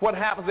 what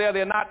happens there,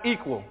 they're not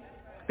equal.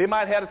 They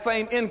might have the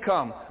same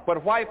income,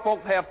 but white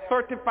folks have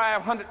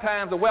 3,500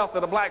 times the wealth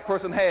that a black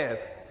person has.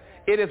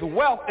 It is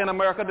wealth in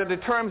America that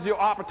determines your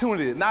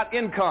opportunity, not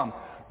income.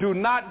 Do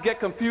not get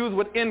confused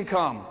with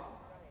income.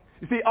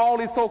 You see, all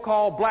these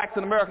so-called blacks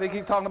in America, they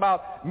keep talking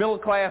about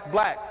middle-class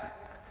blacks.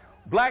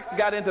 Blacks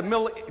got into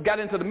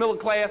the middle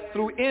class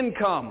through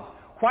income.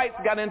 Whites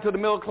got into the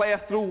middle class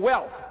through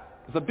wealth.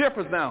 There's a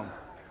difference now.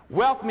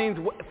 Wealth means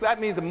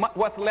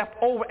what's left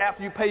over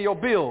after you pay your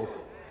bills.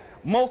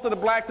 Most of the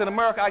blacks in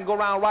America, I can go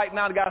around right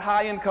now, they got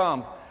high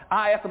incomes.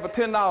 I ask them for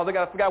 $10, they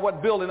got to figure out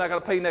what bill they're not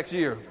going to pay next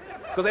year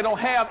because they don't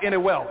have any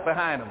wealth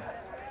behind them.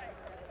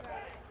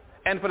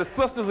 And for the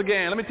sisters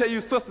again, let me tell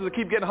you sisters that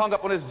keep getting hung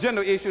up on this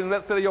gender issue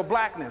instead of your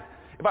blackness.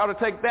 If I were to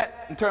take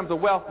that in terms of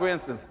wealth, for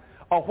instance,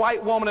 a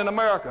white woman in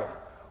America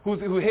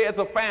who heads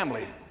a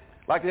family,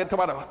 like they talk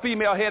about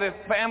female-headed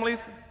families,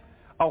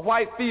 a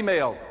white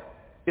female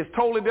is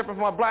totally different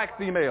from a black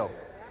female.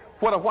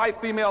 What a white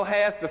female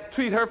has to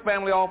treat her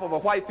family off of a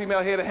white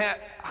female-headed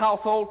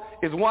household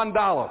is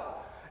 $1.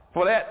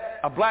 For that,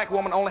 a black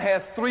woman only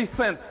has 3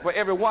 cents for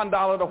every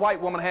 $1 the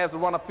white woman has to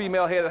run a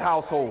female-headed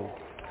household.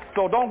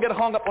 So don't get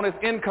hung up on this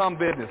income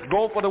business.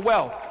 Go for the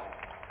wealth.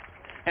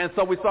 And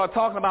so we start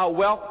talking about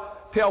wealth.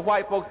 Tell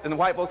white folks, and the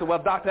white folks say,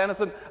 well, Dr.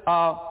 Anderson,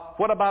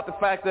 what about the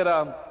fact that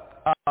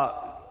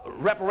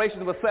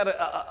reparations will set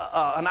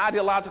an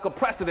ideological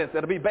precedent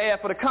that will be bad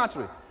for the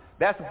country?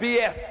 That's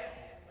BS.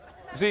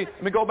 See,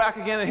 let me go back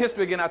again in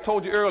history again. I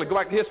told you earlier, go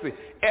back to history.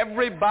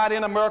 Everybody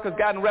in America has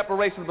gotten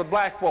reparations but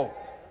black folk.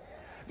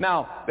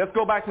 Now, let's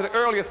go back to the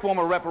earliest form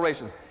of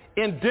reparations.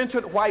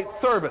 Indentured white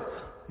servants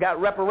got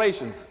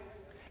reparations.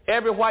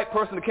 Every white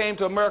person that came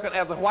to America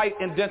as a white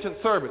indentured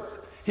servant,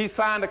 he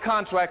signed a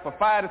contract for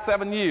 5 to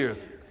 7 years.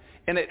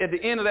 And at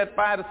the end of that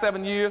 5 to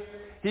 7 years,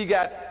 he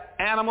got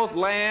animals,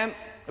 land.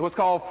 It was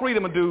called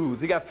freedom dues.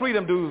 He got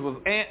freedom dues, was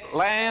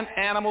land,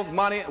 animals,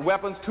 money,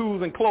 weapons,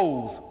 tools, and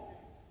clothes.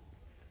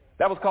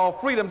 That was called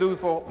freedom dues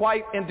for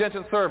white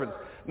indentured servants.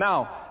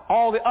 Now,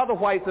 all the other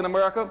whites in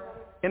America,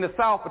 in the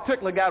South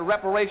particularly, got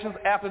reparations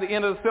after the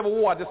end of the Civil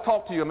War. I just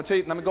talked to you. Let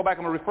me go back.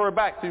 I'm going to refer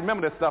back so you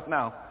remember this stuff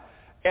now.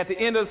 At the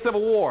end of the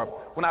Civil War,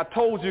 when I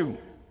told you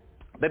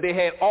that they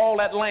had all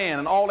that land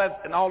and all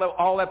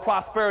that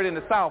prosperity in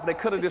the South, they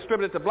could have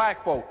distributed it to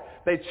black folk.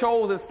 They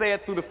chose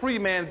instead through the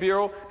Freedmen's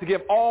Bureau to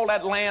give all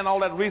that land, all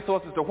that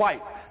resources to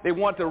whites. They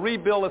wanted to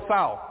rebuild the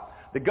South.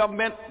 The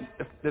government,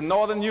 the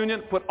Northern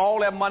Union, put all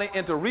that money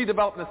into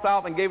redeveloping the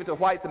South and gave it to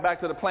whites and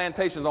back to the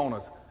plantation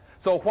owners.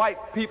 So white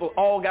people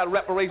all got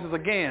reparations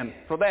again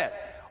for that.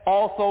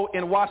 Also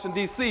in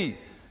Washington, D.C.,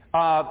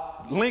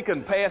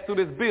 Lincoln passed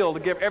through this bill to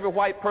give every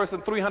white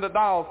person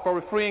 $300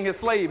 for freeing his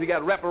slave. He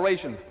got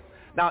reparations.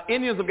 Now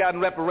Indians have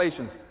gotten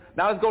reparations.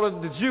 Now let's go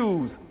to the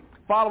Jews.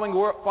 Following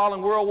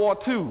World War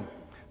II,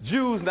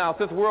 Jews now,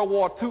 since World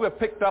War II, have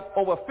picked up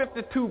over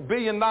 $52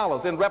 billion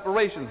in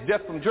reparations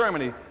just from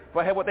Germany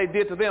for what they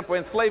did to them, for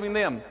enslaving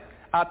them.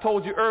 I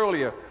told you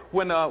earlier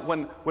when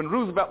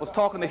Roosevelt was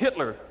talking to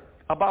Hitler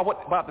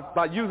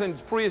about using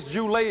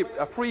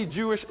free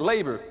Jewish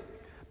labor,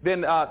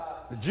 then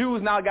the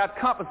Jews now got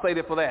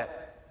compensated for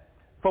that,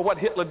 for what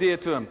Hitler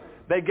did to them.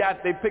 They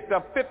picked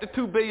up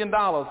 $52 billion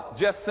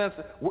just since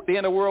the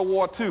end of World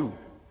War II.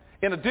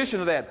 In addition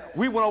to that,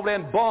 we went over there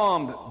and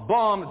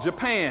bombed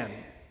Japan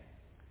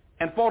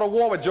and fought a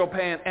war with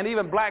Japan, and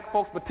even black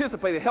folks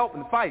participated, helped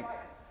and fight.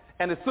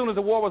 And as soon as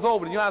the war was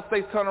over, the United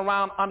States turned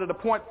around under the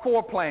Point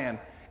 4 plan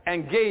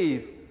and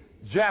gave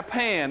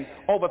Japan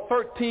over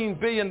 $13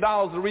 billion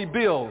to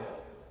rebuild.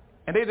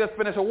 And they just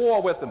finished a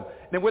war with them.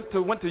 They went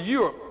to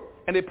Europe,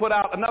 and they put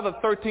out another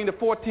 $13 to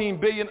 $14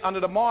 billion under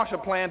the Marshall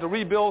Plan to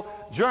rebuild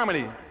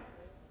Germany.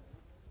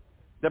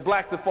 The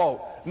blacks are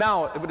fault.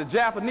 Now, with the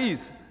Japanese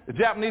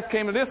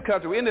came to this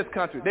country, in this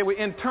country, they were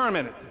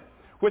internmented,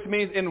 which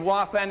means in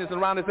Los Angeles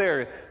and around this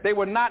area. They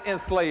were not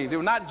enslaved. They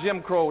were not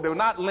Jim Crow. They were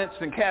not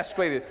lynched and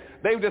castrated.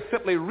 They were just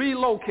simply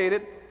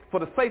relocated for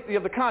the safety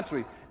of the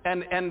country.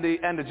 And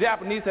the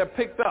Japanese have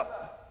picked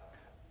up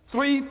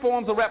 3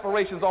 forms of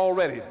reparations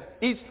already.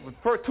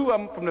 For 2 of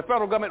them from the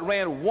federal government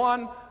ran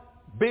 $1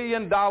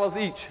 billion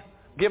each,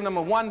 giving them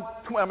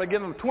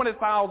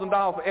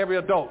 $20,000 for every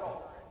adult.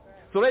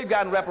 So they've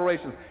gotten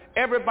reparations.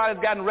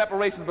 Everybody's gotten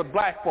reparations but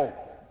black folk.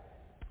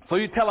 So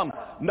you tell them,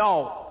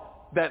 no,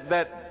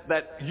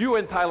 that you're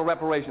entitled to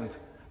reparations.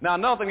 Now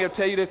another thing they'll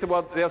tell you,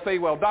 they'll say,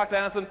 well, Dr.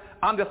 Anderson,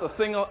 I'm just a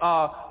single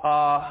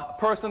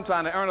person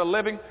trying to earn a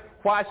living.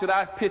 Why should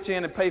I pitch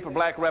in and pay for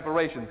black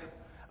reparations?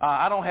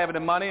 I don't have any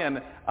money,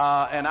 and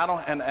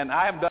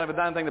I haven't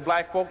done anything to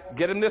black folk.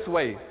 Get them this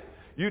way.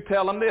 You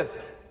tell them this,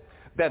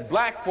 that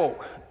black folk,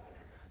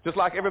 just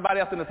like everybody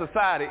else in the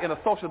society, in a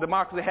social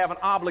democracy, have an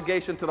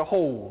obligation to the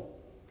whole.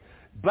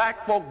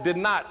 Black folk did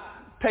not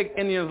take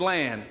Indians'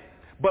 land,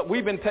 but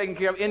we've been taking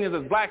care of Indians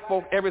as black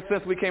folk ever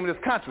since we came to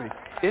this country.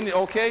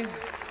 Okay?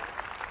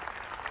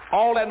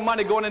 All that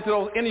money going into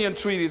those Indian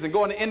treaties and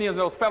going to Indians,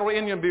 those federal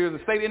Indian bureaus,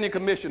 the state Indian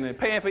commission, and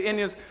paying for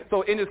Indians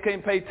so Indians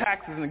can't pay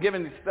taxes and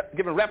giving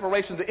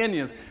reparations to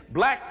Indians.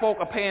 Black folk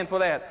are paying for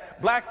that.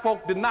 Black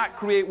folk did not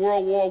create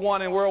World War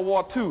I and World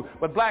War II,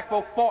 but black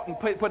folk fought and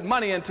put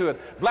money into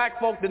it. Black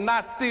folk did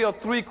not steal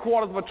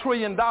 $750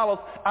 billion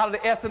out of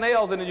the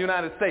S&Ls in the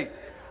United States.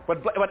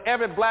 But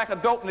every black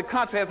adult in the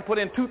country has to put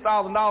in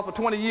 $2,000 for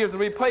 20 years to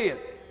repay it.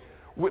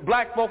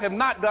 Black folk have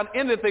not done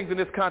anything in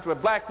this country,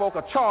 but black folk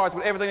are charged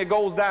with everything that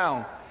goes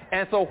down.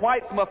 And so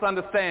whites must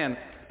understand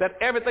that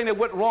everything that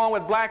went wrong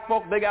with black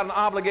folk, they got an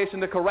obligation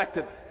to correct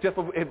it. Just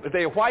if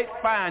they're white,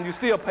 fine, you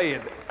still pay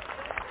it.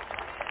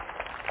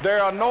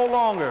 There are no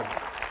longer.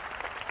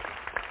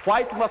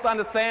 Whites must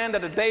understand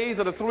that the days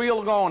of the thrill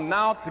are gone.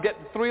 Now, to get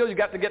the thrill, you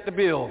got to get the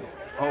bill.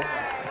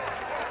 Okay.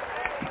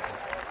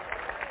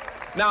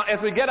 Now, as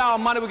we get our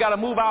money, we got to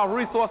move our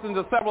resources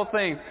into several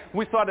things.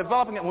 We start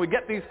developing it. When we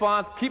get these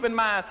funds, keep in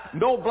mind,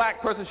 no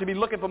black person should be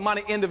looking for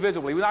money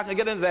individually. We're not going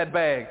to get into that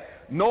bag.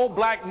 No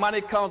black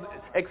money comes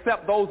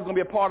except those who are going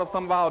to be a part of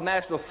some of our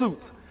national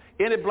suits.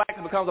 Any black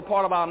that becomes a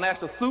part of our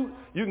national suit,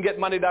 you can get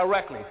money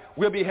directly.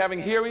 We'll be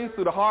having hearings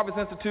through the Harvest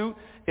Institute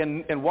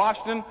in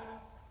Washington,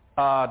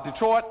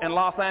 Detroit, and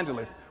Los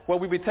Angeles, where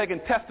we'll be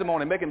taking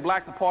testimony, making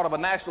blacks a part of a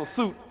national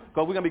suit,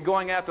 because we're going to be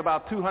going after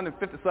about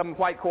 257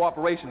 white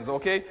corporations,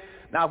 okay?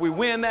 Now, if we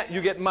win that,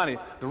 you get money.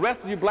 The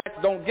rest of you blacks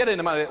don't get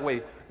any money that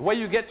way. The way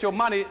you get your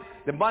money,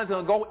 the money's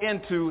going to go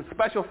into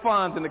special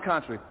funds in the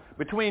country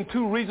between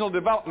 2 regional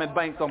development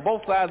banks on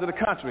both sides of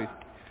the country.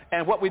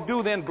 And what we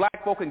do then,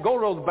 black folk can go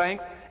to those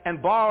banks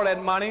and borrow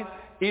that money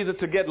either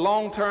to get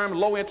long-term,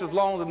 low-interest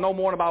loans of no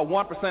more than about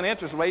 1%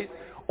 interest rate,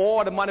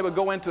 or the money would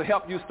go in to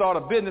help you start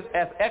a business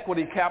as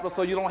equity capital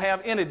so you don't have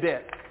any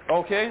debt,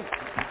 okay?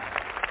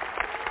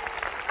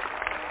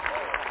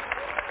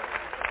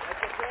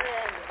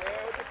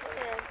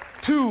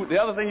 Two,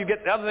 the other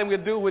thing we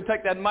do, we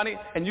take that money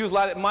and use a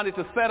lot of that money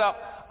to set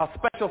up a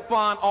special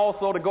fund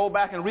also to go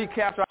back and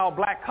recapture our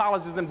black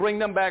colleges and bring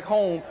them back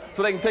home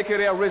so they can take care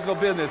of their original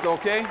business,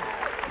 okay?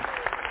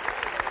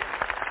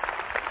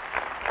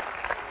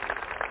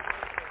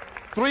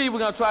 3, we're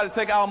going to try to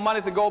take our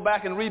money to go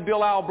back and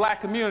rebuild our black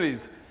communities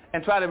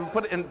and try to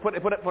put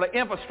it for the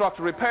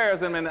infrastructure repairs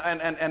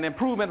and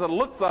improvements of the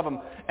looks of them.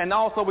 And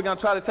also we're going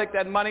to try to take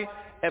that money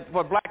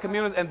for black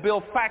communities and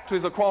build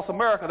factories across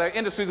America. There are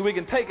industries we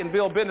can take and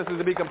build businesses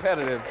to be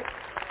competitive.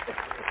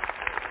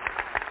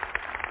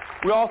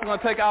 We're also going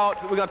to take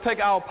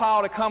our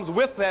power that comes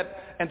with that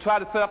and try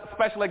to set up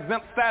special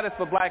exempt status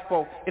for black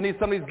folk in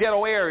some of these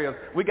ghetto areas.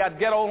 We got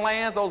ghetto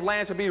lands. Those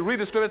lands should be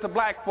redistributed to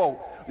black folk.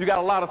 You got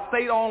a lot of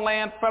state-owned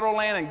land, federal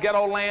land, and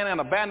ghetto land, and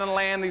abandoned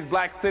land in these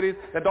black cities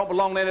that don't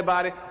belong to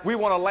anybody. We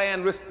want a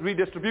land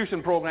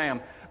redistribution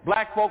program.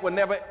 Black folk were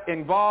never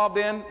involved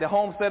in the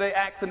Homestead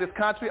Acts in this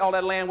country. All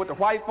that land went to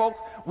white folks.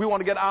 We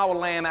want to get our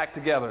land act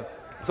together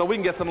so we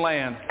can get some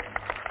land.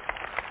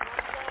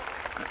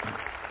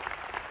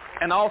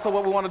 And also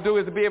what we want to do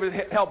is to be able to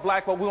help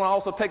black folk. We want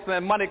to also take some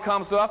of that money that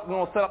comes to us. We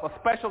want to set up a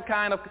special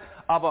kind of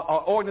an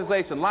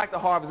organization like the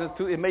Harvest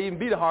Institute. It may even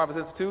be the Harvest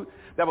Institute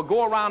that will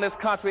go around this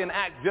country and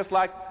act just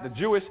like the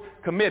Jewish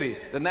Committee,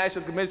 the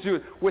National Committee,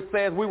 Jewish, which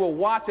says we will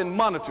watch and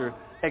monitor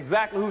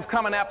exactly who's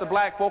coming after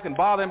black folk and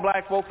bothering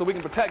black folk so we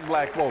can protect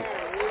black folk.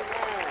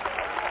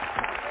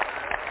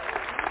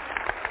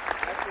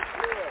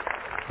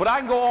 But I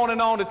can go on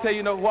and on to tell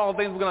you, what all the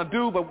things we're going to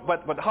do,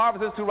 but the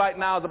Harvest Institute right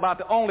now is about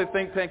the only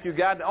think tank you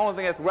got, the only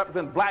thing that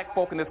represents black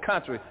folk in this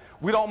country.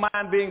 We don't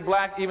mind being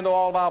black, even though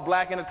all of our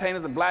black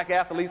entertainers and black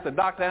athletes said,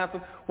 Dr.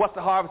 Hanson, what's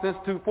the Harvest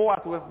Institute for? I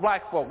said, well, it's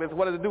black folk. They said,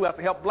 what does it do? I have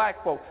to help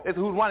black folk. They said,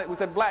 who's running it? We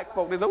said, black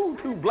folk. They said, ooh,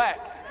 too black.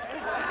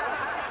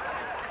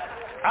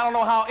 I don't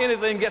know how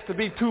anything gets to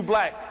be too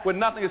black when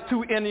nothing is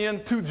too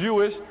Indian, too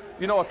Jewish,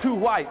 or too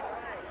white.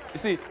 You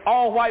see,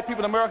 all white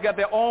people in America got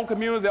their own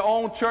communities, their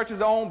own churches,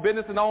 their own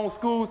business, and their own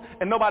schools,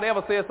 and nobody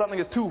ever says something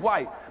is too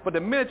white. But the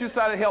minute you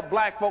start to help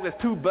black folk,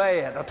 it's too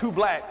bad or too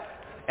black.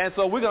 And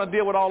so we're going to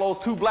deal with all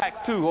those too blacks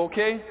too,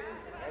 okay?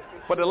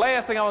 But the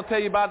last thing I want to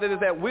tell you about this is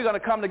that we're going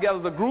to come together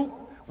as a group.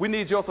 We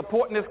need your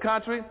support in this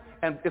country,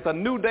 and it's a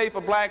new day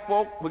for black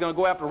folk. We're going to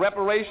go after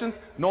reparations,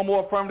 no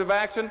more affirmative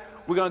action.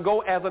 We're going to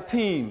go as a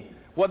team.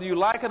 Whether you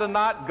like it or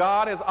not,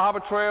 God has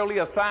arbitrarily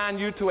assigned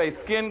you to a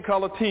skin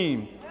color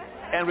team.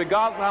 And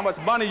regardless of how much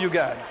money you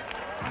got,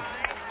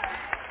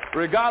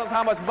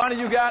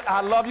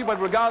 I love you, but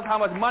regardless of how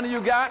much money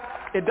you got,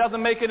 it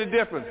doesn't make any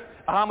difference.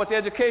 How much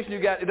education you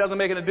got, it doesn't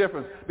make any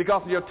difference.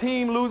 Because if your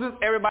team loses,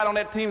 everybody on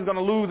that team is going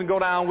to lose and go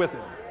down with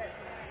it.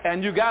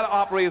 And you got to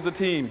operate as a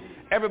team.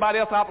 Everybody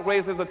else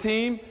operates as a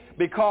team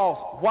because,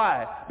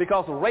 why?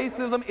 Because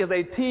racism is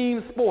a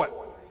team sport.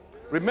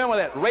 Remember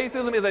that.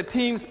 Racism is a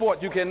team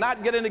sport. You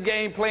cannot get in the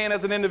game playing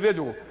as an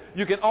individual.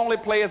 You can only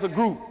play as a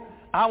group.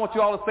 I want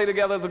you all to stay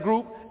together as a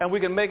group, and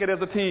we can make it as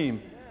a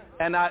team.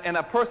 And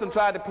a person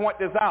tried to point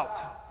this out.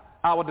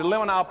 Our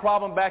dilemma and our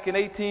problem back in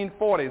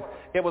 1840s.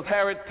 It was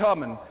Harriet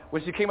Tubman.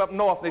 When she came up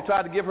north, they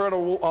tried to give her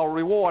a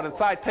reward and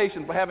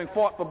citation for having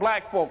fought for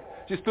black folk.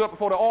 She stood up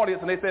before the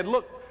audience, and they said,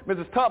 look,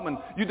 Mrs. Tubman,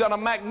 you've done a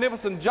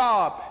magnificent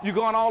job. You've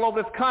gone all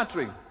over this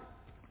country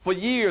for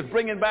years,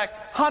 bringing back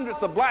hundreds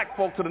of black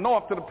folk to the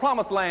north, to the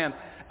promised land.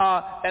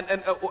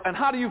 And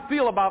how do you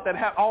feel about that,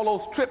 all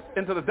those trips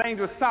into the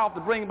dangerous south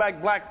to bring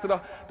back blacks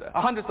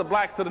hundreds of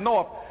blacks to the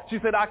north? She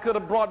said, I could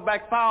have brought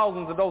back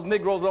thousands of those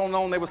Negroes that don't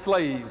know they were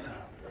slaves.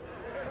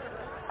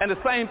 And the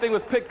same thing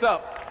was picked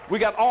up. We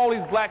got all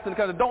these blacks in the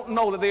country that don't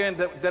know that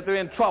they're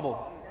in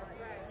trouble.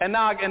 And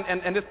now,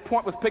 and this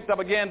point was picked up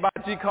again by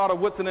G. Carter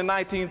Woodson in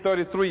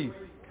 1933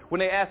 when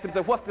they asked him,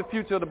 what's the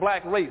future of the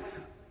black race?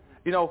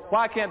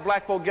 Why can't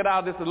black folk get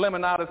out of this dilemma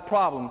and out of this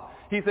problem?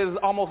 He says it's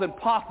almost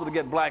impossible to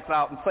get blacks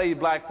out and save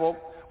black folk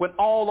when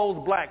all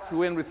those blacks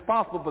who are in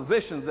responsible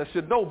positions that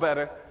should know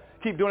better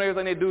keep doing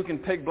everything they do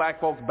can take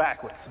black folks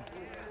backwards.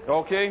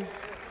 Okay?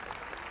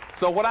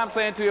 So what I'm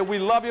saying to you, we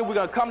love you. We're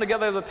going to come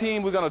together as a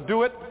team. We're going to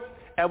do it.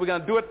 And we're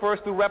going to do it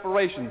first through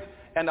reparations.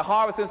 And the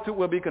Harvest Institute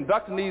will be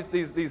conducting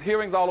these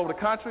hearings all over the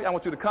country. I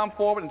want you to come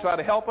forward and try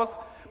to help us.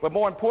 But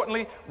more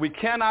importantly, we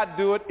cannot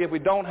do it if we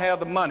don't have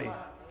the money.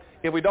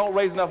 If we don't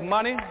raise enough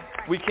money,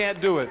 we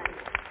can't do it.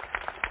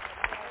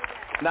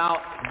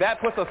 Now,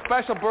 that puts a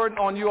special burden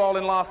on you all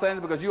in Los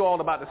Angeles because you all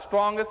are about the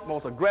strongest,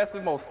 most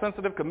aggressive, most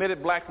sensitive,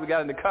 committed blacks we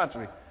got in the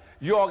country.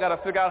 You all got to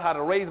figure out how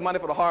to raise money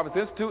for the Harvest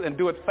Institute and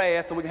do it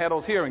fast so we can have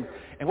those hearings.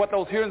 And what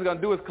those hearings are going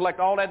to do is collect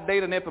all that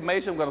data and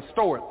information. We're going to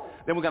store it.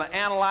 Then we're going to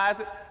analyze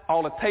it,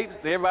 all the tapes,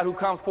 everybody who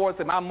comes forward and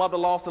say, my mother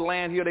lost the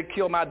land here, they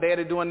killed my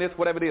daddy doing this,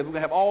 whatever it is. We're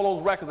going to have all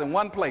those records in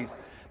one place.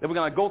 Then we're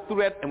going to go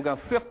through that and we're going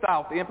to sift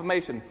out the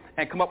information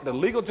and come up with the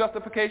legal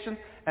justification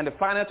and the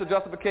financial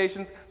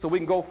justifications so we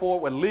can go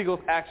forward with legal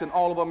action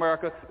all over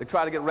America to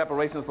try to get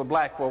reparations for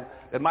black folk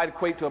that might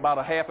equate to about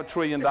 $500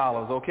 billion,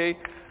 okay?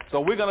 So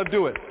we're going to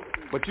do it.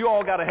 But you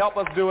all got to help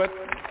us do it.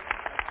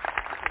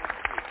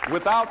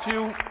 Without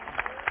you,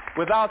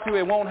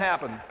 it won't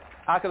happen.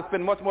 I could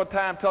spend much more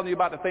time telling you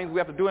about the things we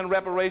have to do in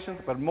reparations,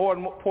 but more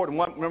important,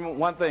 remember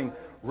one thing.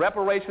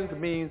 Reparations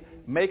means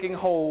making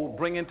whole,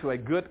 bringing to a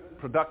good,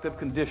 productive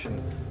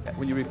condition.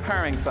 When you're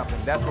repairing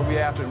something, that's what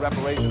we're after in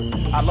reparations.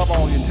 I love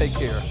all of you and take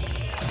care.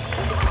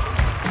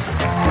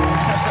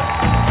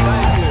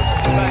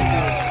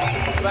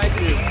 Thank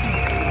you.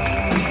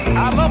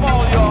 I love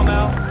all of y'all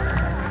now.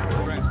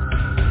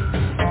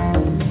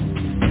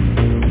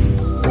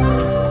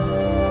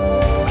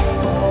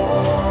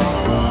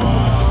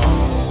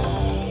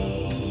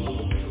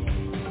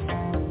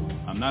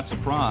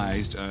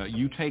 surprised.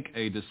 You take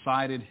a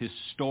decided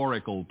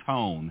historical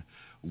tone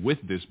with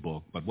this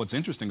book, but what's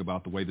interesting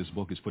about the way this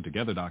book is put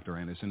together, Dr.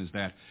 Anderson, is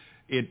that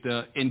it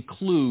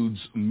includes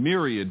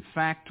myriad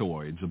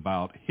factoids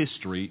about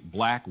history,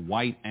 black,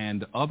 white,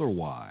 and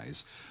otherwise.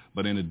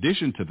 But in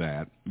addition to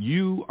that,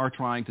 you are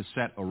trying to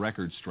set a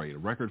record straight, a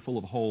record full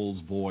of holes,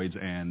 voids,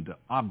 and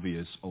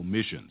obvious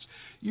omissions.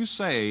 You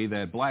say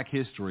that black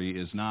history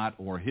is not,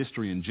 or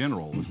history in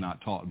general, is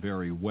not taught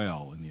very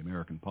well in the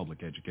American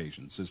public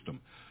education system.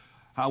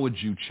 How would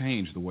you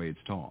change the way it's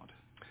taught?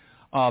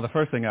 The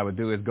first thing I would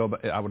do is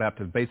I would have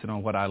to base it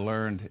on what I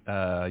learned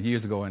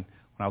years ago when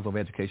I was over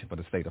education for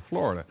the state of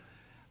Florida.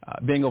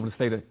 Being over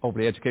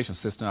the education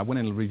system, I went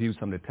in and reviewed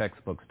some of the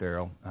textbooks,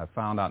 Daryl. I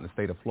found out in the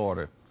state of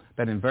Florida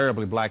that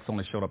invariably blacks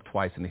only showed up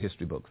twice in the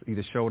history books.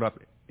 Either showed up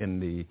in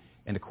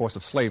the course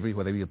of slavery,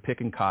 where they were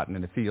picking cotton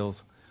in the fields,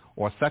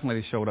 or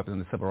secondly, they showed up in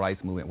the civil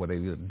rights movement, where they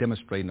were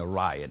demonstrating or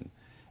rioting.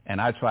 And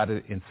I tried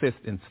to insist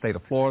in the state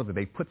of Florida that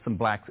they put some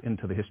blacks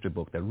into the history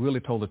book that really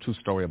told the true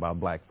story about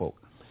black folk.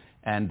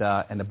 And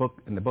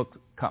the book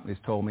companies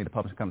told me, the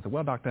publishing companies said,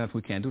 well, Dr. Anderson,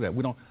 we can't do that.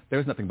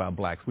 There's nothing about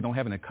blacks. We don't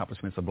have any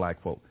accomplishments of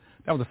black folk.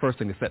 That was the first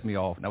thing that set me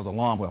off. That was an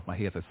alarm bell off my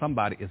head. That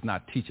somebody is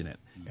not teaching it.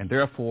 And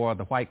therefore,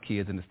 the white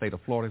kids in the state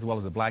of Florida, as well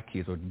as the black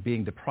kids, are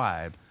being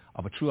deprived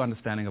of a true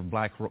understanding of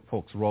black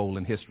folks' role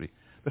in history.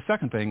 The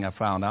second thing I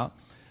found out,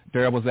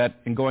 there was that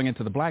in going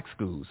into the black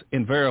schools,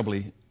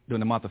 invariably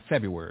during the month of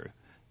February,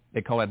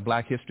 they call that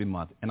Black History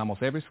Month. And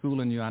almost every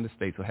school in the United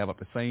States will have up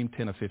the same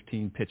 10 or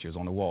 15 pictures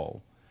on the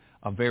wall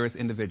of various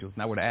individuals.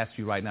 And I would ask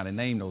you right now to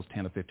name those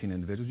 10 or 15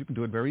 individuals. You can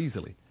do it very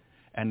easily.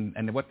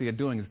 And what they're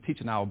doing is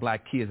teaching our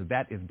black kids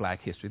that is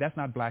black history. That's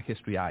not black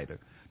history either.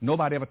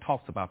 Nobody ever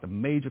talks about the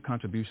major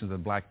contributions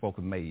that black folk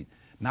have made.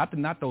 Not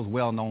those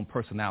well-known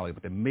personalities,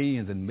 but the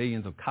millions and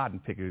millions of cotton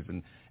pickers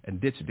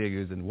and ditch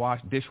diggers and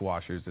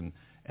dishwashers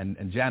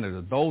and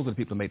janitors. Those are the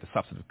people who made the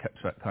substantive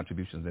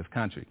contributions in this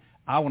country.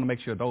 I want to make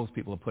sure those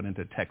people are put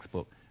into the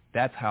textbook.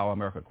 That's how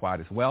America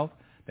acquired its wealth.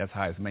 That's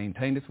how it's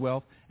maintained its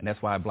wealth. And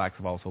that's why blacks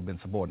have also been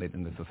subordinated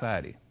in the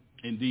society.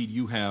 Indeed,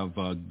 you have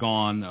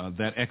gone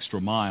that extra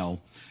mile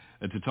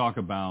to talk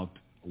about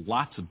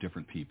lots of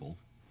different people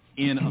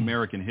in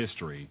American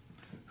history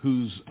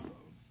whose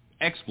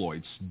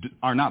exploits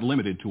are not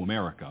limited to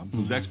America,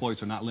 whose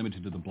exploits are not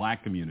limited to the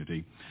black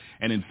community.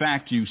 And in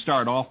fact, you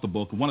start off the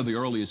book, one of the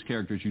earliest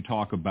characters you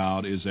talk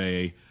about is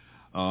a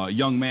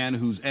young man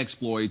whose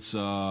exploits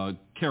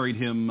carried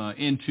him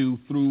into,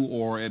 through,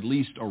 or at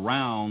least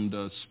around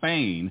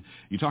Spain.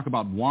 You talk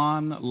about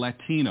Juan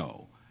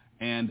Latino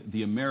and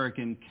the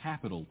American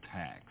capital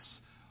tax.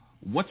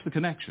 What's the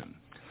connection?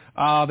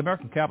 The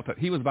American capital,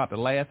 he was about the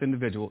last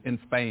individual in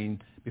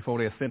Spain before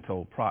the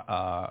Jacinto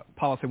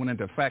policy went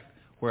into effect,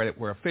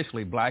 where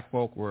officially black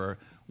folk were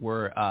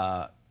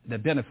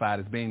identified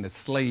as being the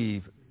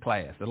slave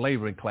class, the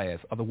laboring class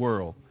of the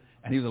world.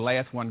 And he was the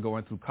last one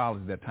going through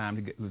college at that time.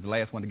 He was the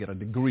last one to get a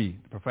degree,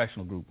 the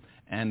professional group.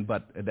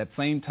 But at that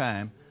same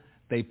time,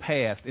 they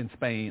passed in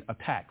Spain a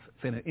tax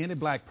saying that any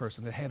black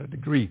person that had a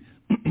degree,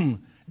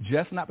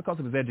 just not because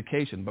of his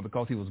education, but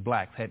because he was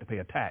black, had to pay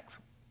a tax.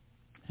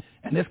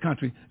 And this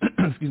country,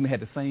 had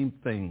the same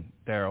thing,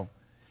 Daryl.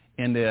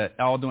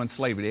 All during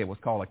slavery, it was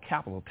called a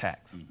capital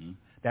tax.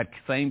 That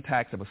same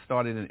tax that was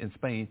started in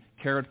Spain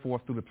carried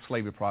forth through the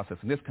slavery process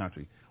in this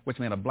country, which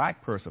meant a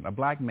black person, a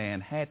black man,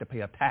 had to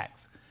pay a tax.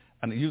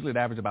 And usually it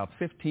averaged about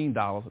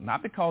 $15,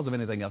 not because of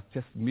anything else,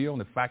 just mere on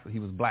the fact that he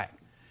was black.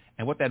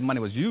 And what that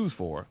money was used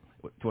for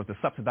was to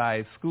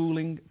subsidize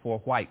schooling for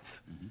whites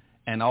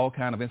and all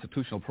kind of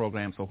institutional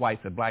programs for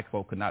whites that black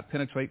folk could not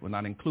penetrate, were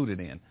not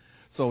included in.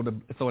 So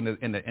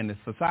in the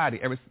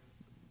society,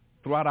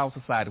 throughout our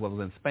society, whether it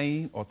was in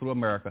Spain or through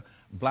America,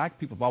 black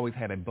people have always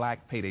had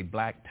paid a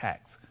black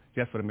tax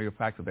just for the mere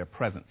fact of their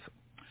presence.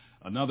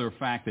 Another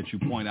fact that you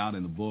point out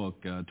in the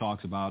book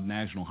talks about a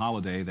national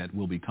holiday that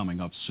will be coming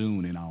up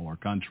soon in our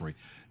country,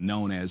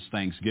 known as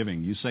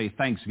Thanksgiving. You say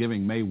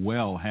Thanksgiving may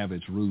well have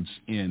its roots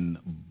in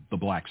the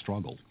black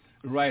struggle.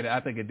 Right, I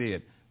think it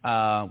did.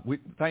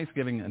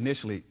 Thanksgiving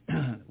initially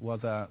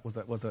was a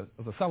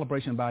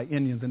celebration by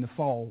Indians in the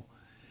fall,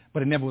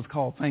 but it never was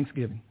called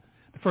Thanksgiving.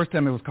 The first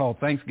time it was called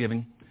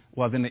Thanksgiving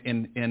was in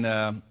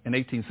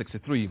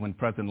 1863 when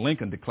President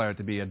Lincoln declared it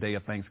to be a day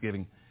of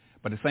Thanksgiving.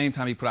 But at the same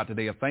time he put out the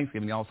day of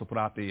Thanksgiving, he also put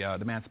out the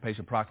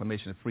Emancipation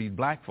Proclamation that freed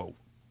black folk.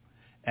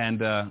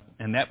 And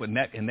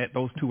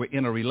those two were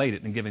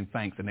interrelated in giving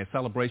thanks, and their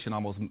celebration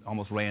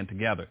almost ran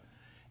together.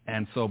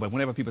 And so, but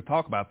whenever people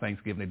talk about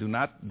Thanksgiving, they do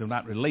not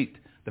relate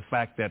the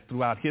fact that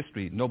throughout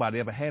history nobody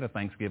ever had a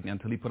Thanksgiving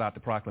until he put out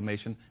the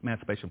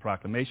Emancipation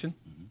Proclamation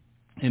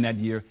in that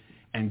year,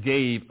 and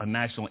gave a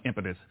national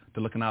impetus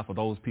to looking out for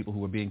those people who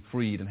were being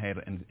freed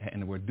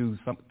and were due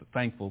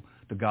thankful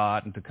to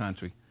God and to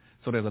country.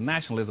 So there's a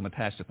nationalism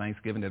attached to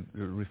Thanksgiving that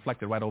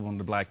reflected right over on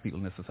the black people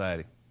in this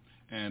society.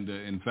 And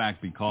in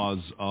fact, because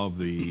of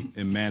the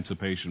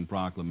Emancipation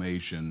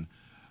Proclamation,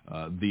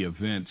 the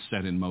events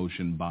set in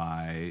motion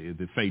by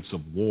the fates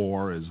of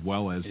war as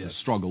well as the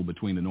struggle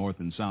between the North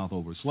and South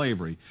over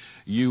slavery,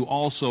 you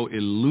also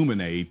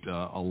illuminate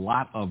a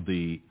lot of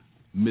the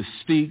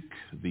mystique,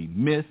 the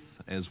myth,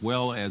 as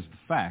well as the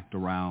fact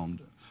around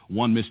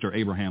one Mr.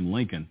 Abraham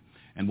Lincoln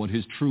and what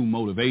his true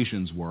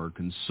motivations were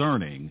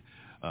concerning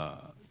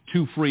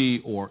to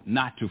free or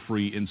not to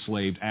free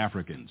enslaved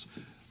Africans.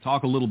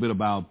 Talk a little bit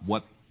about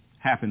what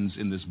happens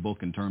in this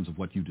book in terms of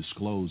what you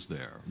disclose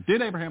there.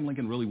 Did Abraham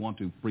Lincoln really want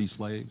to free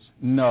slaves?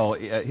 No,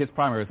 his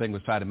primary thing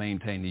was try to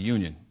maintain the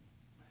Union.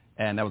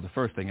 And that was the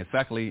first thing. And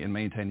secondly, in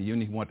maintaining the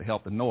Union, he wanted to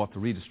help the North to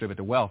redistribute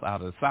the wealth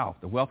out of the South.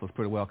 The wealth was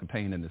pretty well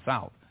contained in the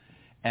South.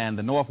 And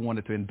the North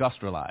wanted to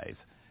industrialize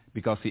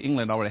because, see,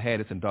 England already had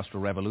its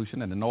industrial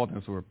revolution, and the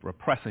Northerners were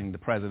pressing the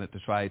president to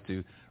try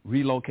to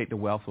relocate the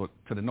wealth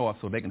to the North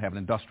so they can have an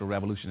industrial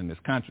revolution in this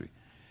country.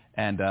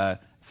 And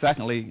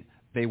secondly,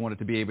 they wanted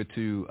to be able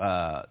to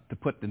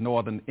put the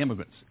northern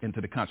immigrants into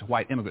the country,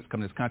 white immigrants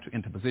come to this country,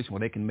 into a position where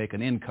they can make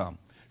an income.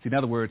 See, in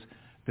other words,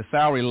 the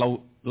salary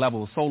level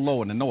was so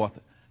low in the North,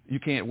 you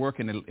can't work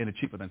in a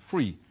cheaper than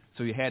free,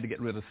 so you had to get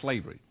rid of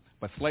slavery.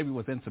 But slavery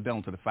was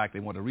incidental to the fact they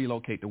wanted to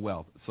relocate the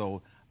wealth,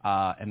 so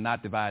and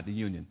not divide the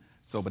Union.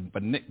 So, but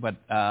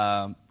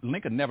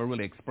Lincoln never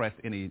really expressed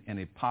any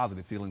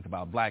positive feelings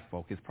about black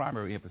folk. His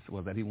primary emphasis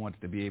was that he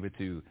wanted to be able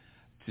to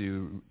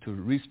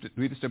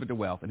redistribute the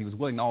wealth, and he was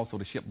willing also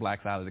to ship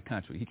blacks out of the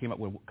country. He came up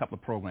with a couple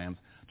of programs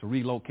to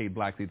relocate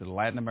blacks either to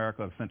Latin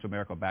America or Central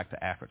America or back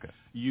to Africa.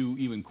 You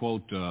even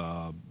quote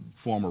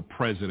former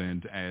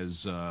president as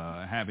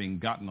having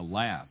gotten a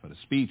laugh at a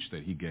speech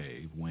that he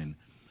gave when,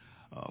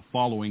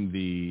 following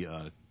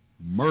the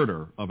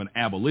murder of an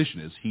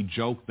abolitionist, he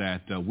joked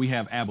that we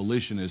have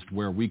abolitionists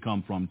where we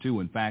come from too.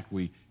 In fact,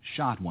 we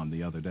shot one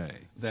the other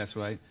day. That's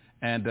right.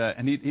 And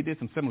he did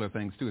some similar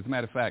things too. As a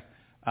matter of fact,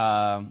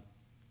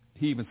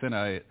 he even sent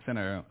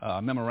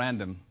a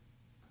memorandum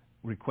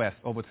request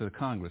over to the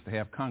Congress to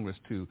have Congress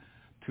to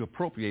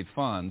appropriate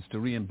funds to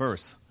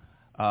reimburse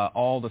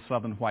all the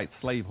Southern white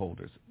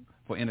slaveholders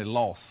for any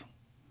loss,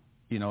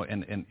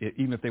 and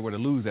even if they were to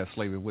lose that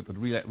slavery with the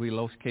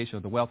relocation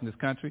of the wealth in this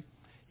country,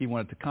 he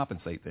wanted to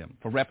compensate them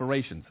for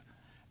reparations.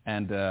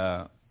 And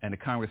the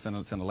Congress sent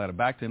a letter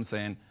back to him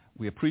saying,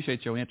 we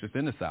appreciate your interest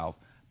in the South,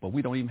 but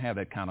we don't even have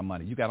that kind of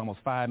money. You got almost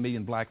 5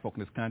 million black folk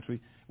in this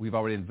country. We've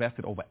already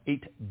invested over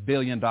 $8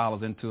 billion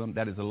into them.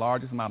 That is the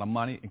largest amount of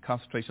money and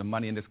concentration of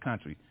money in this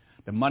country.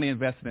 The money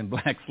invested in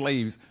black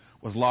slaves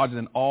was larger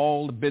than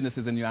all the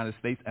businesses in the United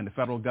States and the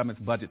federal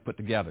government's budget put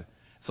together.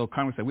 So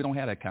Congress said, we don't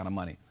have that kind of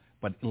money.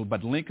 But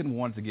Lincoln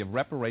wanted to give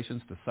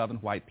reparations to Southern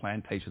white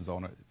plantations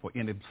owners for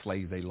any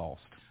slaves they lost.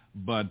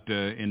 But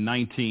in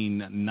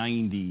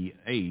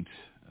 1998,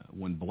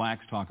 when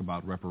blacks talk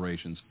about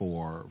reparations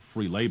for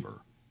free labor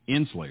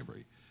in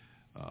slavery,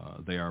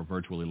 they are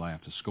virtually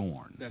laughed to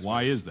scorn.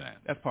 Why is that?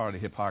 That's part of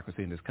the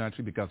hypocrisy in this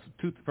country because,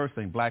 first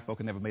thing, black folk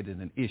have never made it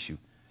an issue.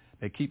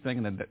 They keep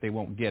thinking that they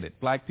won't get it.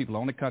 Black people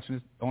are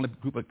the only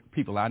group of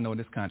people I know in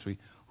this country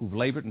who've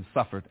labored and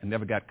suffered and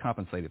never got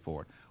compensated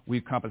for it.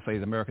 We've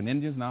compensated American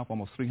Indians now for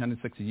almost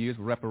 360 years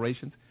with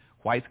reparations.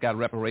 Whites got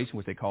reparations,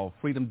 which they call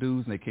freedom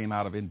dues, and they came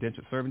out of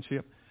indentured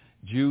servantship.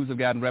 Jews have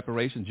gotten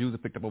reparations. Jews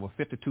have picked up over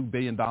 $52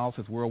 billion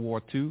since World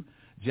War II.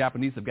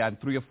 Japanese have gotten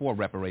 3 or 4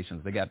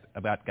 reparations. They got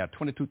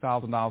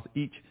 $22,000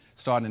 each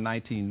starting in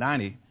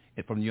 1990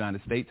 from the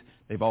United States.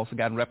 They've also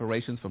gotten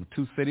reparations from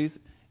 2 cities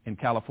in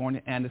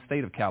California and the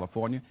state of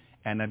California.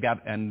 And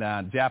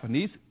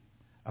Japanese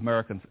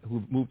Americans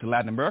who moved to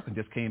Latin America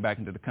just came back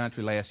into the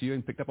country last year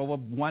and picked up over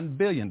 $1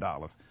 billion.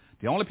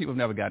 The only people who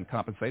have never gotten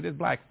compensated is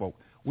black folk.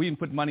 We even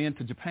put money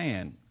into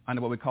Japan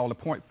under what we call the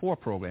Point 4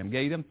 program,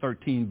 gave them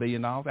 $13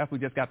 billion after we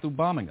just got through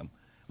bombing them.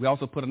 We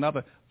also put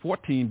another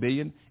 $14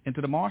 billion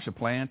into the Marshall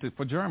Plan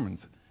for Germans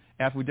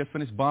after we just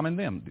finished bombing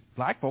them.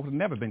 Black folk have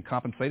never been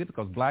compensated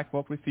because black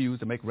folk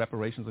refused to make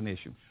reparations an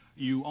issue.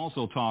 You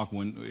also talk,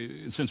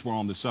 since we're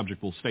on this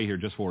subject, we'll stay here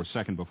just for a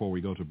second before we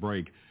go to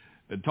break,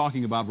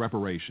 talking about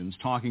reparations,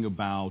 talking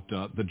about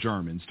the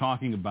Germans,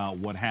 talking about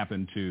what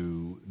happened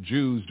to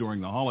Jews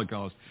during the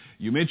Holocaust.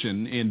 You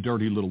mentioned in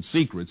Dirty Little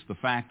Secrets the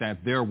fact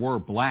that there were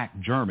black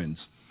Germans.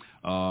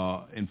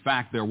 In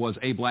fact, there was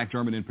a black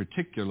German in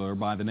particular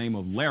by the name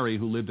of Larry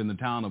who lived in the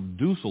town of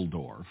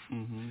Dusseldorf,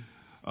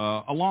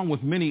 along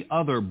with many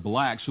other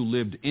blacks who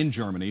lived in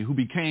Germany who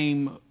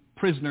became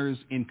prisoners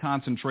in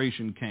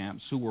concentration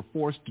camps who were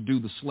forced to do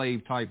the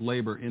slave-type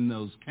labor in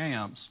those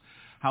camps.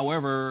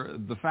 However,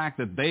 the fact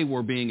that they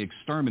were being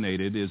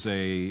exterminated is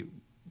a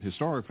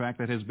historic fact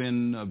that has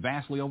been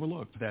vastly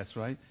overlooked. That's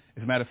right.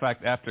 As a matter of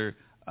fact, after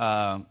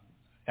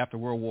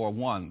World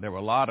War I, there were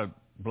a lot of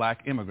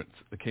black immigrants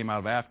that came out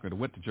of Africa that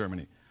went to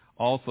Germany.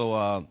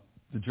 Also,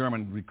 the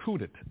Germans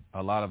recruited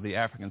a lot of the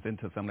Africans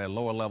into some of their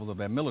lower levels of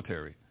their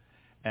military.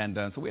 And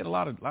so we had a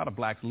lot of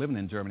blacks living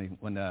in Germany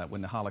when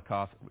the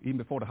Holocaust, even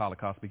before the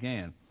Holocaust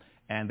began.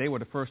 And they were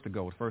the first to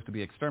go, the first to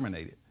be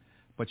exterminated.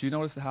 But you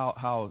notice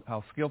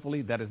how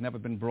skillfully that has never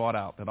been brought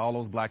out, that all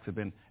those blacks have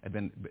been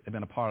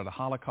a part of the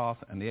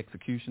Holocaust and the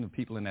execution of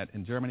people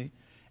in Germany.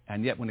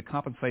 And yet when the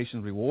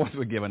compensation rewards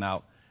were given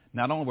out,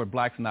 not only were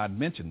blacks not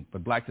mentioned,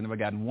 but blacks had never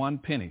gotten 1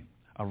 penny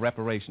of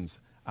reparations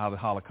out of the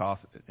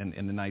Holocaust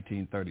in the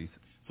 1930s.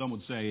 Some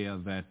would say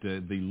that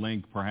the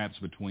link perhaps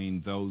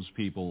between those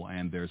people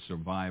and their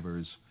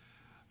survivors,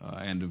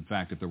 and in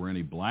fact if there were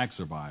any black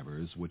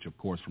survivors, which of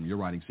course from your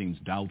writing seems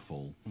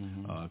doubtful,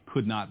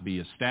 could not be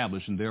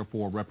established, and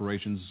therefore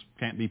reparations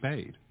can't be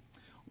paid.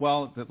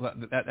 Well,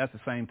 that's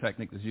the same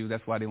technique as you.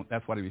 That's why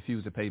they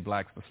refused to pay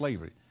blacks for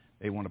slavery.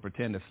 They want to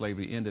pretend that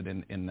slavery ended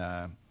in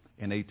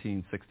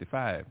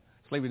 1865.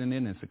 Slavery didn't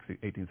end in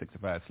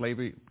 1865.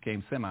 Slavery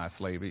became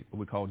semi-slavery, what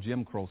we call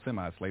Jim Crow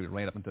semi-slavery,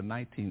 right up until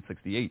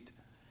 1968,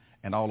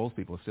 and all those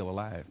people are still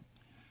alive.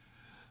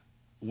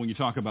 When you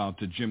talk about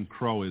Jim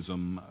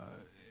Crowism,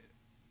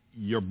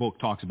 your book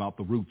talks about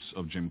the roots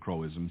of Jim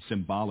Crowism,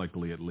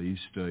 symbolically at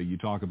least. You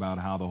talk about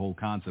how the whole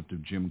concept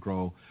of Jim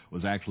Crow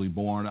was actually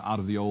born out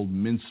of the old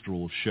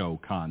minstrel show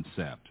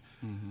concept.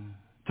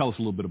 Tell us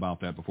a little bit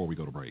about that before we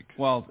go to break.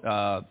 Well,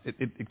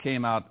 it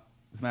came out,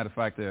 as a matter of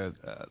fact,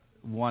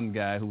 one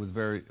guy who was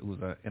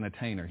an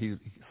entertainer. He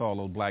saw a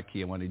little black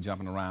kid one day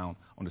jumping around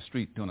on the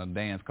street doing a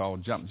dance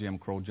called Jump Jim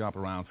Crow, jump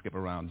around, skip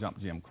around, jump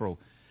Jim Crow.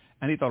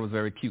 And he thought it was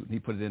very cute, and he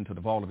put it into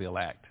the Vaudeville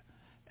Act.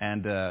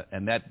 And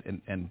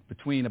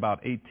between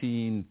about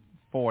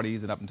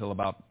 1840s and up until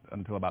about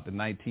the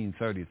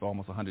 1930s, for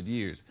almost 100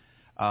 years,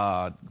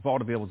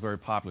 vaudeville was very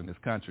popular in this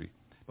country.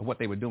 But what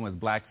they were doing was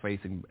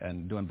blackfacing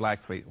and doing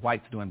blackface,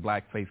 whites doing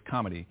blackface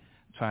comedy,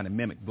 trying to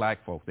mimic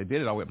black folks. They did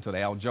it all the way up until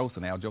Al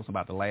Jolson. Al Jolson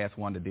about the last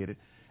one that did it.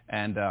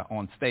 And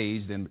on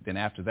stage, then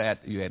after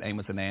that, you had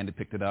Amos and Andy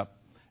picked it up,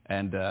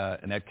 and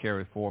that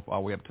carried forth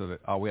all the way up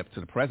to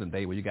the present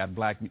day, where you got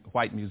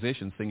white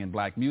musicians singing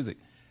black music.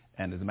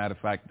 And as a matter of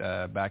fact,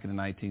 back in the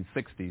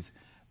 1960s,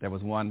 there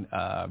was one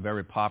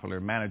very popular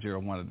manager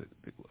of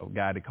a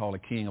guy they call the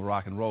king of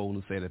rock and roll,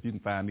 who said, if you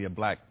can find me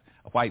a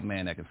white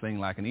man that can sing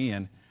like an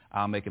Ian,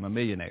 I'll make him a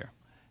millionaire.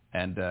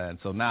 And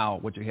so now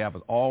what you have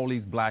is all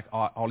these white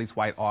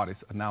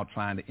artists are now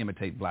trying to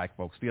imitate black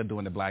folks, still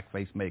doing the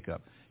blackface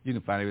makeup. You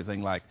can find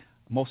everything like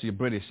most of your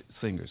British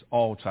singers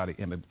all try to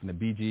imitate, from the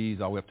Bee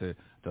Gees all the way up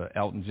to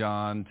Elton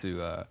John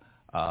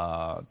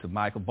to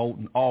Michael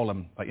Bolton. All of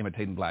them are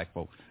imitating black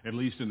folks. At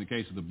least in the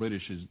case of the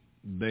British,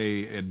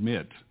 they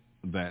admit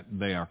that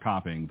they are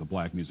copying the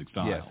black music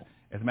style. Yes.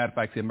 As a matter of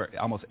fact,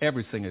 almost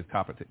every singer is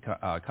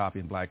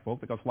copying black folk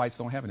because whites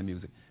don't have any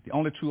music. The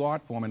only true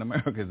art form in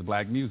America is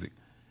black music.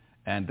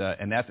 And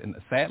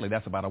sadly,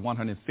 that's about a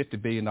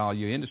 $150 billion a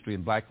year industry,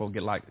 and black folk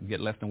get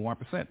less than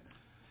 1%.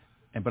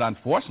 But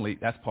unfortunately,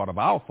 that's part of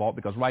our fault,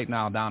 because right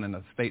now down in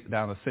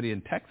the city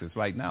in Texas,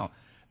 right now,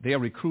 they are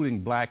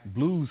recruiting black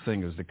blues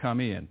singers to come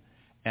in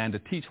and to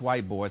teach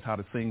white boys how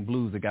to sing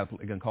blues. They're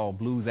going to call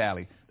Blues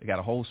Alley. They got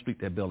a whole street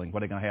they're building where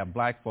they're going to have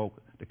black folk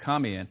to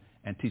come in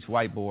and teach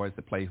white boys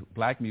to play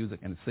black music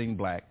and sing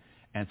black,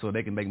 and so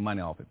they can make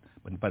money off it.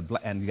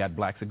 And you got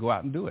blacks that go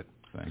out and do it.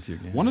 Thank you.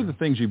 One of the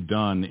things you've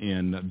done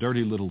in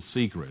Dirty Little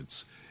Secrets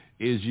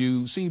is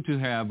you seem to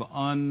have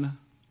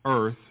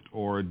unearthed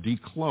or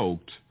decloaked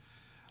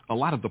a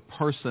lot of the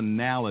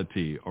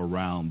personality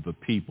around the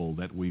people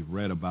that we've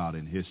read about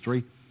in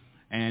history,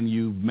 and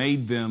you've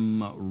made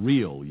them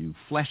real. You've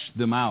fleshed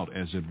them out,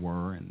 as it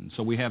were, and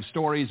so we have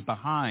stories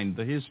behind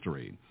the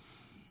history.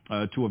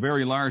 To a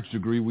very large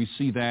degree, we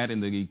see that in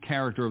the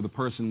character of the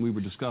person we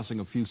were discussing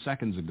a few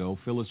seconds ago,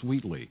 Phyllis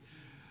Wheatley.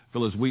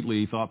 Phyllis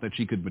Wheatley thought that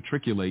she could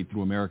matriculate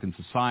through American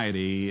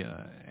society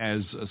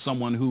as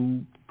someone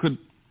who could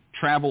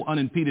travel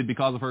unimpeded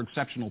because of her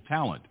exceptional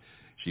talent.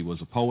 She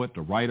was a poet,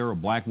 a writer, a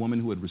black woman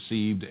who had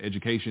received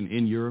education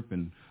in Europe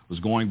and was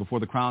going before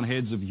the crowned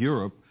heads of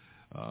Europe,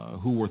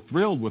 who were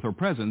thrilled with her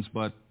presence,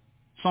 but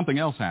something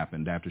else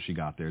happened after she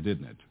got there,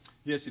 didn't it?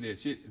 Yes, she did.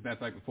 As a matter of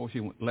fact, before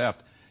she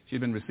left, she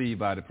had been received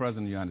by the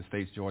President of the United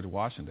States, George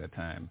Washington, at that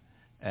time,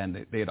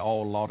 and they had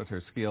all lauded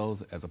her skills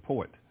as a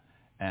poet.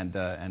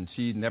 And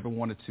she never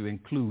wanted to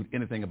include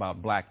anything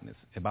about blackness,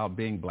 about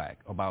being black,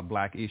 about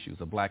black issues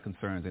or black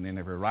concerns in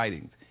any of her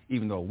writings,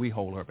 even though we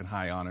hold her up in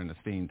high honor and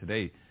esteem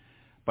today.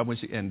 But when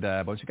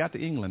she got to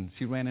England,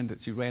 she ran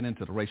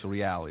into the racial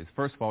realities.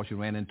 First of all, she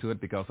ran into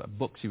it because a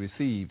book she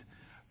received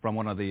from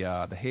one of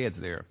the heads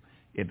there,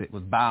 it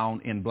was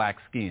bound in black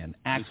skin,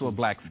 actual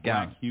black skin.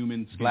 Black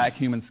human skin. Black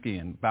human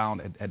skin, bound,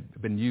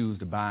 had been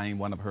used to bind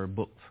one of her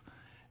books.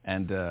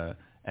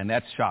 And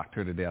that shocked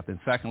her to death. And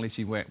secondly,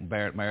 she went and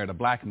married a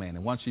black man.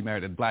 And once she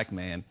married a black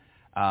man,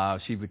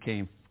 she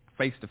became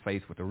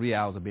face-to-face with the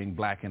realities of being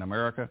black in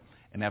America.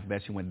 And after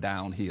that, she went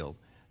downhill.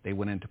 They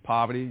went into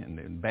poverty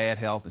and bad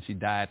health, and she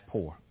died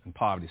poor and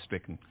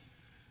poverty-stricken.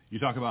 You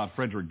talk about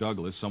Frederick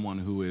Douglass, someone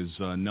who is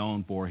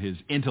known for his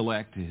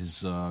intellect, his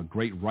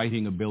great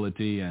writing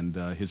ability, and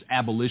his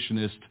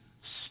abolitionist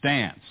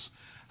stance.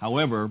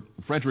 However,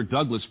 Frederick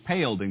Douglass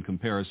paled in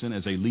comparison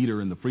as a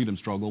leader in the freedom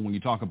struggle when you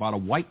talk about a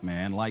white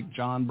man like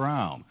John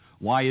Brown.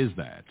 Why is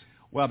that?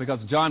 Well, because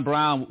John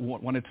Brown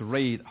wanted to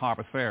raid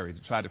Harper's Ferry to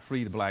try to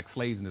free the black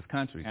slaves in this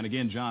country. And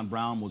again, John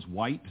Brown was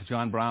white.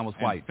 John Brown was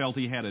white. Felt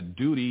he had a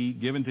duty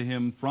given to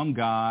him from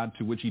God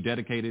to which he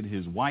dedicated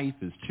his wife,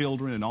 his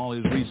children, and all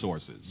his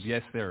resources.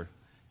 Yes, sir.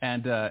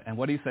 And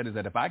what he said is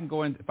that if I can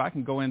go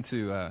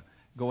into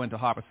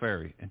Harper's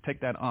Ferry and take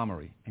that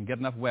armory and get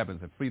enough weapons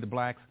and free the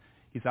blacks,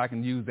 he said I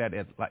can use that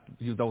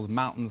use those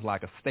mountains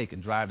like a stake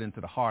and drive it into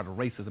the heart of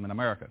racism in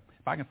America.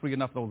 If I can free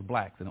enough of those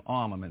blacks and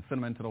arm them and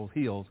send them into those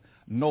hills,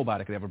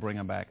 nobody could ever bring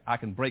them back. I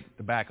can break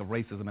the back of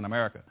racism in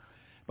America.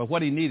 But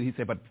what he needed, he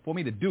said, but for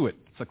me to do it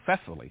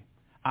successfully,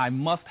 I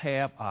must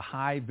have a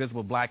high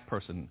visible black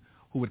person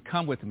who would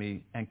come with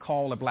me and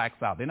call the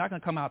blacks out. They're not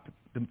going to come out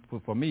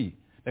for me.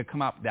 They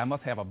come out. I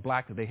must have a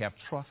black that they have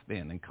trust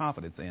in and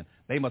confidence in.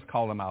 They must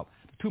call them out.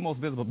 The two most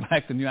visible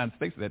blacks in the United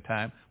States at that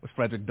time was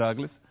Frederick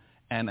Douglass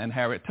and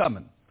Harriet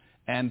Tubman.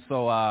 And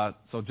so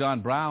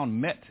John Brown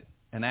met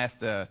and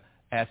asked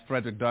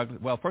Frederick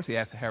Douglass. Well, first he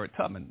asked Harriet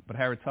Tubman, but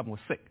Harriet Tubman was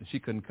sick and she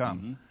couldn't come.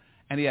 Mm-hmm.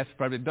 And he asked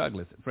Frederick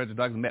Douglass. Frederick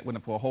Douglass met with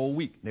him for a whole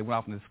week. They went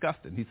off and discussed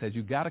it. And he said,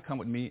 "You got to come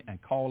with me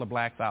and call the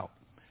blacks out."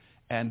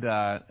 And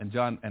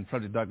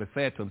Frederick Douglass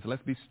said to him, "So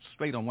let's be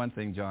straight on one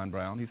thing, John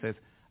Brown." He says,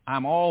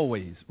 "I'm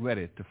always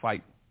ready to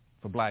fight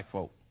for black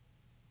folk."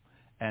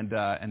 And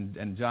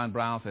John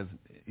Brown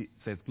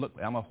says, "Look,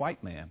 I'm a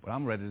white man, but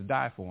I'm ready to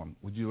die for him.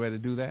 Would you ready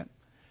to do that?"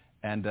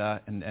 And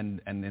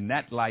in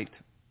that light,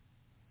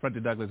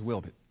 Frederick Douglass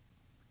willed it.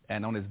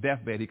 And on his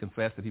deathbed, he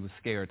confessed that he was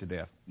scared to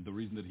death. The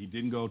reason that he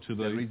didn't go to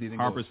the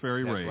Harper's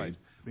Ferry raid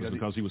was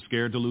because he was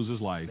scared to lose his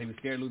life. He was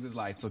scared to lose his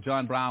life. So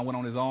John Brown went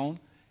on his own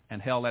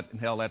and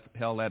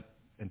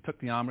took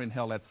the armory and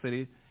held that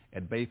city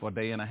at bay for a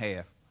day and a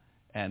half.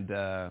 And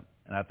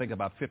I think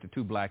about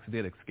 52 blacks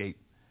did escape,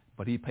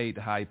 but he paid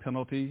the high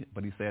penalty.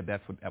 But he said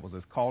that was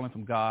his calling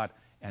from God.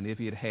 And if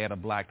he had had a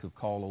black to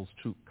call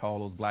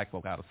those black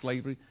folk out of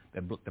slavery,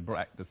 the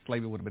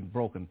slavery would have been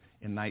broken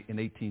in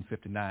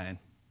 1859.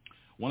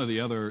 One of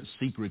the other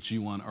secrets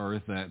you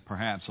unearthed that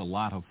perhaps a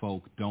lot of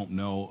folk don't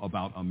know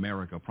about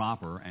America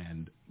proper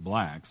and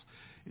blacks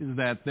is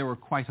that there were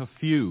quite a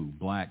few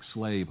black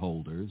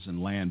slaveholders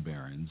and land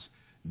barons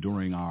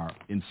during our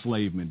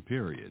enslavement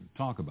period.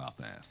 Talk about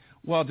that.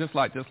 Well, just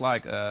like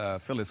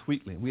Phyllis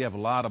Wheatley, we have a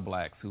lot of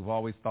blacks who've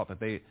always thought that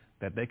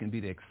they can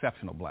be the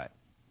exceptional black,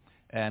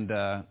 and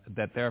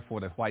that therefore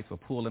the whites will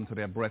pull them to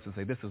their breasts and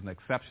say, "This is an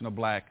exceptional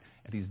black,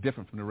 and he's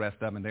different from the rest of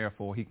them, and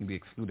therefore he can be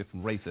excluded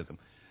from racism."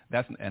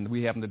 And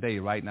we have them today,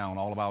 right now, on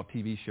all of our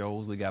TV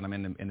shows. We got them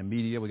in the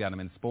media. We got them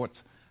in sports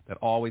that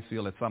always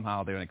feel that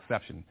somehow they're an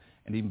exception.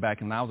 And even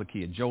back when I was a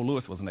kid, Joe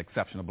Louis was an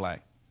exceptional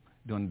black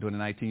during the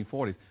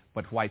 1940s.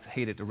 But whites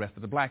hated the rest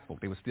of the black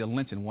folk. They were still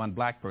lynching one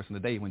black person a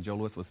day when Joe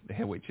Louis was the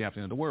heavyweight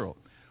champion of the world.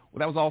 Well,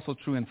 that was also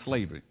true in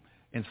slavery.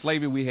 In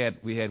slavery, we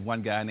had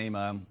one guy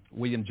named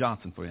William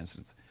Johnson, for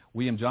instance.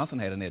 William Johnson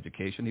had an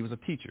education. He was a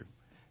teacher.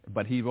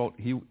 But he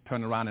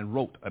turned around and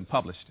wrote and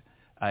published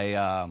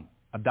a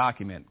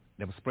document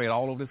that was spread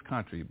all over this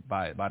country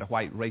by the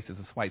white racists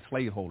and white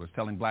slaveholders,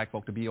 telling black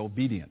folk to be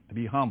obedient, to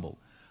be humble,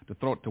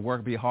 to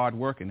work, be hard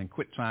working, and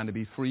quit trying to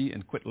be free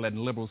and quit letting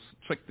liberals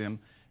trick them,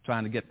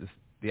 trying to get to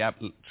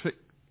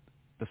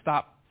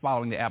stop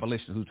following the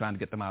abolitionists who are trying to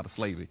get them out of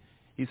slavery.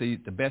 He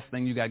said the best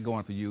thing you got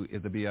going for you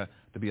is to be a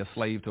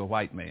slave to a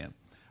white man.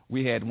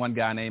 We had one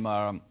guy named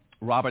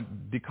Robert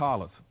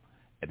DeCarlos.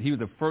 He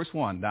was the first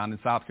one down in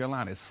South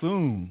Carolina. As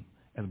soon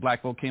as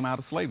black folk came out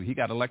of slavery, he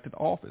got elected to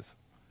office.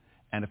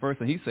 And the first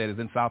thing he said is,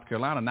 in South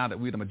Carolina, now that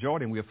we're the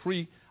majority and we're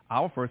free,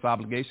 our first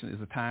obligation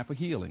is a time for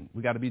healing.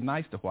 We got to be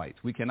nice to whites.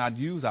 We cannot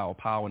use our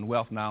power and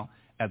wealth now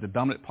as the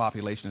dominant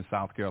population in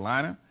South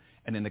Carolina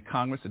and in the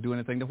Congress to do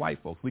anything to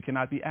white folks. We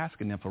cannot be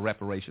asking them for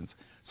reparations.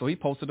 So he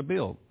posted a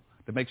bill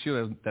to make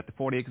sure that the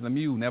 40 acres of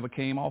mule never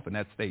came off in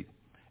that state,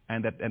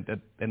 and that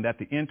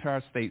the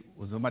entire state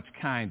was much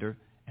kinder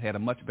and had a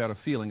much better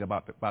feeling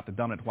about the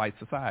dominant white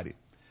society.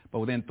 But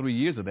within 3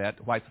 years of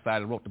that, white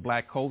society wrote the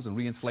black codes and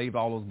re-enslaved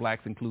all those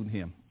blacks, including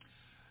him.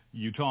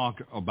 You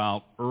talk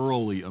about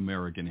early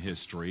American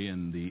history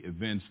and the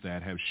events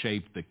that have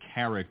shaped the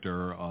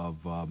character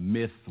of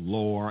myth,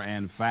 lore,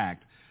 and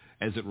fact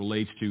as it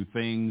relates to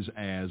things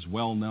as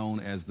well known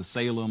as the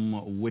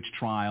Salem witch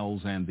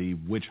trials and the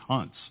witch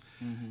hunts.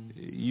 Mm-hmm.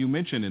 You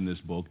mentioned in this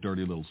book,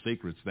 Dirty Little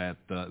Secrets, that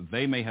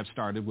they may have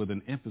started with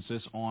an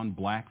emphasis on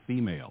black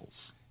females.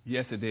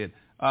 Yes, it did.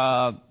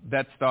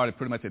 That started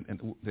pretty much,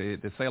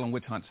 the Salem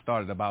witch hunt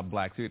started about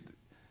blacks.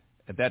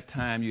 At that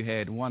time, you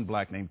had one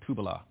black named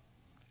Tubala.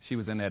 She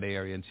was in that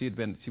area, and she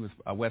was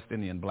a West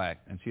Indian black,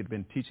 and she had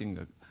been teaching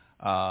 2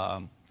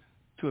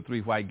 or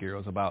 3 white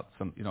girls about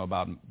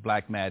about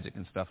black magic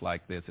and stuff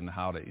like this, and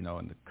how to,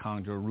 and the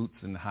conjure roots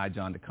and the High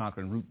John the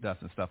Conqueror and root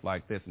dust and stuff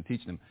like this, and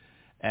teaching them.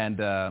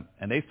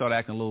 And they started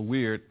acting a little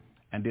weird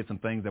and did some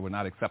things that were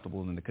not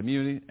acceptable in the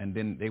community, and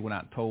then they went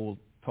out and told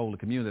the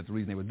community that the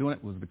reason they were doing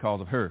it was because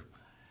of her.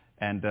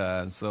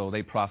 And so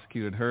they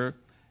prosecuted her,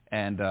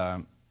 and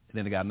then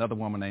they got another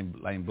woman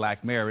named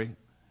Black Mary,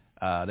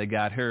 They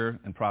got her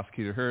and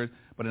prosecuted her.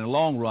 But in the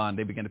long run,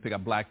 they began to pick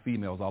up black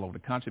females all over the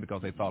country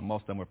because they thought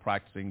most of them were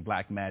practicing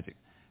black magic.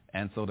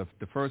 And so the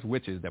first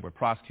witches that were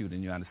prosecuted in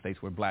the United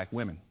States were black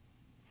women.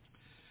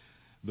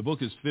 The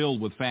book is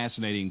filled with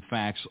fascinating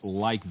facts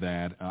like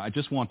that. I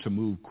just want to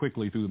move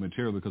quickly through the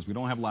material because we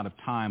don't have a lot of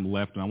time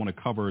left, and I want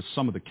to cover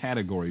some of the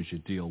categories you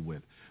deal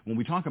with. When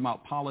we talk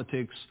about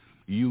politics,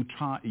 you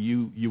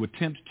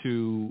attempt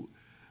to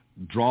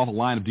draw the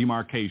line of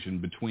demarcation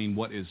between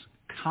what is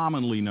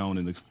commonly known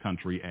in this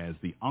country as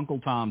the Uncle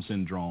Tom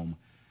syndrome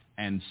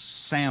and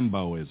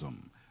Samboism.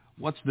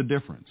 What's the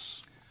difference?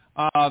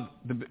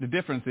 The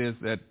difference is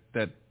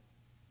that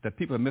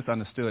people have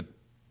misunderstood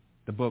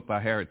the book by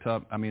Harriet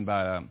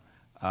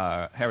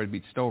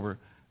Beach Stover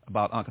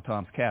about Uncle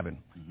Tom's Cabin.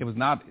 It was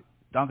not,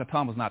 Uncle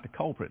Tom was not the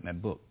culprit in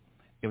that book.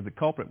 The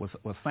culprit was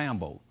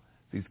Sambo.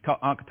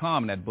 Uncle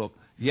Tom in that book,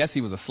 yes,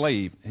 he was a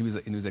slave. He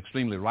was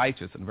extremely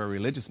righteous and a very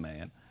religious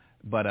man,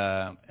 but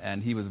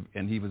and he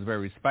was very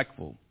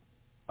respectful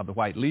of the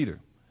white leader,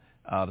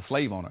 the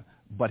slave owner.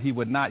 But he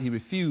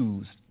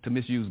refused to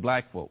misuse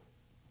black folk.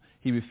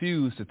 He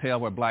refused to tell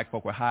where black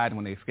folk were hiding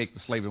when they escaped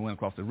the slavery and went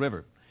across the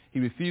river. He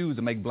refused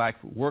to make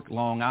blacks work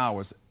long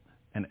hours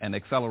and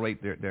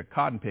accelerate their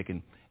cotton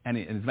picking. And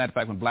as a matter of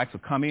fact, when blacks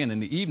would come in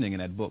the evening in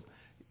that book,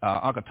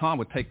 Uncle Tom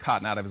would take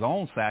cotton out of his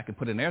own sack and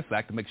put it in their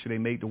sack to make sure they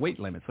made the weight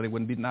limit so they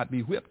wouldn't not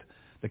be whipped.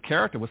 The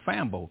character was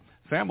Sambo.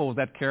 Sambo was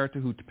that character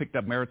who picked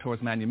up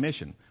meritorious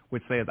manumission,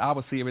 which says, I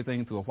would see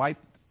everything through a white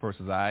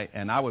person's eye,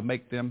 and I would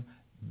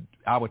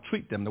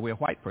treat them the way a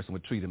white person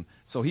would treat them.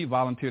 So he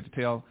volunteered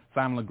to tell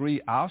Simon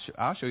Legree, I'll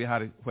show you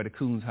where the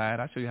coons hide.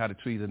 I'll show you how to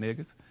treat the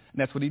niggers. And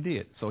that's what he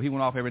did. So he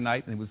went off every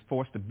night and he was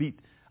forced to beat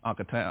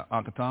Uncle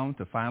Tom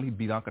to finally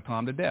beat Uncle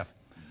Tom to death.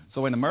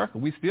 So in America,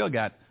 we still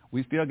got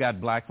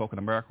black folk in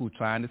America who are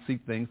trying to see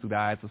things through the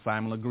eyes of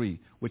Simon Legree,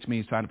 which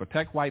means trying to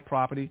protect white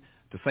property,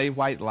 to save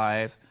white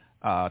lives,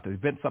 to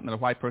invent something that a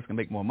white person can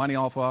make more money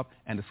off of,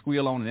 and to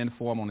squeal on and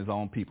inform on his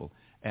own people.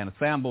 And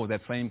Sambo is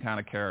that same kind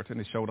of character,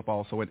 and it showed up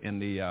also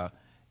when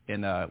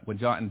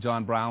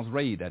John Brown's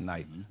raid that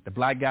night. The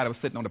black guy that was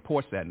sitting on the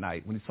porch that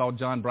night, when he saw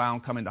John Brown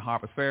come into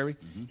Harper's Ferry,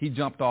 he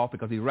jumped off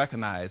because he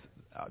recognized,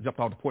 jumped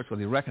off the porch because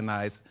he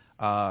recognized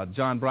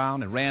John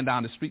Brown and ran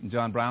down the street, and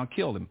John Brown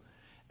killed him.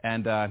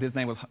 And his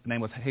name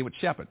was Hayward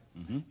Shepherd.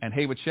 And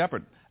Hayward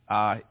Shepherd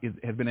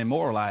has been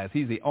immortalized.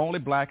 He's the only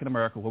black in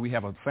America where we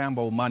have a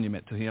Sambo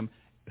monument to him,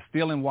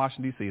 still in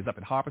Washington, D.C. It's up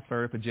at Harper's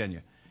Ferry,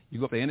 Virginia. You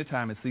go up there any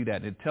time and see that,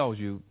 and it tells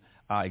you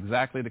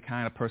exactly the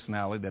kind of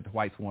personality that the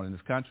whites want in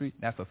this country.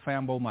 That's a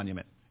Sambo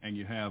monument. And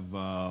you have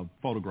a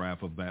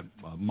photograph of that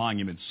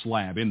monument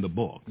slab in the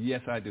book.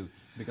 Yes, I do,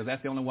 because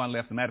that's the only one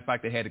left. As a matter of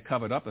fact, they had it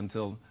covered up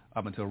until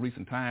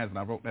recent times. When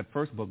I wrote that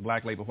first book,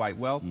 Black Labor, White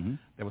Wealth,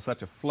 there was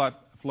such a flood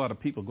of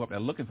people go up there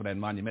looking for that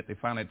monument, they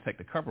finally had to take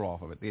the cover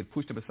off of it. They had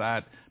pushed it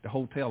beside the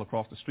hotel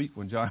across the street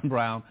when John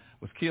Brown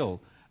was killed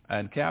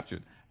and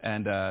captured.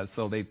 And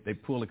so they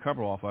pulled the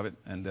cover off of it,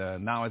 and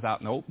now it's out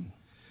in the open.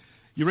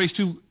 You raised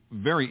two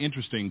very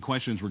interesting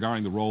questions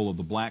regarding the role of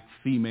the black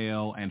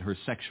female and her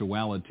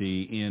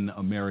sexuality in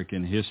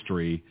American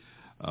history.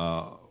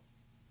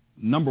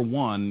 Number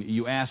one,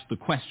 you asked the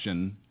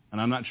question, and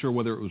I'm not sure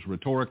whether it was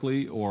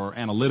rhetorically or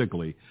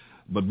analytically,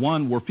 but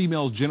one, were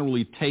females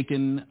generally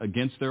taken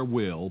against their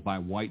will by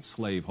white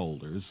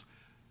slaveholders?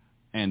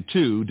 And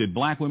two, did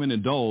black women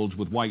indulge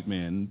with white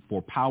men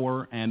for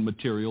power and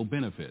material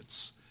benefits?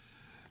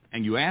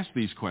 And you asked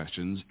these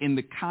questions in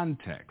the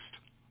context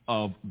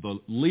of the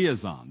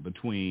liaison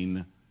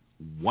between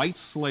white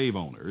slave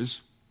owners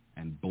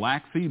and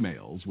black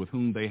females with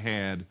whom they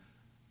had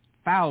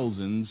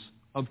thousands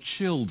of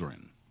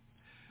children.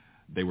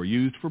 They were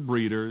used for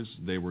breeders.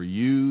 They were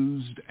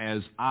used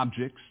as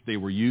objects. They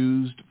were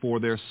used for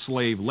their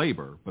slave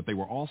labor, but they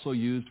were also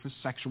used for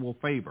sexual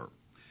favor.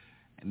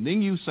 And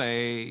then you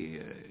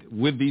say,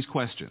 with these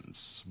questions,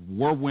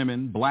 were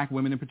women, black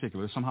women in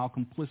particular, somehow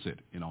complicit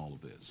in all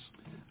of this?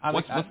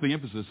 What's the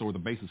emphasis or the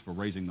basis for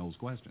raising those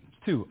questions?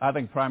 Two, I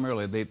think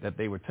primarily that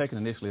they were taken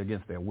initially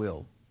against their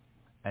will,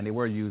 and they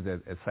were used as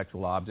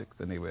sexual objects,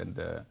 and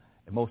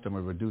most of them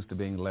were reduced to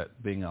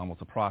being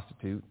almost a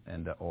prostitute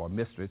or a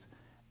mistress,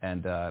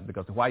 and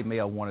because the white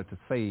male wanted to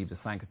save the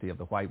sanctity of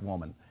the white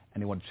woman,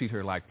 and he wanted to treat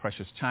her like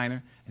precious china,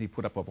 and he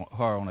put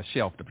her on a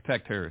shelf to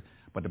protect her.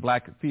 But the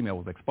black female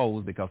was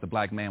exposed because the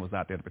black man was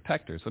out there to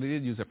protect her. So they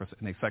did use her,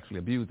 and they sexually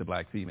abused the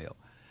black female.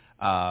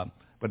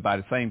 But by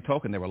the same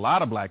token, there were a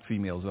lot of black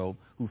females, though,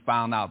 who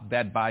found out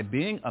that by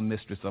being a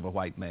mistress of a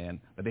white man,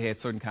 that they had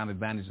certain kind of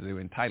advantages they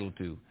were entitled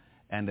to,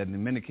 and that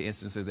in many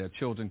instances their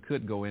children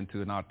could go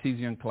into an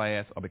artisan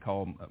class or be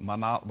called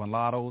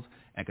mulattoes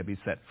and could be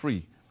set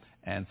free.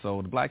 And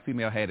so the black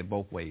female had it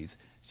both ways.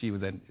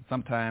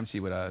 Sometimes she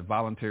would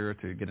volunteer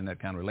to get in that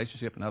kind of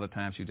relationship, and other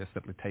times she was just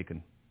simply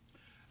taken.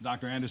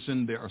 Dr.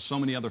 Anderson, there are so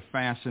many other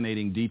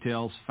fascinating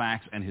details,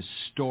 facts, and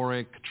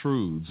historic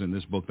truths in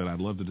this book that I'd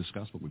love to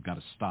discuss, but we've got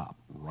to stop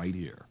right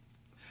here.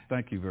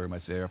 Thank you very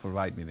much, Sarah, for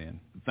inviting me in.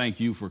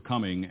 Thank you for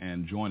coming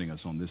and joining us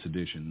on this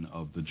edition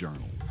of The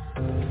Journal.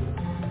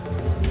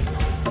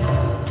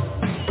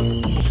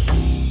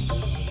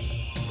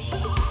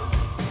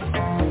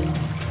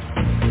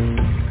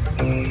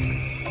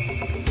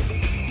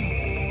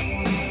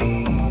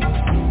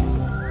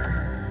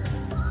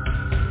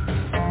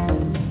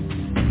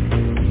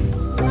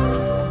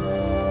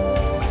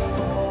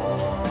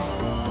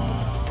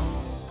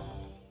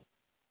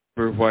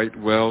 super white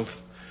wealth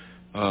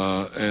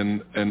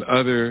and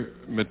other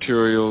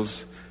materials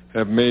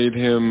have made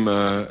him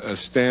a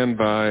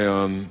standby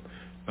on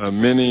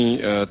many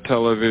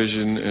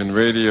television and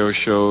radio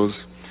shows,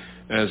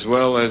 as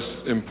well as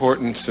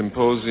important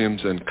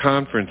symposiums and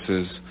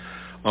conferences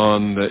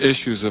on the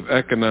issues of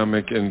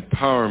economic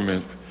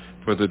empowerment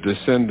for the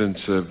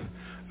descendants of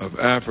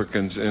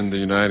Africans in the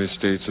United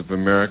States of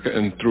America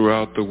and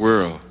throughout the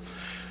world.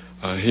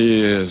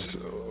 He is,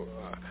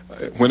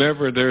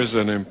 whenever there's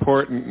an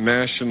important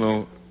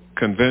national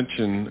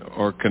convention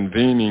or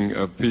convening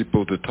of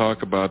people to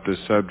talk about this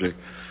subject,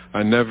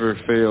 I never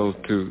fail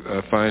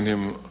to find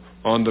him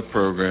on the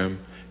program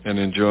and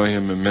enjoy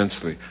him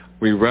immensely.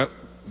 We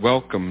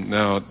welcome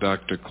now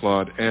Dr.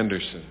 Claude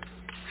Anderson.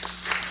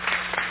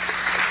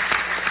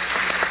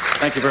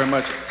 Thank you very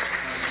much.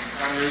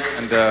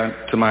 And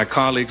to my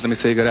colleagues, let me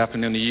say good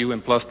afternoon to you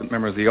and plus the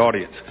members of the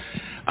audience.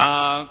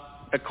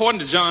 According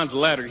to John's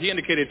letter, he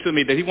indicated to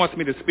me that he wants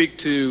me to speak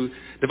to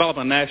develop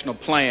a national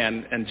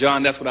plan, and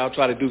John, that's what I'll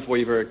try to do for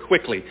you very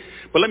quickly.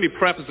 But let me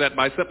preface that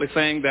by simply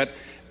saying that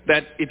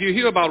if you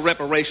hear about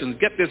reparations,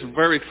 get this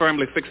very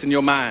firmly fixed in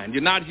your mind.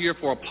 You're not here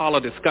for a parlor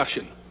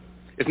discussion.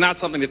 It's not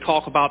something to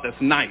talk about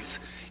that's nice.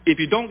 If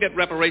you don't get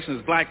reparations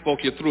as black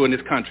folk, you're through in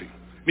this country.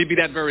 Let me be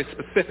that very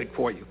specific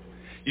for you.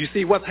 You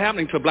see, what's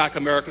happening to black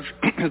Americans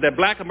is that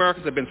black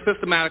Americans have been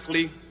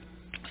systematically,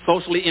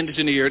 socially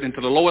engineered into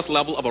the lowest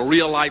level of a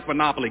real-life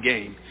monopoly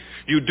game.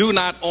 You do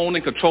not own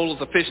and control a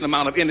sufficient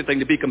amount of anything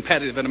to be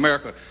competitive in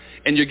America.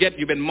 And you've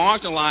been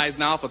marginalized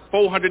now for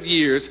 400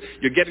 years.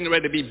 You're getting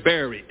ready to be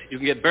buried. You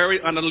can get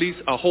buried underneath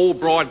a whole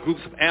broad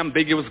groups of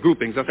ambiguous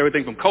groupings. That's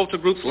everything from culture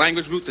groups,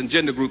 language groups, and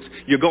gender groups.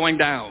 You're going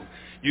down.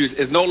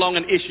 It's no longer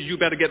an issue. You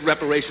better get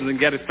reparations and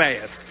get it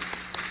fast.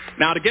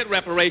 Now, to get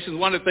reparations,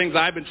 one of the things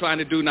I've been trying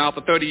to do now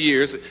for 30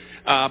 years,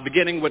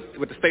 beginning with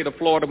the state of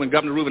Florida when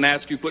Governor Reuben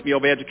Askew put me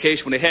over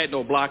education when they had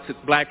no blacks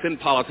in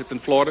politics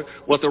in Florida,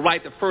 was to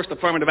write the first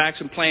affirmative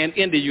action plan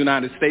in the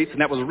United States, and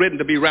that was written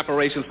to be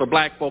reparations for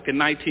black folk in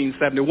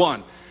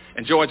 1971.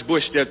 And George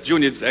Bush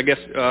Jr., I guess,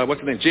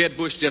 Jed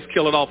Bush just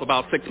killed it off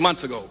about 6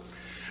 months ago.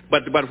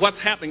 But what's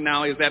happening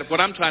now is that what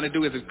I'm trying to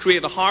do is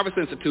create a Harvest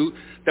Institute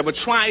that would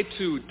try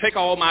to take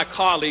all my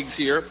colleagues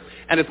here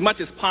and as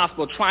much as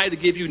possible try to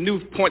give you new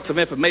points of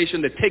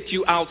information that take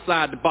you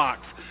outside the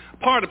box.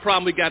 Part of the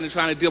problem we got in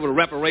trying to deal with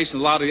reparations, a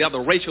lot of the other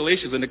racial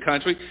issues in the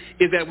country,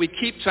 is that we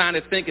keep trying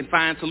to think and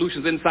find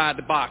solutions inside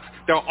the box.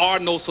 There are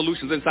no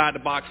solutions inside the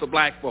box for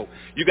black folk.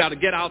 You got to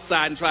get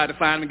outside and try to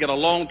find them and get a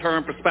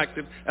long-term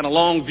perspective and a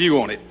long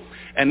view on it.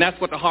 And that's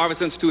what the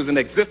Harvest Institute is in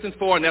existence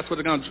for, and that's what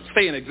they're going to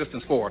stay in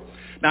existence for.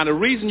 Now, the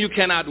reason you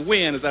cannot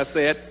win, as I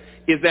said,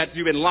 is that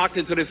you've been locked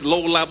into this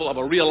low level of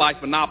a real-life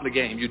monopoly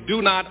game. You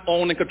do not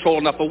own and control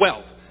enough of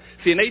wealth.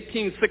 See, in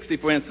 1860,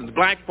 for instance,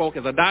 black folk,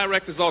 as a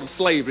direct result of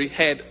slavery,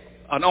 had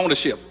an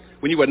ownership.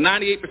 When you were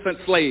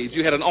 98% slaves,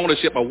 you had an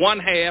ownership of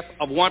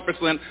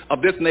 0.5%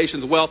 of this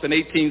nation's wealth in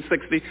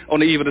 1860 on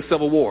the eve of the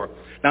Civil War.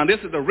 Now, this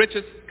is the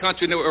richest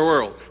country in the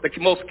world, the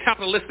most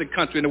capitalistic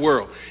country in the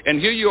world.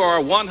 And here you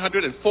are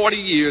 140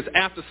 years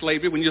after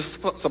slavery when you're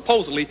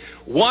supposedly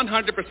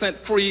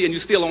 100% free and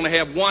you still only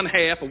have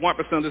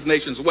 0.5% of this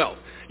nation's wealth.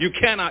 You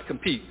cannot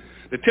compete.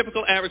 The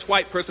typical average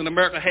white person in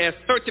America has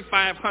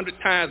 3,500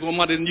 times more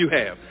money than you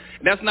have.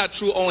 And that's not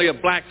true only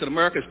of blacks in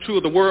America. It's true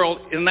of the world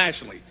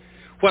internationally.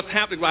 What's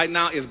happening right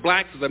now is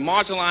blacks is a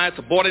marginalized,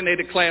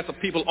 subordinated class of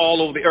people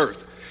all over the earth.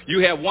 You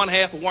have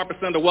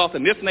 0.5% of wealth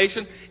in this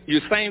nation. The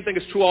same thing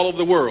is true all over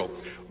the world.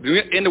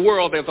 In the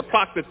world, there's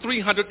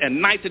approximately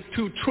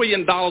 $392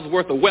 trillion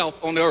worth of wealth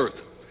on the earth.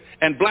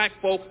 And black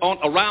folk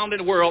around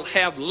the world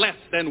have less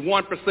than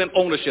 1%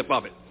 ownership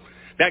of it.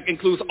 That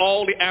includes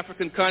all the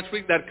African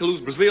countries. That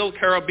includes Brazil,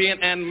 Caribbean,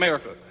 and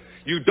America.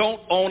 You don't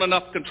own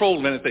enough control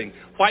of anything.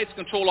 Whites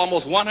control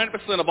almost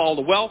 100% of all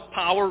the wealth,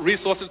 power,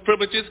 resources,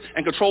 privileges,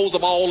 and controls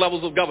of all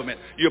levels of government.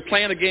 You're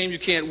playing a game you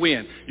can't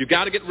win. You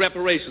got to get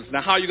reparations.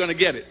 Now, how are you going to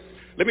get it?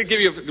 Let me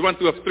run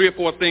through 3 or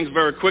 4 things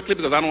very quickly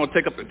because I don't want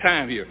to take up the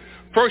time here.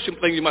 First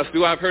thing you must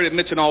do, I've heard it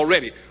mentioned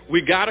already,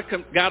 we got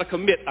to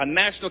commit a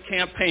national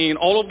campaign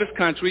all over this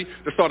country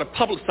to start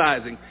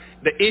publicizing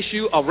the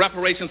issue of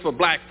reparations for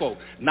black folk.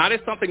 Not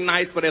as something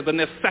nice, but as a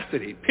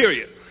necessity,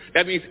 period.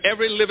 That means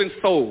every living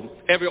soul,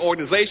 every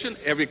organization,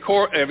 every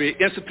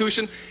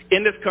institution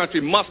in this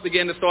country must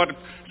begin to start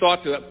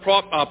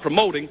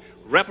promoting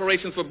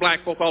reparations for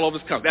black folk all over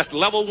this country. That's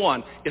level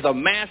 1, is a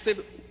massive,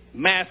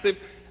 massive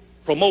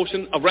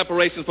promotion of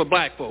reparations for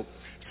black folk.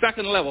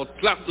 Second level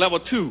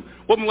 2,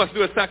 what we must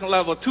do at second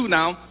level 2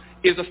 now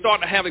is to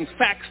start having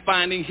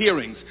facts-finding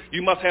hearings.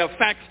 You must have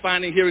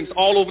facts-finding hearings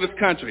all over this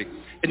country.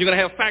 And you're going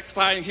to have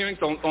facts-finding hearings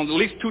on at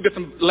least 2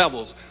 different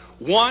levels.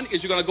 One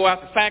is you're going to go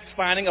after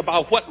facts-finding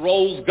about what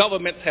roles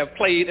governments have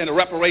played in the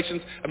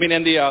reparations, in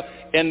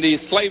the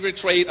slavery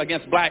trade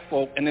against black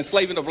folk and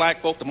enslaving of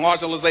black folk, the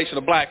marginalization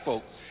of black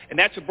folk. and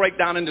that should break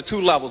down into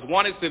 2 levels.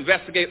 One is to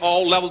investigate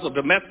all levels of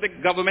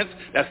domestic governments,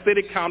 that's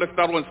city, county,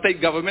 federal, and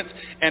state governments,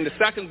 and the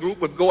second group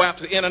would go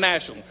after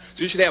international.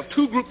 So you should have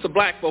 2 groups of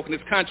black folk in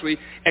this country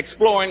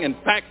exploring and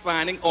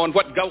fact-finding on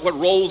what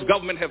roles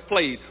government have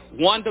played,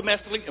 one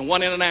domestically and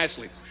one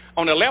internationally.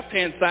 On the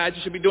left-hand side,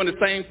 you should be doing the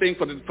same thing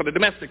for the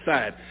domestic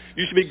side.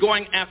 You should be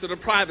going after the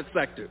private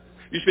sector.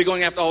 You should be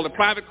going after all the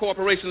private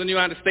corporations in the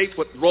United States,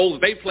 what roles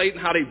they played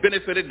and how they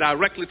benefited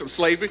directly from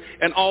slavery.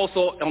 And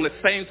also, on the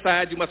same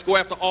side, you must go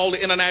after all the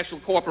international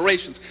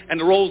corporations and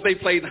the roles they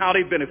played and how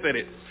they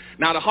benefited.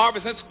 Now, the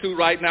Harvest Institute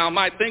right now,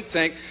 my think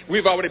tank,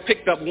 we've already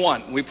picked up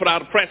one. We put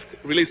out a press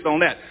release on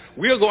that.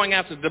 We're going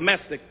after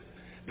domestic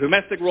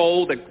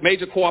role that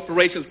major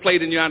corporations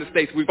played in the United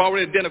States. We've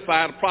already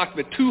identified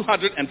approximately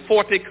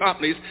 240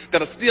 companies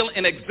that are still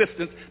in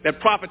existence that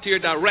profiteer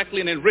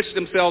directly and enrich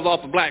themselves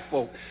off of black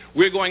folk.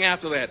 We're going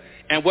after that.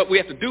 And what we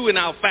have to do in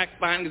our fact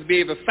finding is be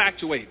able to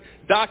factuate,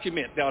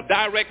 document. There are a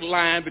direct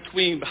line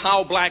between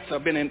how blacks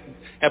have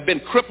been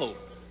crippled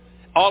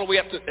all the way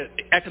up to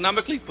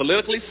economically,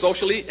 politically,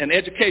 socially, and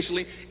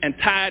educationally, and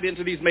tied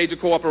into these major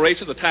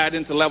corporations or tied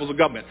into levels of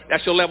government.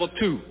 That's your level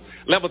 2.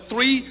 Level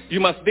 3, you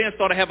must then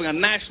start having a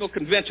national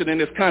convention in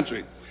this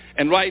country.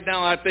 And right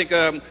now, I think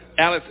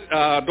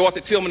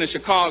Dorothy Tillman in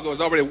Chicago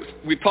is already,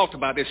 we talked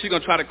about this. She's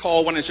going to try to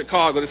call one in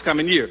Chicago this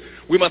coming year.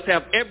 We must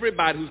have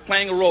everybody who's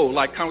playing a role,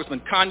 like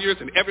Congressman Conyers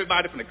and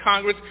everybody from the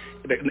Congress,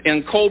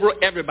 and COBRA,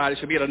 everybody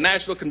should be at a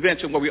national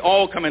convention where we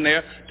all come in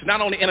there to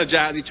not only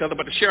energize each other,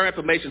 but to share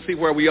information, see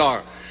where we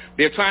are.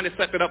 They're trying to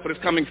set it up for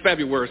this coming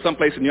February,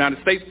 someplace in the United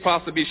States,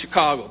 possibly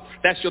Chicago.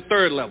 That's your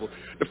 3rd level.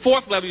 The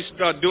 4th level you should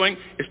start doing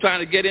is trying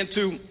to get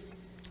into,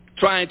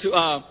 out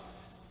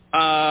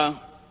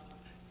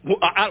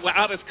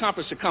of this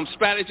conference should come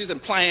strategies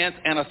and plans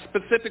and a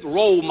specific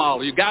role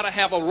model. You got to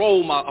have a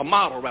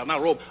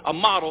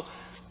model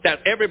that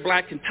every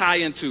black can tie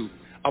into,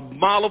 a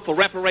model for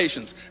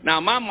reparations. Now,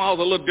 my model is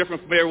a little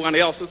different from everyone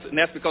else's, and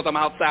that's because I'm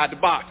outside the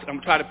box. I'm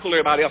trying to pull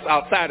everybody else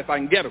outside if I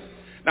can get them.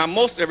 Now,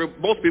 most people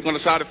are going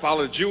to try to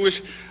follow the Jewish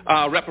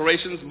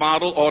reparations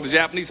model or the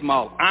Japanese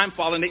model. I'm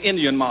following the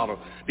Indian model.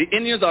 The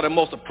Indians are the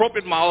most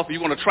appropriate model if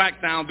you want to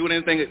track down, do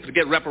anything to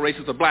get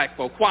reparations of black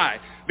folk. Why?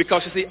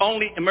 Because you see,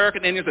 only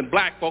American Indians and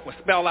black folk were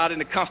spelled out in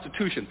the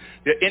Constitution.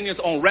 The Indians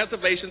on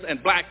reservations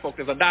and black folk.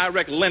 There's a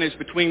direct lineage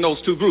between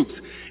those 2 groups.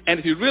 And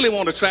if you really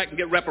want to track and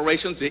get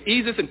reparations, the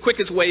easiest and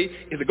quickest way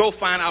is to go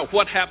find out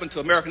what happened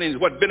to American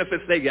Indians, what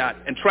benefits they got,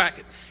 and track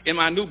it. In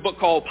my new book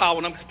called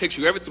Power Numbers, it takes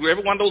you through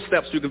every one of those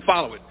steps so you can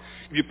follow it.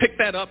 If you pick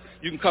that up,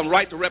 you can come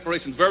right to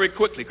reparations very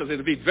quickly because it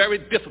will be very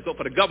difficult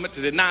for the government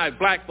to deny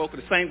black folk for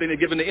the same thing they're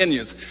giving the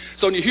Indians.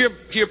 So when you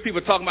hear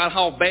people talking about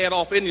how bad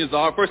off Indians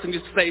are, first thing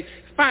you say,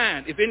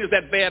 fine, if Indians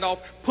that bad off,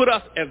 put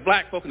us as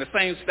black folk in the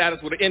same status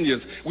with the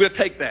Indians. We'll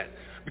take that.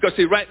 Because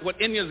see, right, what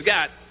Indians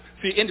got,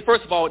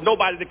 first of all,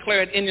 nobody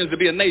declared Indians to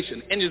be a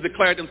nation. Indians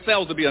declared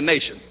themselves to be a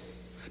nation.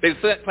 They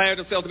declared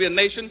themselves to be a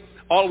nation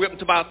all the way up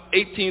until about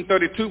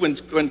 1832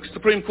 when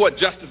Supreme Court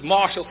Justice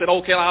Marshall said,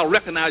 okay, I'll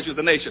recognize you as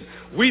a nation.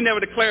 We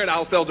never declared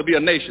ourselves to be a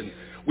nation.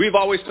 We've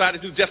always tried to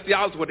do just the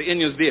opposite of what the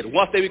Indians did.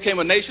 Once they became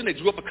a nation, they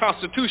drew up a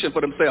constitution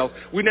for themselves.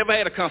 We never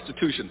had a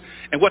constitution.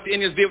 And what the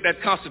Indians did with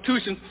that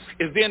constitution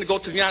is then to go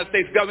to the United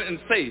States government and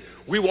say,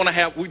 we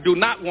do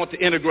not want to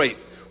integrate.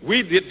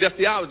 We did just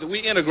the opposite.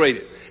 We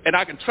integrated. And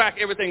I can track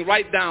everything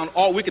right down,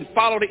 or we can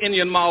follow the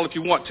Indian model if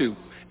you want to.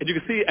 And you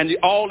can see, and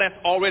all that's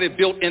already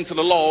built into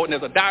the law, and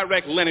there's a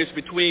direct lineage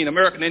between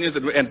American Indians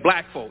and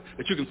black folk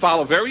that you can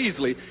follow very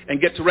easily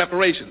and get to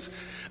reparations.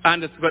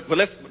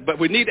 But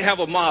we need to have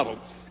a model.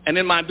 And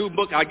in my new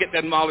book, I get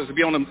that model to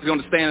be on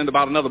the stand in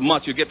about another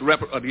month. You get the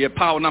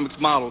Powernomics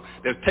model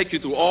that will take you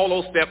through all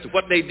those steps of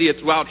what they did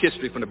throughout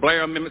history, from the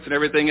Blair Amendments and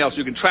everything else.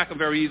 You can track them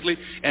very easily,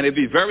 and it'd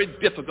be very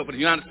difficult for the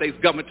United States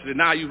government to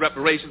deny you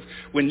reparations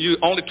when you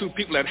only 2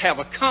 people that have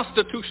a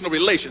constitutional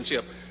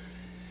relationship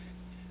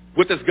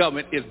with this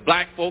government is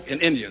black folk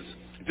and Indians.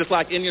 Just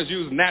like Indians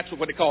use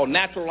what they call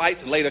natural rights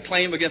and lay their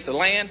claim against the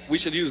land, we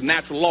should use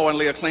natural law and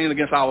lay a claim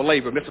against our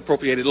labor,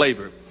 misappropriated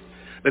labor.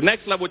 The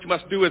next level what you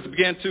must do is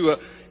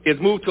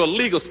move to a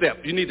legal step.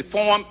 You need to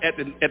form at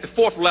the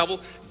 4th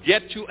level,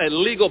 get you a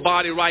legal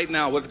body right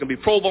now, whether it's going to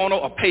be pro bono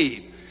or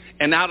paid.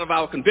 And out of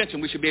our convention,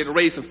 we should be able to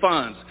raise some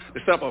funds to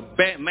set up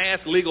a mass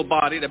legal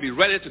body that will be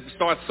ready to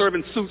start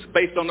serving suits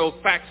based on those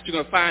facts that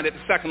you're going to find at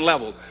the 2nd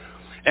level.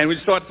 And we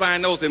start to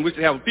find those, and we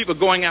should have people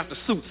going after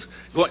suits.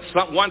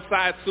 One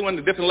side suing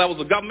the different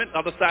levels of government,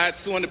 other side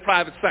suing the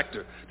private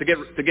sector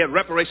to get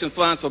reparation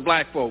funds for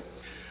black folk.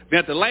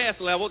 Then at the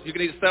last level, you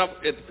need to set up,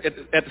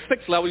 at the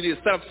 6th level, you need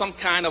to set up some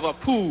kind of a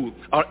pool,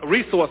 or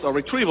resource, or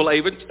retrieval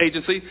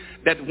agency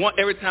that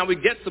every time we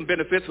get some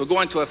benefits, we're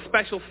going to a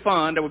special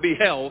fund that will be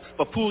held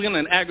for pooling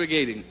and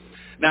aggregating.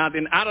 Now,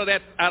 then out of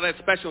that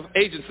special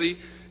agency,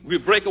 we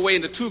break away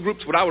into 2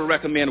 groups, what I would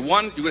recommend.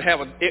 One, you would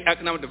have an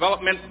economic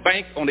development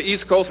bank on the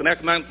East Coast and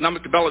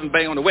economic development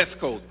bank on the West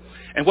Coast.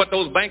 And what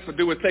those banks would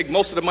do is take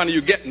most of the money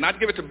you get and not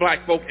give it to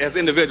black folk as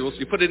individuals.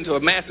 You put it into a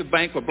massive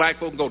bank for black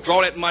folk and go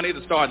draw that money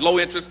to start low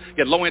interest,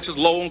 get low interest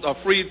loans or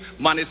free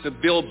money to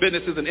build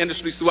businesses and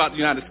industries throughout the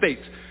United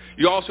States.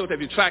 You also, if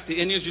you track the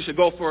Indians, you should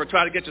go for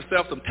try to get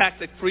yourself some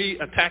tax-free,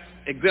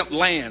 tax-exempt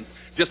land.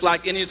 Just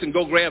like Indians can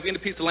go grab any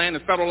piece of land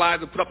and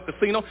federalize and put up a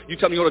casino, you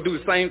tell me you want to do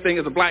the same thing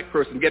as a black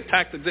person, get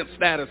tax-exempt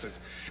statuses.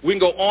 We can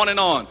go on and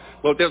on,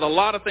 but there's a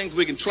lot of things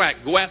we can track.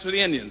 Go after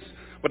the Indians.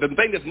 But the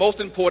thing that's most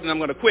important, I'm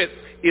going to quit,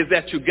 is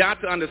that you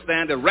got to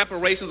understand that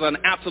reparations are an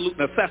absolute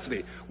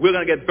necessity. We're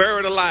going to get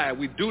buried alive.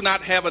 We do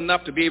not have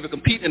enough to be able to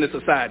compete in this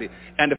society. And